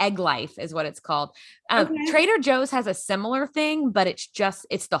 Egg Life is what it's called. Trader Joe's has a similar thing, but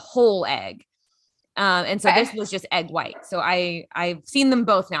it's the whole egg. And so this was just egg white. So I've seen them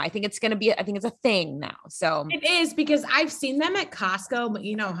both now. I think it's a thing now. So it is, because I've seen them at Costco, but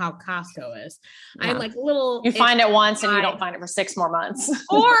you know how Costco is. Yeah. I'm like little, you find it once and you don't find it for 6 more months.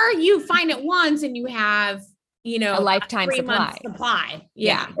 or you find it once and you have, a lifetime 3-month supply.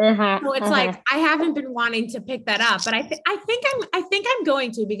 Yeah. Mm-hmm, So it's like, I haven't been wanting to pick that up, but I think I'm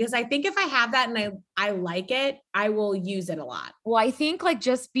going to, because I think if I have that and I like it, I will use it a lot. Well, I think like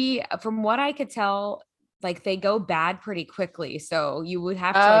from what I could tell, like they go bad pretty quickly. So you would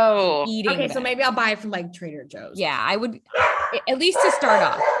have to be eating. Okay. them. So maybe I'll buy it from like Trader Joe's. Yeah, I would, at least to start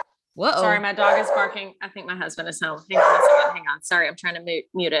off. Whoa. Sorry, my dog is barking. I think my husband is home. Hang on a second. Hang on. Sorry, I'm trying to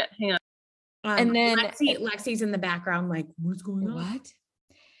mute it. Hang on. And then Lexi's in the background, like, what's going on? What?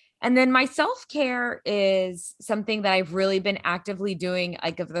 And then my self-care is something that I've really been actively doing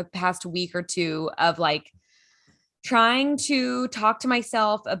like over the past week or two, of like trying to talk to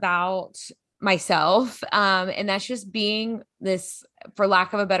myself about myself. And that's just being this, for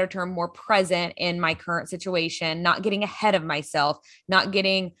lack of a better term, more present in my current situation, not getting ahead of myself, not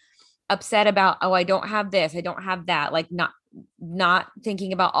getting upset about, oh, I don't have this, I don't have that, like not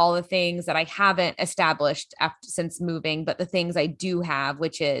thinking about all the things that I haven't established since moving, but the things I do have,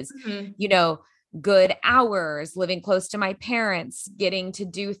 which is, good hours, living close to my parents, getting to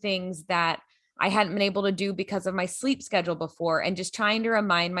do things that I hadn't been able to do because of my sleep schedule before, and just trying to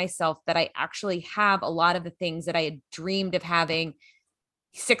remind myself that I actually have a lot of the things that I had dreamed of having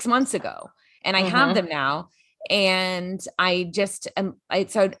 6 months ago, and I have them now. And I just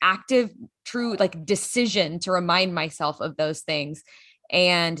it's an active, true, like decision to remind myself of those things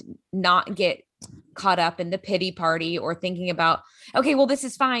and not get caught up in the pity party or thinking about, okay, well, this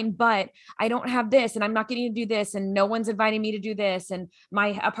is fine, but I don't have this and I'm not getting to do this. And no one's inviting me to do this. And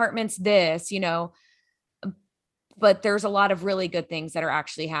my apartment's this, but there's a lot of really good things that are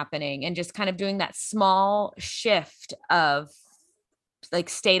actually happening, and just kind of doing that small shift of like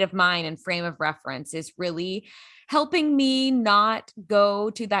state of mind and frame of reference is really helping me not go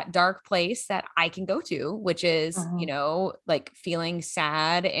to that dark place that I can go to, which is, like feeling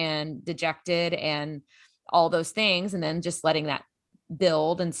sad and dejected and all those things. And then just letting that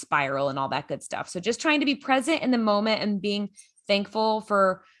build and spiral and all that good stuff. So just trying to be present in the moment and being thankful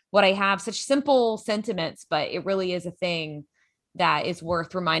for what I have. Such simple sentiments, but it really is a thing that is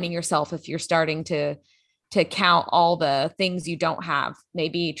worth reminding yourself if you're starting to count all the things you don't have.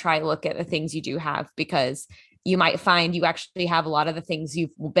 Maybe try to look at the things you do have, because you might find you actually have a lot of the things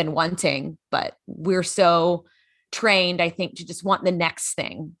you've been wanting, but we're so trained, I think, to just want the next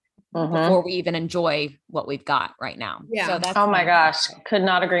thing before we even enjoy what we've got right now. Yeah. So that's, oh my gosh, could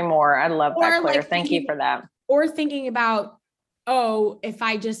not agree more. I love that, Claire. Like Thank you for that. Or thinking about, oh, if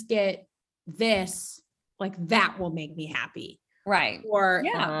I just get this, like that will make me happy. right. Or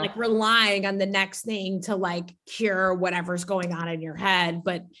like relying on the next thing to like cure whatever's going on in your head.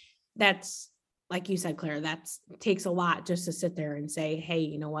 But that's, like you said, Claire, takes a lot just to sit there and say, hey,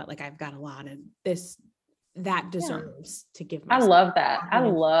 you know what? Like I've got a lot of this that deserves to give myself. I love that. I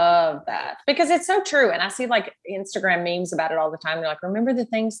love that, because it's so true. And I see like Instagram memes about it all the time. They're like, remember the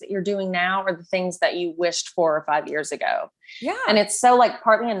things that you're doing now or the things that you wished 4 or 5 years ago. Yeah. And it's so like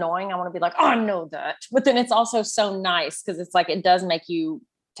partly annoying. I want to be like, oh, I know that. But then it's also so nice, because it's like, it does make you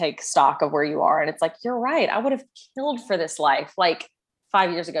take stock of where you are. And it's like, you're right. I would have killed for this life like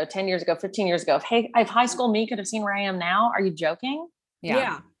 5 years ago, 10 years ago, 15 years ago, if high school me could have seen where I am now, are you joking?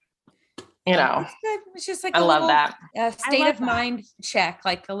 Yeah. You know, It's good. It's just like I a love little, that. state of mind check,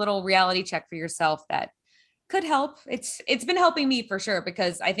 like a little reality check for yourself that could help. It's been helping me for sure,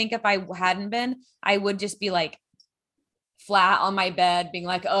 because I think if I hadn't been, I would just be like flat on my bed being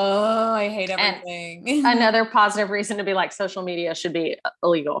like, oh, I hate everything. Another positive reason to be like, social media should be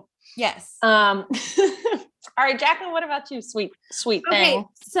illegal. Yes. All right, Jacqueline, what about you? Sweet thing. Okay,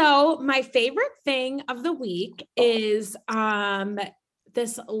 so my favorite thing of the week is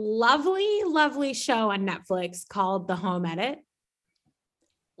this lovely show on Netflix called The Home Edit.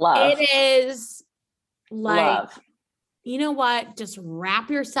 Love. It is like, Love. you know what? Just wrap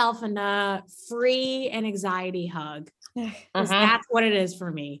yourself in a free and anxiety hug. 'Cause that's what it is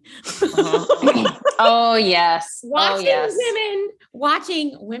for me. Oh yes.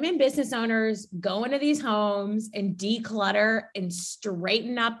 Watching women business owners go into these homes and declutter and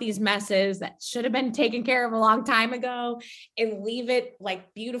straighten up these messes that should have been taken care of a long time ago and leave it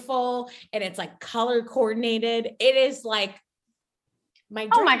like beautiful. And it's like color coordinated. It is like my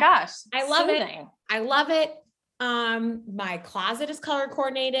dream. Oh my gosh. I love it. I love it. My closet is color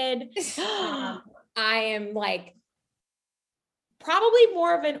coordinated. I am like probably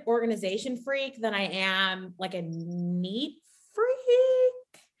more of an organization freak than I am like a neat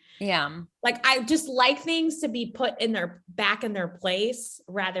freak. Yeah. Like I just like things to be put in back in their place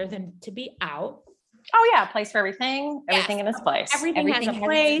rather than to be out. Oh yeah. Place for everything. Everything in its place. Everything has a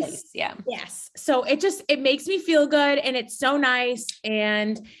place. Yeah. Yes. So it makes me feel good and it's so nice.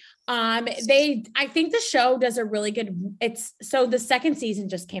 And I think the show does a really good, so the second season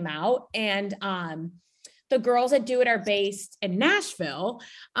just came out and, the girls that do it are based in Nashville,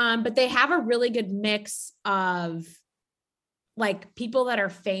 but they have a really good mix of like people that are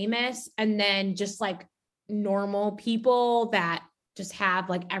famous and then just like normal people that just have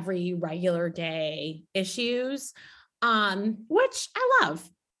like every regular day issues, which I love.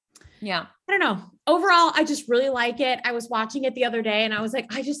 Yeah. I don't know. Overall, I just really like it. I was watching it the other day and I was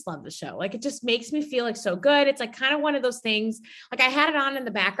like, I just love the show. Like, it just makes me feel like so good. It's like kind of one of those things. Like I had it on in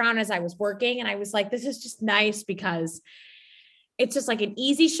the background as I was working and I was like, this is just nice because it's just like an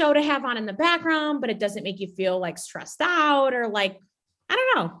easy show to have on in the background, but it doesn't make you feel like stressed out or like, I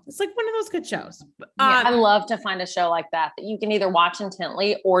don't know. It's like one of those good shows. I love to find a show like that you can either watch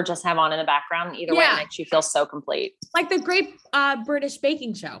intently or just have on in the background. Either way, it makes you feel so complete. Like the Great British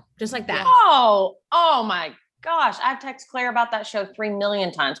Baking Show, just like that. Oh my gosh. I've texted Claire about that show 3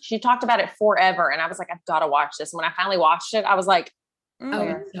 million times. She talked about it forever. And I was like, I've got to watch this. And when I finally watched it, I was like, oh,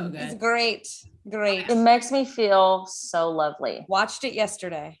 it's so good. It's great. Great. It makes me feel so lovely. Watched it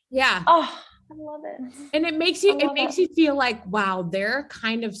yesterday. Yeah. Oh, I love it. And it makes you feel like, wow, their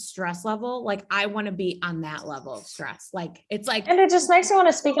kind of stress level. Like I want to be on that level of stress. Like it's like, and it just makes me want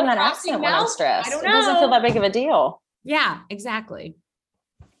to speak in that accent when I'm stressed. I don't know. It doesn't feel that big of a deal. Yeah, exactly.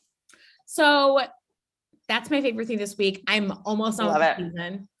 So that's my favorite thing this week. I'm almost on the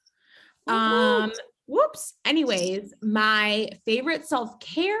season. Whoops. Anyways, my favorite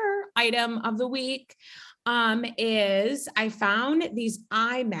self-care item of the week is I found these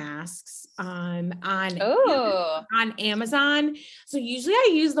eye masks on Amazon. So usually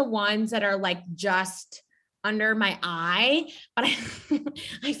I use the ones that are like just under my eye, but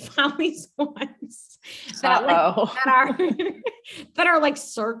I found these ones that are like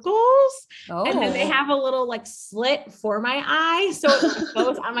circles. And then they have a little like slit for my eye. So it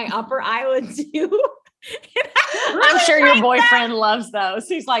goes on my upper eyelid too. I'm sure your boyfriend loves those.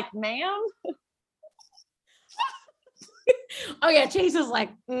 He's like, ma'am. Oh yeah, Chase is like,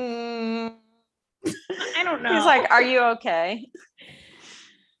 I don't know. He's like, are you okay?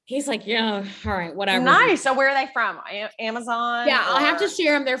 He's like, yeah, all right, whatever. Nice. So where are they from? Amazon? Yeah, I'll have to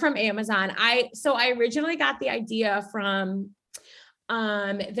share them. They're from Amazon. I originally got the idea from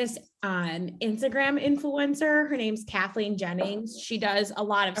this Instagram influencer. Her name's Kathleen Jennings. She does a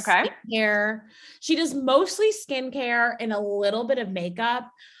lot of skincare. She does mostly skincare and a little bit of makeup.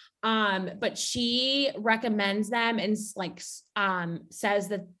 But she recommends them and like says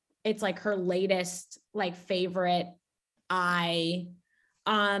that it's like her latest like favorite eye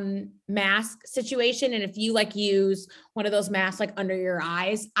mask situation. And if you like use one of those masks like under your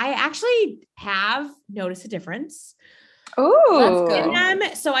eyes, I actually have noticed a difference. Ooh. In them.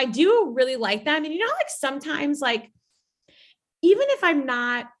 So I do really like them. And you know, like sometimes like even if I'm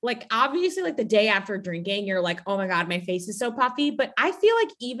not like, obviously like the day after drinking, you're like, oh my God, my face is so puffy. But I feel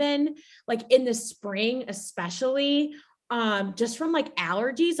like even like in the spring, especially just from like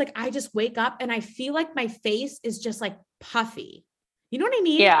allergies, like I just wake up and I feel like my face is just like puffy. You know what I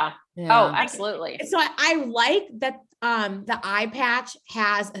mean? Yeah. Yeah. Oh, absolutely. So I like that the eye patch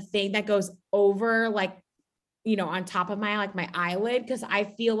has a thing that goes over like, you know, on top of my eyelid. Cause I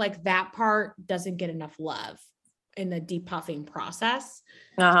feel like that part doesn't get enough love in the depuffing process.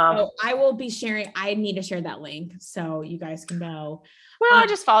 So I will be sharing, I need to share that link so you guys can know. Well, I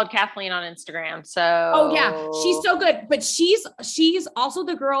just followed Kathleen on Instagram. So oh yeah, she's so good. But she's also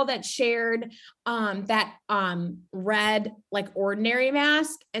the girl that shared that red like ordinary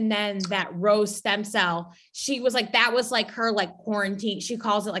mask and then that rose stem cell. She was like, that was like her like quarantine. She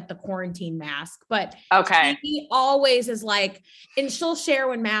calls it like the quarantine mask. But okay, she always is like, and she'll share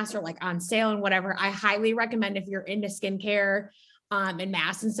when masks are like on sale and whatever. I highly recommend if you're into skincare and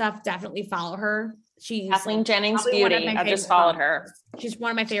masks and stuff, definitely follow her. She's Kathleen Jennings Beauty. I just followed her. She's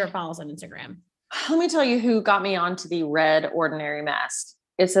one of my favorite follows on Instagram. Let me tell you who got me onto the red ordinary mask.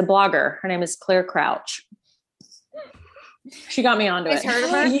 It's a blogger. Her name is Claire Crouch. She got me onto it. Heard of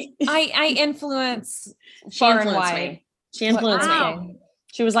her? I influence She far and influenced wide. me. She influenced Wow. me.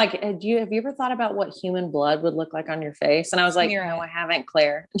 She was like, have you ever thought about what human blood would look like on your face? And I was like, Smear no, it. I haven't,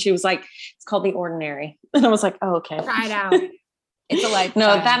 Claire. And she was like, it's called the ordinary. And I was like, oh, okay. Try it out. It's a life. No,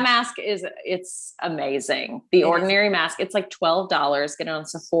 that mask it's amazing. The Ordinary mask, it's like $12. Get it on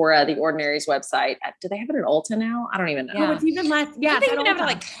Sephora, the Ordinary's website. Do they have it at Ulta now? I don't even know. Yeah. Oh, it's even less. Yeah, I it's think at even have it Ulta.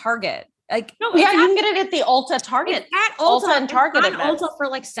 like Target. Like, No, Yeah, it's you at- can get it at the Ulta Target. It's at Ulta, Ulta and Target It's on events. Ulta for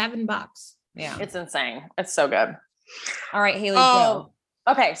like $7. yeah. It's insane. It's so good. All right, Haley. Oh,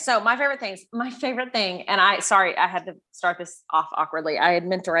 okay. So my favorite thing, and I had to start this off awkwardly. I had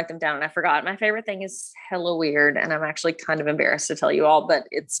meant to write them down and I forgot. My favorite thing is hella weird. And I'm actually kind of embarrassed to tell you all, but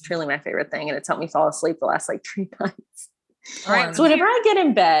it's truly my favorite thing. And it's helped me fall asleep the last like 3 nights. All right. So whenever I get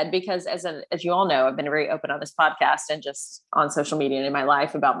in bed, because as you all know, I've been very open on this podcast and just on social media and in my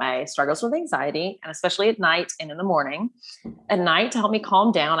life about my struggles with anxiety, and especially at night and in the morning. At night, to help me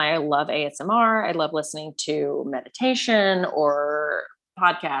calm down, I love ASMR. I love listening to meditation or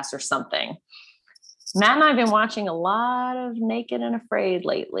podcasts or something. Matt and I have been watching a lot of Naked and Afraid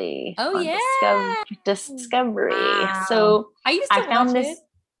lately. Oh, on yeah. Discovery. Wow. So I used to I found watch this. it.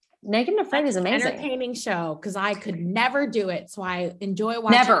 Naked and Afraid is amazing. Entertaining show because I could never do it. So I enjoy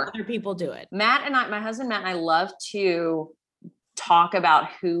watching Never. other people do it. My husband Matt and I love to talk about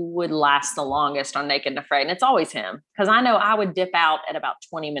who would last the longest on Naked and Afraid. And it's always him. Because I know I would dip out at about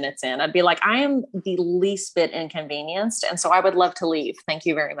 20 minutes in. I'd be like, I am the least bit inconvenienced. And so I would love to leave. Thank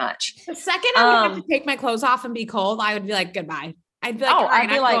you very much. The second I would have to take my clothes off and be cold, I would be like, goodbye. I'd be like, all right,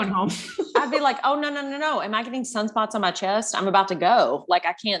 I'm going home. I'd be like, oh, no. Am I getting sunspots on my chest? I'm about to go. Like,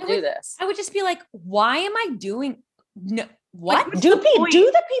 I can't do this. I would just be like, why am I doing no what? Like, do the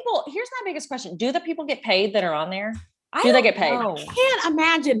people, here's my biggest question. Do the people get paid that are on there? Do they get paid? know. I can't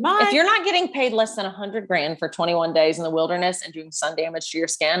imagine. If you're not getting paid less than $100,000 for 21 days in the wilderness and doing sun damage to your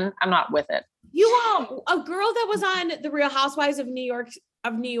skin, I'm not with it. You all, a girl that was on The Real Housewives of New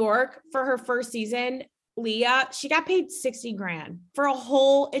York for her first season, Leah, she got paid 60 grand for a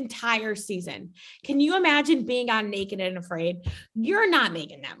whole entire season. Can you imagine being on Naked and Afraid? You're not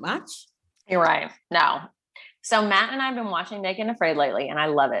making that much. You're right. No. So Matt and I have been watching Naked and Afraid lately, and I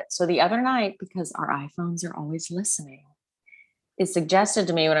love it. So the other night, because our iPhones are always listening, it suggested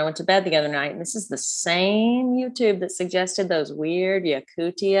to me when I went to bed the other night, and this is the same YouTube that suggested those weird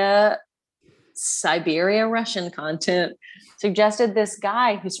Yakutia, Siberia, Russian content, suggested this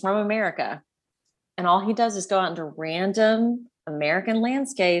guy who's from America. And all he does is go out into random American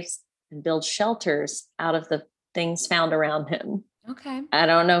landscapes and build shelters out of the things found around him. Okay. I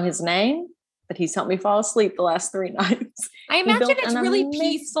don't know his name, but he's helped me fall asleep the last 3 nights. I imagine built it's an really amazing-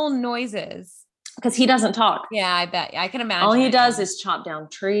 peaceful noises. Because he doesn't talk. Yeah, I bet. I can imagine. All he it. does is chop down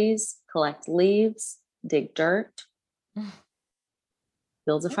trees, collect leaves, dig dirt,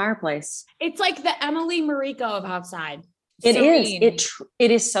 builds a fireplace. It's like the Emily Mariko of outside. It is. Serene.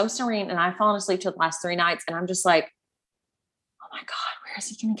 It is so serene. And I've fallen asleep to the last 3 nights, and I'm just like, oh my God, where is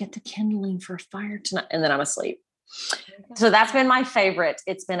he going to get the kindling for a fire tonight? And then I'm asleep. So that's been my favorite.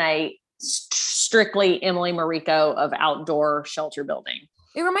 It's been a strictly Emily Mariko of outdoor shelter building.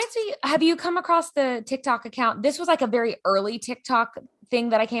 It reminds me, have you come across the TikTok account? This was like a very early TikTok thing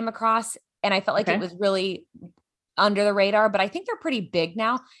that I came across, and I felt like Okay. it was really under the radar, but I think they're pretty big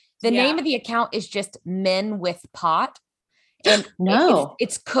now. The name of the account is just Men with Pot. And No.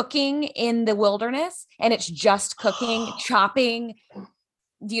 it's cooking in the wilderness, and it's just cooking, chopping.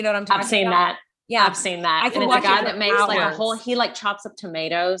 Do you know what I'm talking I've seen about? that. Yeah. I've seen that. I And can it's a watch guy it that for makes like a hours. whole, he like chops up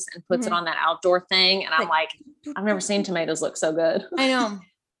tomatoes and puts it Mhm. on that outdoor thing. And I'm like, I've never seen tomatoes look so good. I know.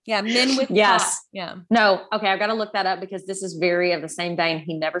 Yeah. Men with Yes. Pot. Yeah. No. Okay. I've got to look that up because this is very of the same vein.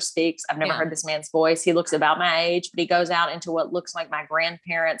 He never speaks. I've never Yeah. heard this man's voice. He looks about my age, but he goes out into what looks like my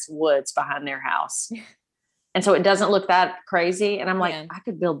grandparents' woods behind their house. And so it doesn't look that crazy. And I'm like, Yeah. I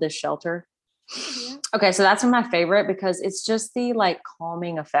could build this shelter. Yeah. Okay. So that's my favorite because it's just the like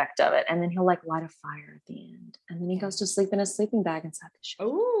calming effect of it. And then he'll like light a fire at the end. And then he goes to sleep in his sleeping bag inside the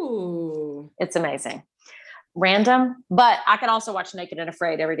shelter. Ooh. It's amazing. Random, but I could also watch Naked and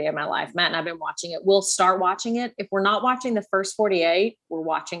Afraid every day of my life. Matt and I've been watching it. We'll start watching it. If we're not watching the first 48, we're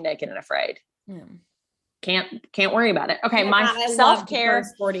watching Naked and Afraid. Yeah. Can't worry about it. Okay. Oh my God, I love the self-care,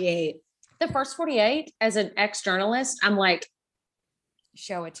 first 48. the first 48 as an ex-journalist, I'm like,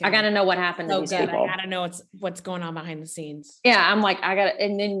 Show it to I me. got to know what happened to So these good. people. I gotta know what's going on behind the scenes. Yeah. I'm like, I got to,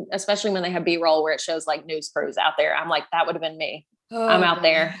 and then especially when they have B-roll where it shows like news crews out there, I'm like, that would have been me. Oh, I'm out God.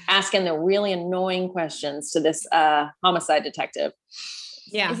 there asking the really annoying questions to this homicide detective.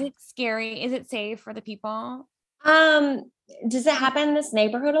 Yeah. Is it scary? Is it safe for the people? Does it happen in this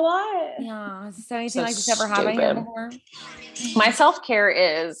neighborhood a lot? Yeah. Has anything So like this ever happened here stupid. before? My self-care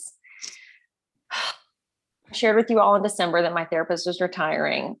is, I shared with you all in December that my therapist is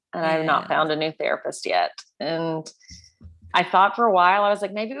retiring and I have not Yeah. found a new therapist yet. And I thought for a while, I was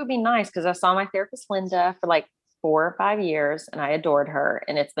like, maybe it would be nice because I saw my therapist, Linda, for like 4 or 5 years and I adored her.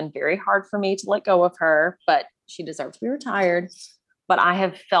 And it's been very hard for me to let go of her, but she deserves to be retired. But I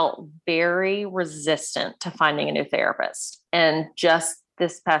have felt very resistant to finding a new therapist. And just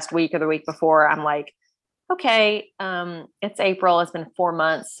this past week or the week before, I'm like, okay, it's April. It's been 4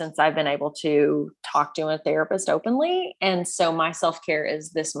 months since I've been able to talk to a therapist openly. And so my self-care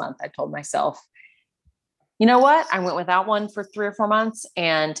is this month. I told myself, you know what? I went without one for 3 or 4 months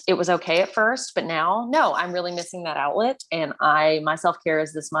and it was okay at first, but now, no, I'm really missing that outlet. And my self-care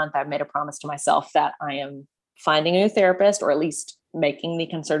is this month. I've made a promise to myself that I am finding a new therapist, or at least making the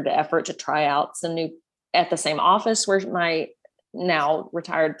concerted effort to try out some new at the same office where my now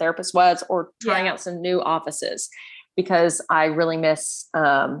retired therapist was, or trying out some new offices, because I really miss,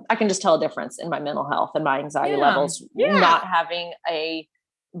 I can just tell a difference in my mental health and my anxiety levels, not having a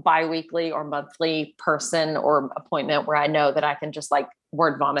biweekly or monthly person or appointment where I know that I can just like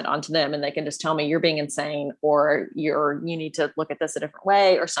word vomit onto them and they can just tell me you're being insane or you need to look at this a different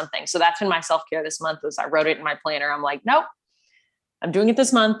way or something. So that's been my self-care this month. As I wrote it in my planner, I'm like, nope, I'm doing it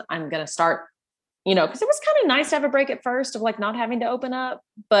this month. I'm going to start, because it was kind of nice to have a break at first of like not having to open up,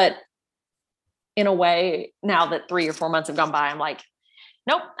 but in a way, now that 3 or 4 months have gone by, I'm like,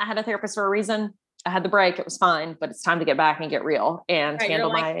 nope, I had a therapist for a reason. I had the break. It was fine, but it's time to get back and get real and handle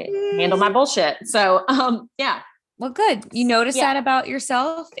my bullshit. So, yeah. Well, good. You notice that about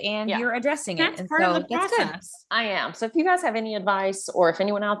yourself and you're addressing it. That's part of the process. I am. So if you guys have any advice, or if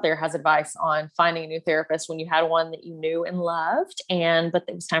anyone out there has advice on finding a new therapist when you had one that you knew and loved, but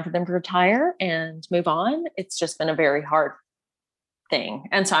it was time for them to retire and move on, it's just been a very hard thing.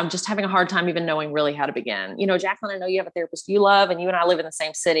 And so I'm just having a hard time even knowing really how to begin. Jacqueline, I know you have a therapist you love and you and I live in the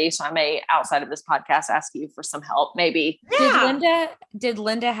same city. So I may, outside of this podcast, ask you for some help. Maybe. Yeah. Did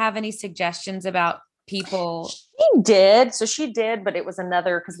Linda have any suggestions about people? She did. So she did, but it was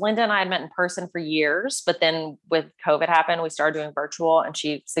because Linda and I had met in person for years, but then with COVID happened, we started doing virtual and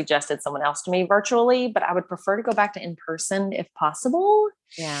she suggested someone else to me virtually, but I would prefer to go back to in person if possible.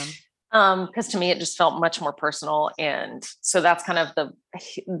 Yeah. Because to me, it just felt much more personal. And so that was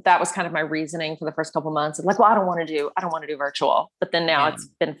kind of my reasoning for the first couple of months of like, well, I don't want to do virtual, but then now it's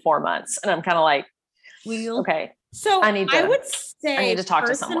been 4 months and I'm kind of like, okay. So I would say I need to talk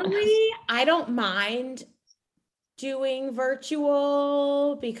to someone. I don't mind doing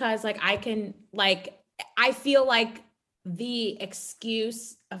virtual because I feel like the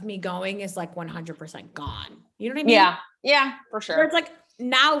excuse of me going is like 100% gone. You know what I mean? Yeah. Yeah, for sure. Where it's like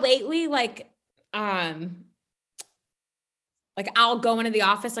now lately, I'll go into the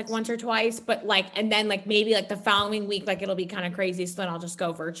office like once or twice, but and then maybe the following week, it'll be kind of crazy. So then I'll just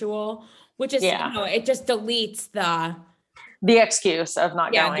go virtual, which is, it just deletes the excuse of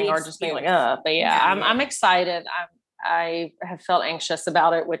not going or just being like, but I'm excited. I have felt anxious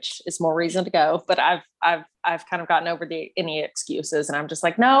about it, which is more reason to go, but I've kind of gotten over any excuses and I'm just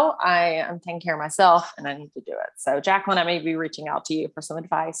like, no, I am taking care of myself and I need to do it. So Jacqueline, I may be reaching out to you for some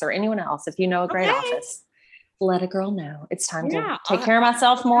advice, or anyone else. If you know a great office, let a girl know it's time to take care of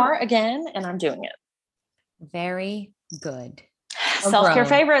myself more again. And I'm doing it. Very good. Self-care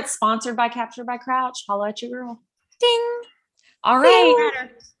favorites sponsored by Captured by Crouch. Holla at you, girl. Ding. All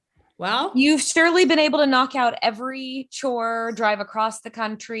right. Well, you've surely been able to knock out every chore, drive across the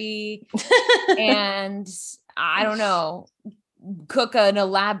country, and I don't know, cook an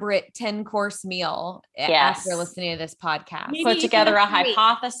elaborate 10-course meal after listening to this podcast. Put together a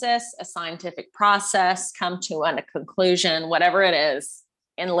hypothesis, a scientific process, come to a conclusion, whatever it is,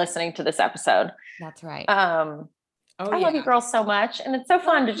 in listening to this episode. That's right. I love you girls so much. And it's so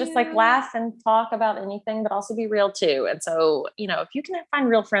fun to just like laugh and talk about anything, but also be real too. And so, if you can find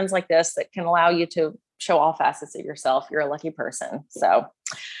real friends like this that can allow you to show all facets of yourself, you're a lucky person. So,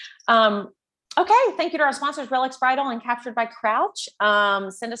 okay. Thank you to our sponsors, Relics Bridal and Captured by Crouch.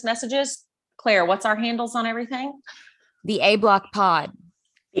 Send us messages. Claire, what's our handles on everything? The A Block Pod.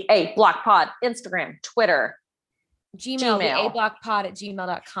 The A Block Pod, Instagram, Twitter, Gmail. The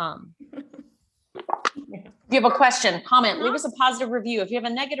ablockpod@gmail.com. If you have a question, comment, leave us a positive review. If you have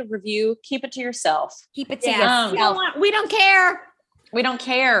a negative review, keep it to yourself. Keep it to yourself. We don't care. We don't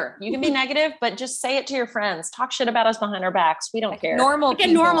care. You can be negative, but just say it to your friends. Talk shit about us behind our backs. We don't care. A normal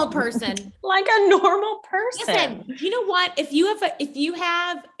person. Like a normal person. Listen, you know what? If you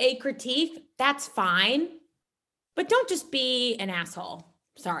have a critique, that's fine. But don't just be an asshole.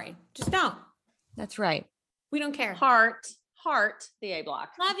 Sorry. Just don't. That's right. We don't care. Heart, the A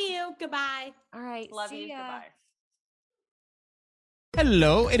Block. Love you. Goodbye. All right. Love you. Goodbye.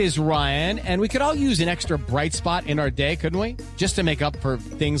 Hello, it is Ryan, and we could all use an extra bright spot in our day, couldn't we? Just to make up for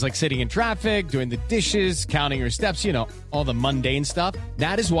things like sitting in traffic, doing the dishes, counting your steps, all the mundane stuff.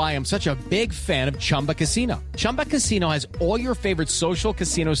 That is why I'm such a big fan of Chumba Casino. Chumba Casino has all your favorite social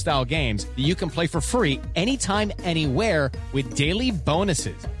casino style games that you can play for free anytime, anywhere with daily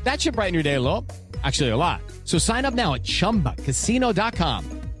bonuses. That should brighten your day a little. Actually, a lot. So sign up now at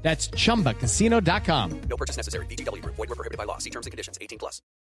ChumbaCasino.com. That's ChumbaCasino.com. No purchase necessary. VGW Group. Void where prohibited by law. See terms and conditions. 18+.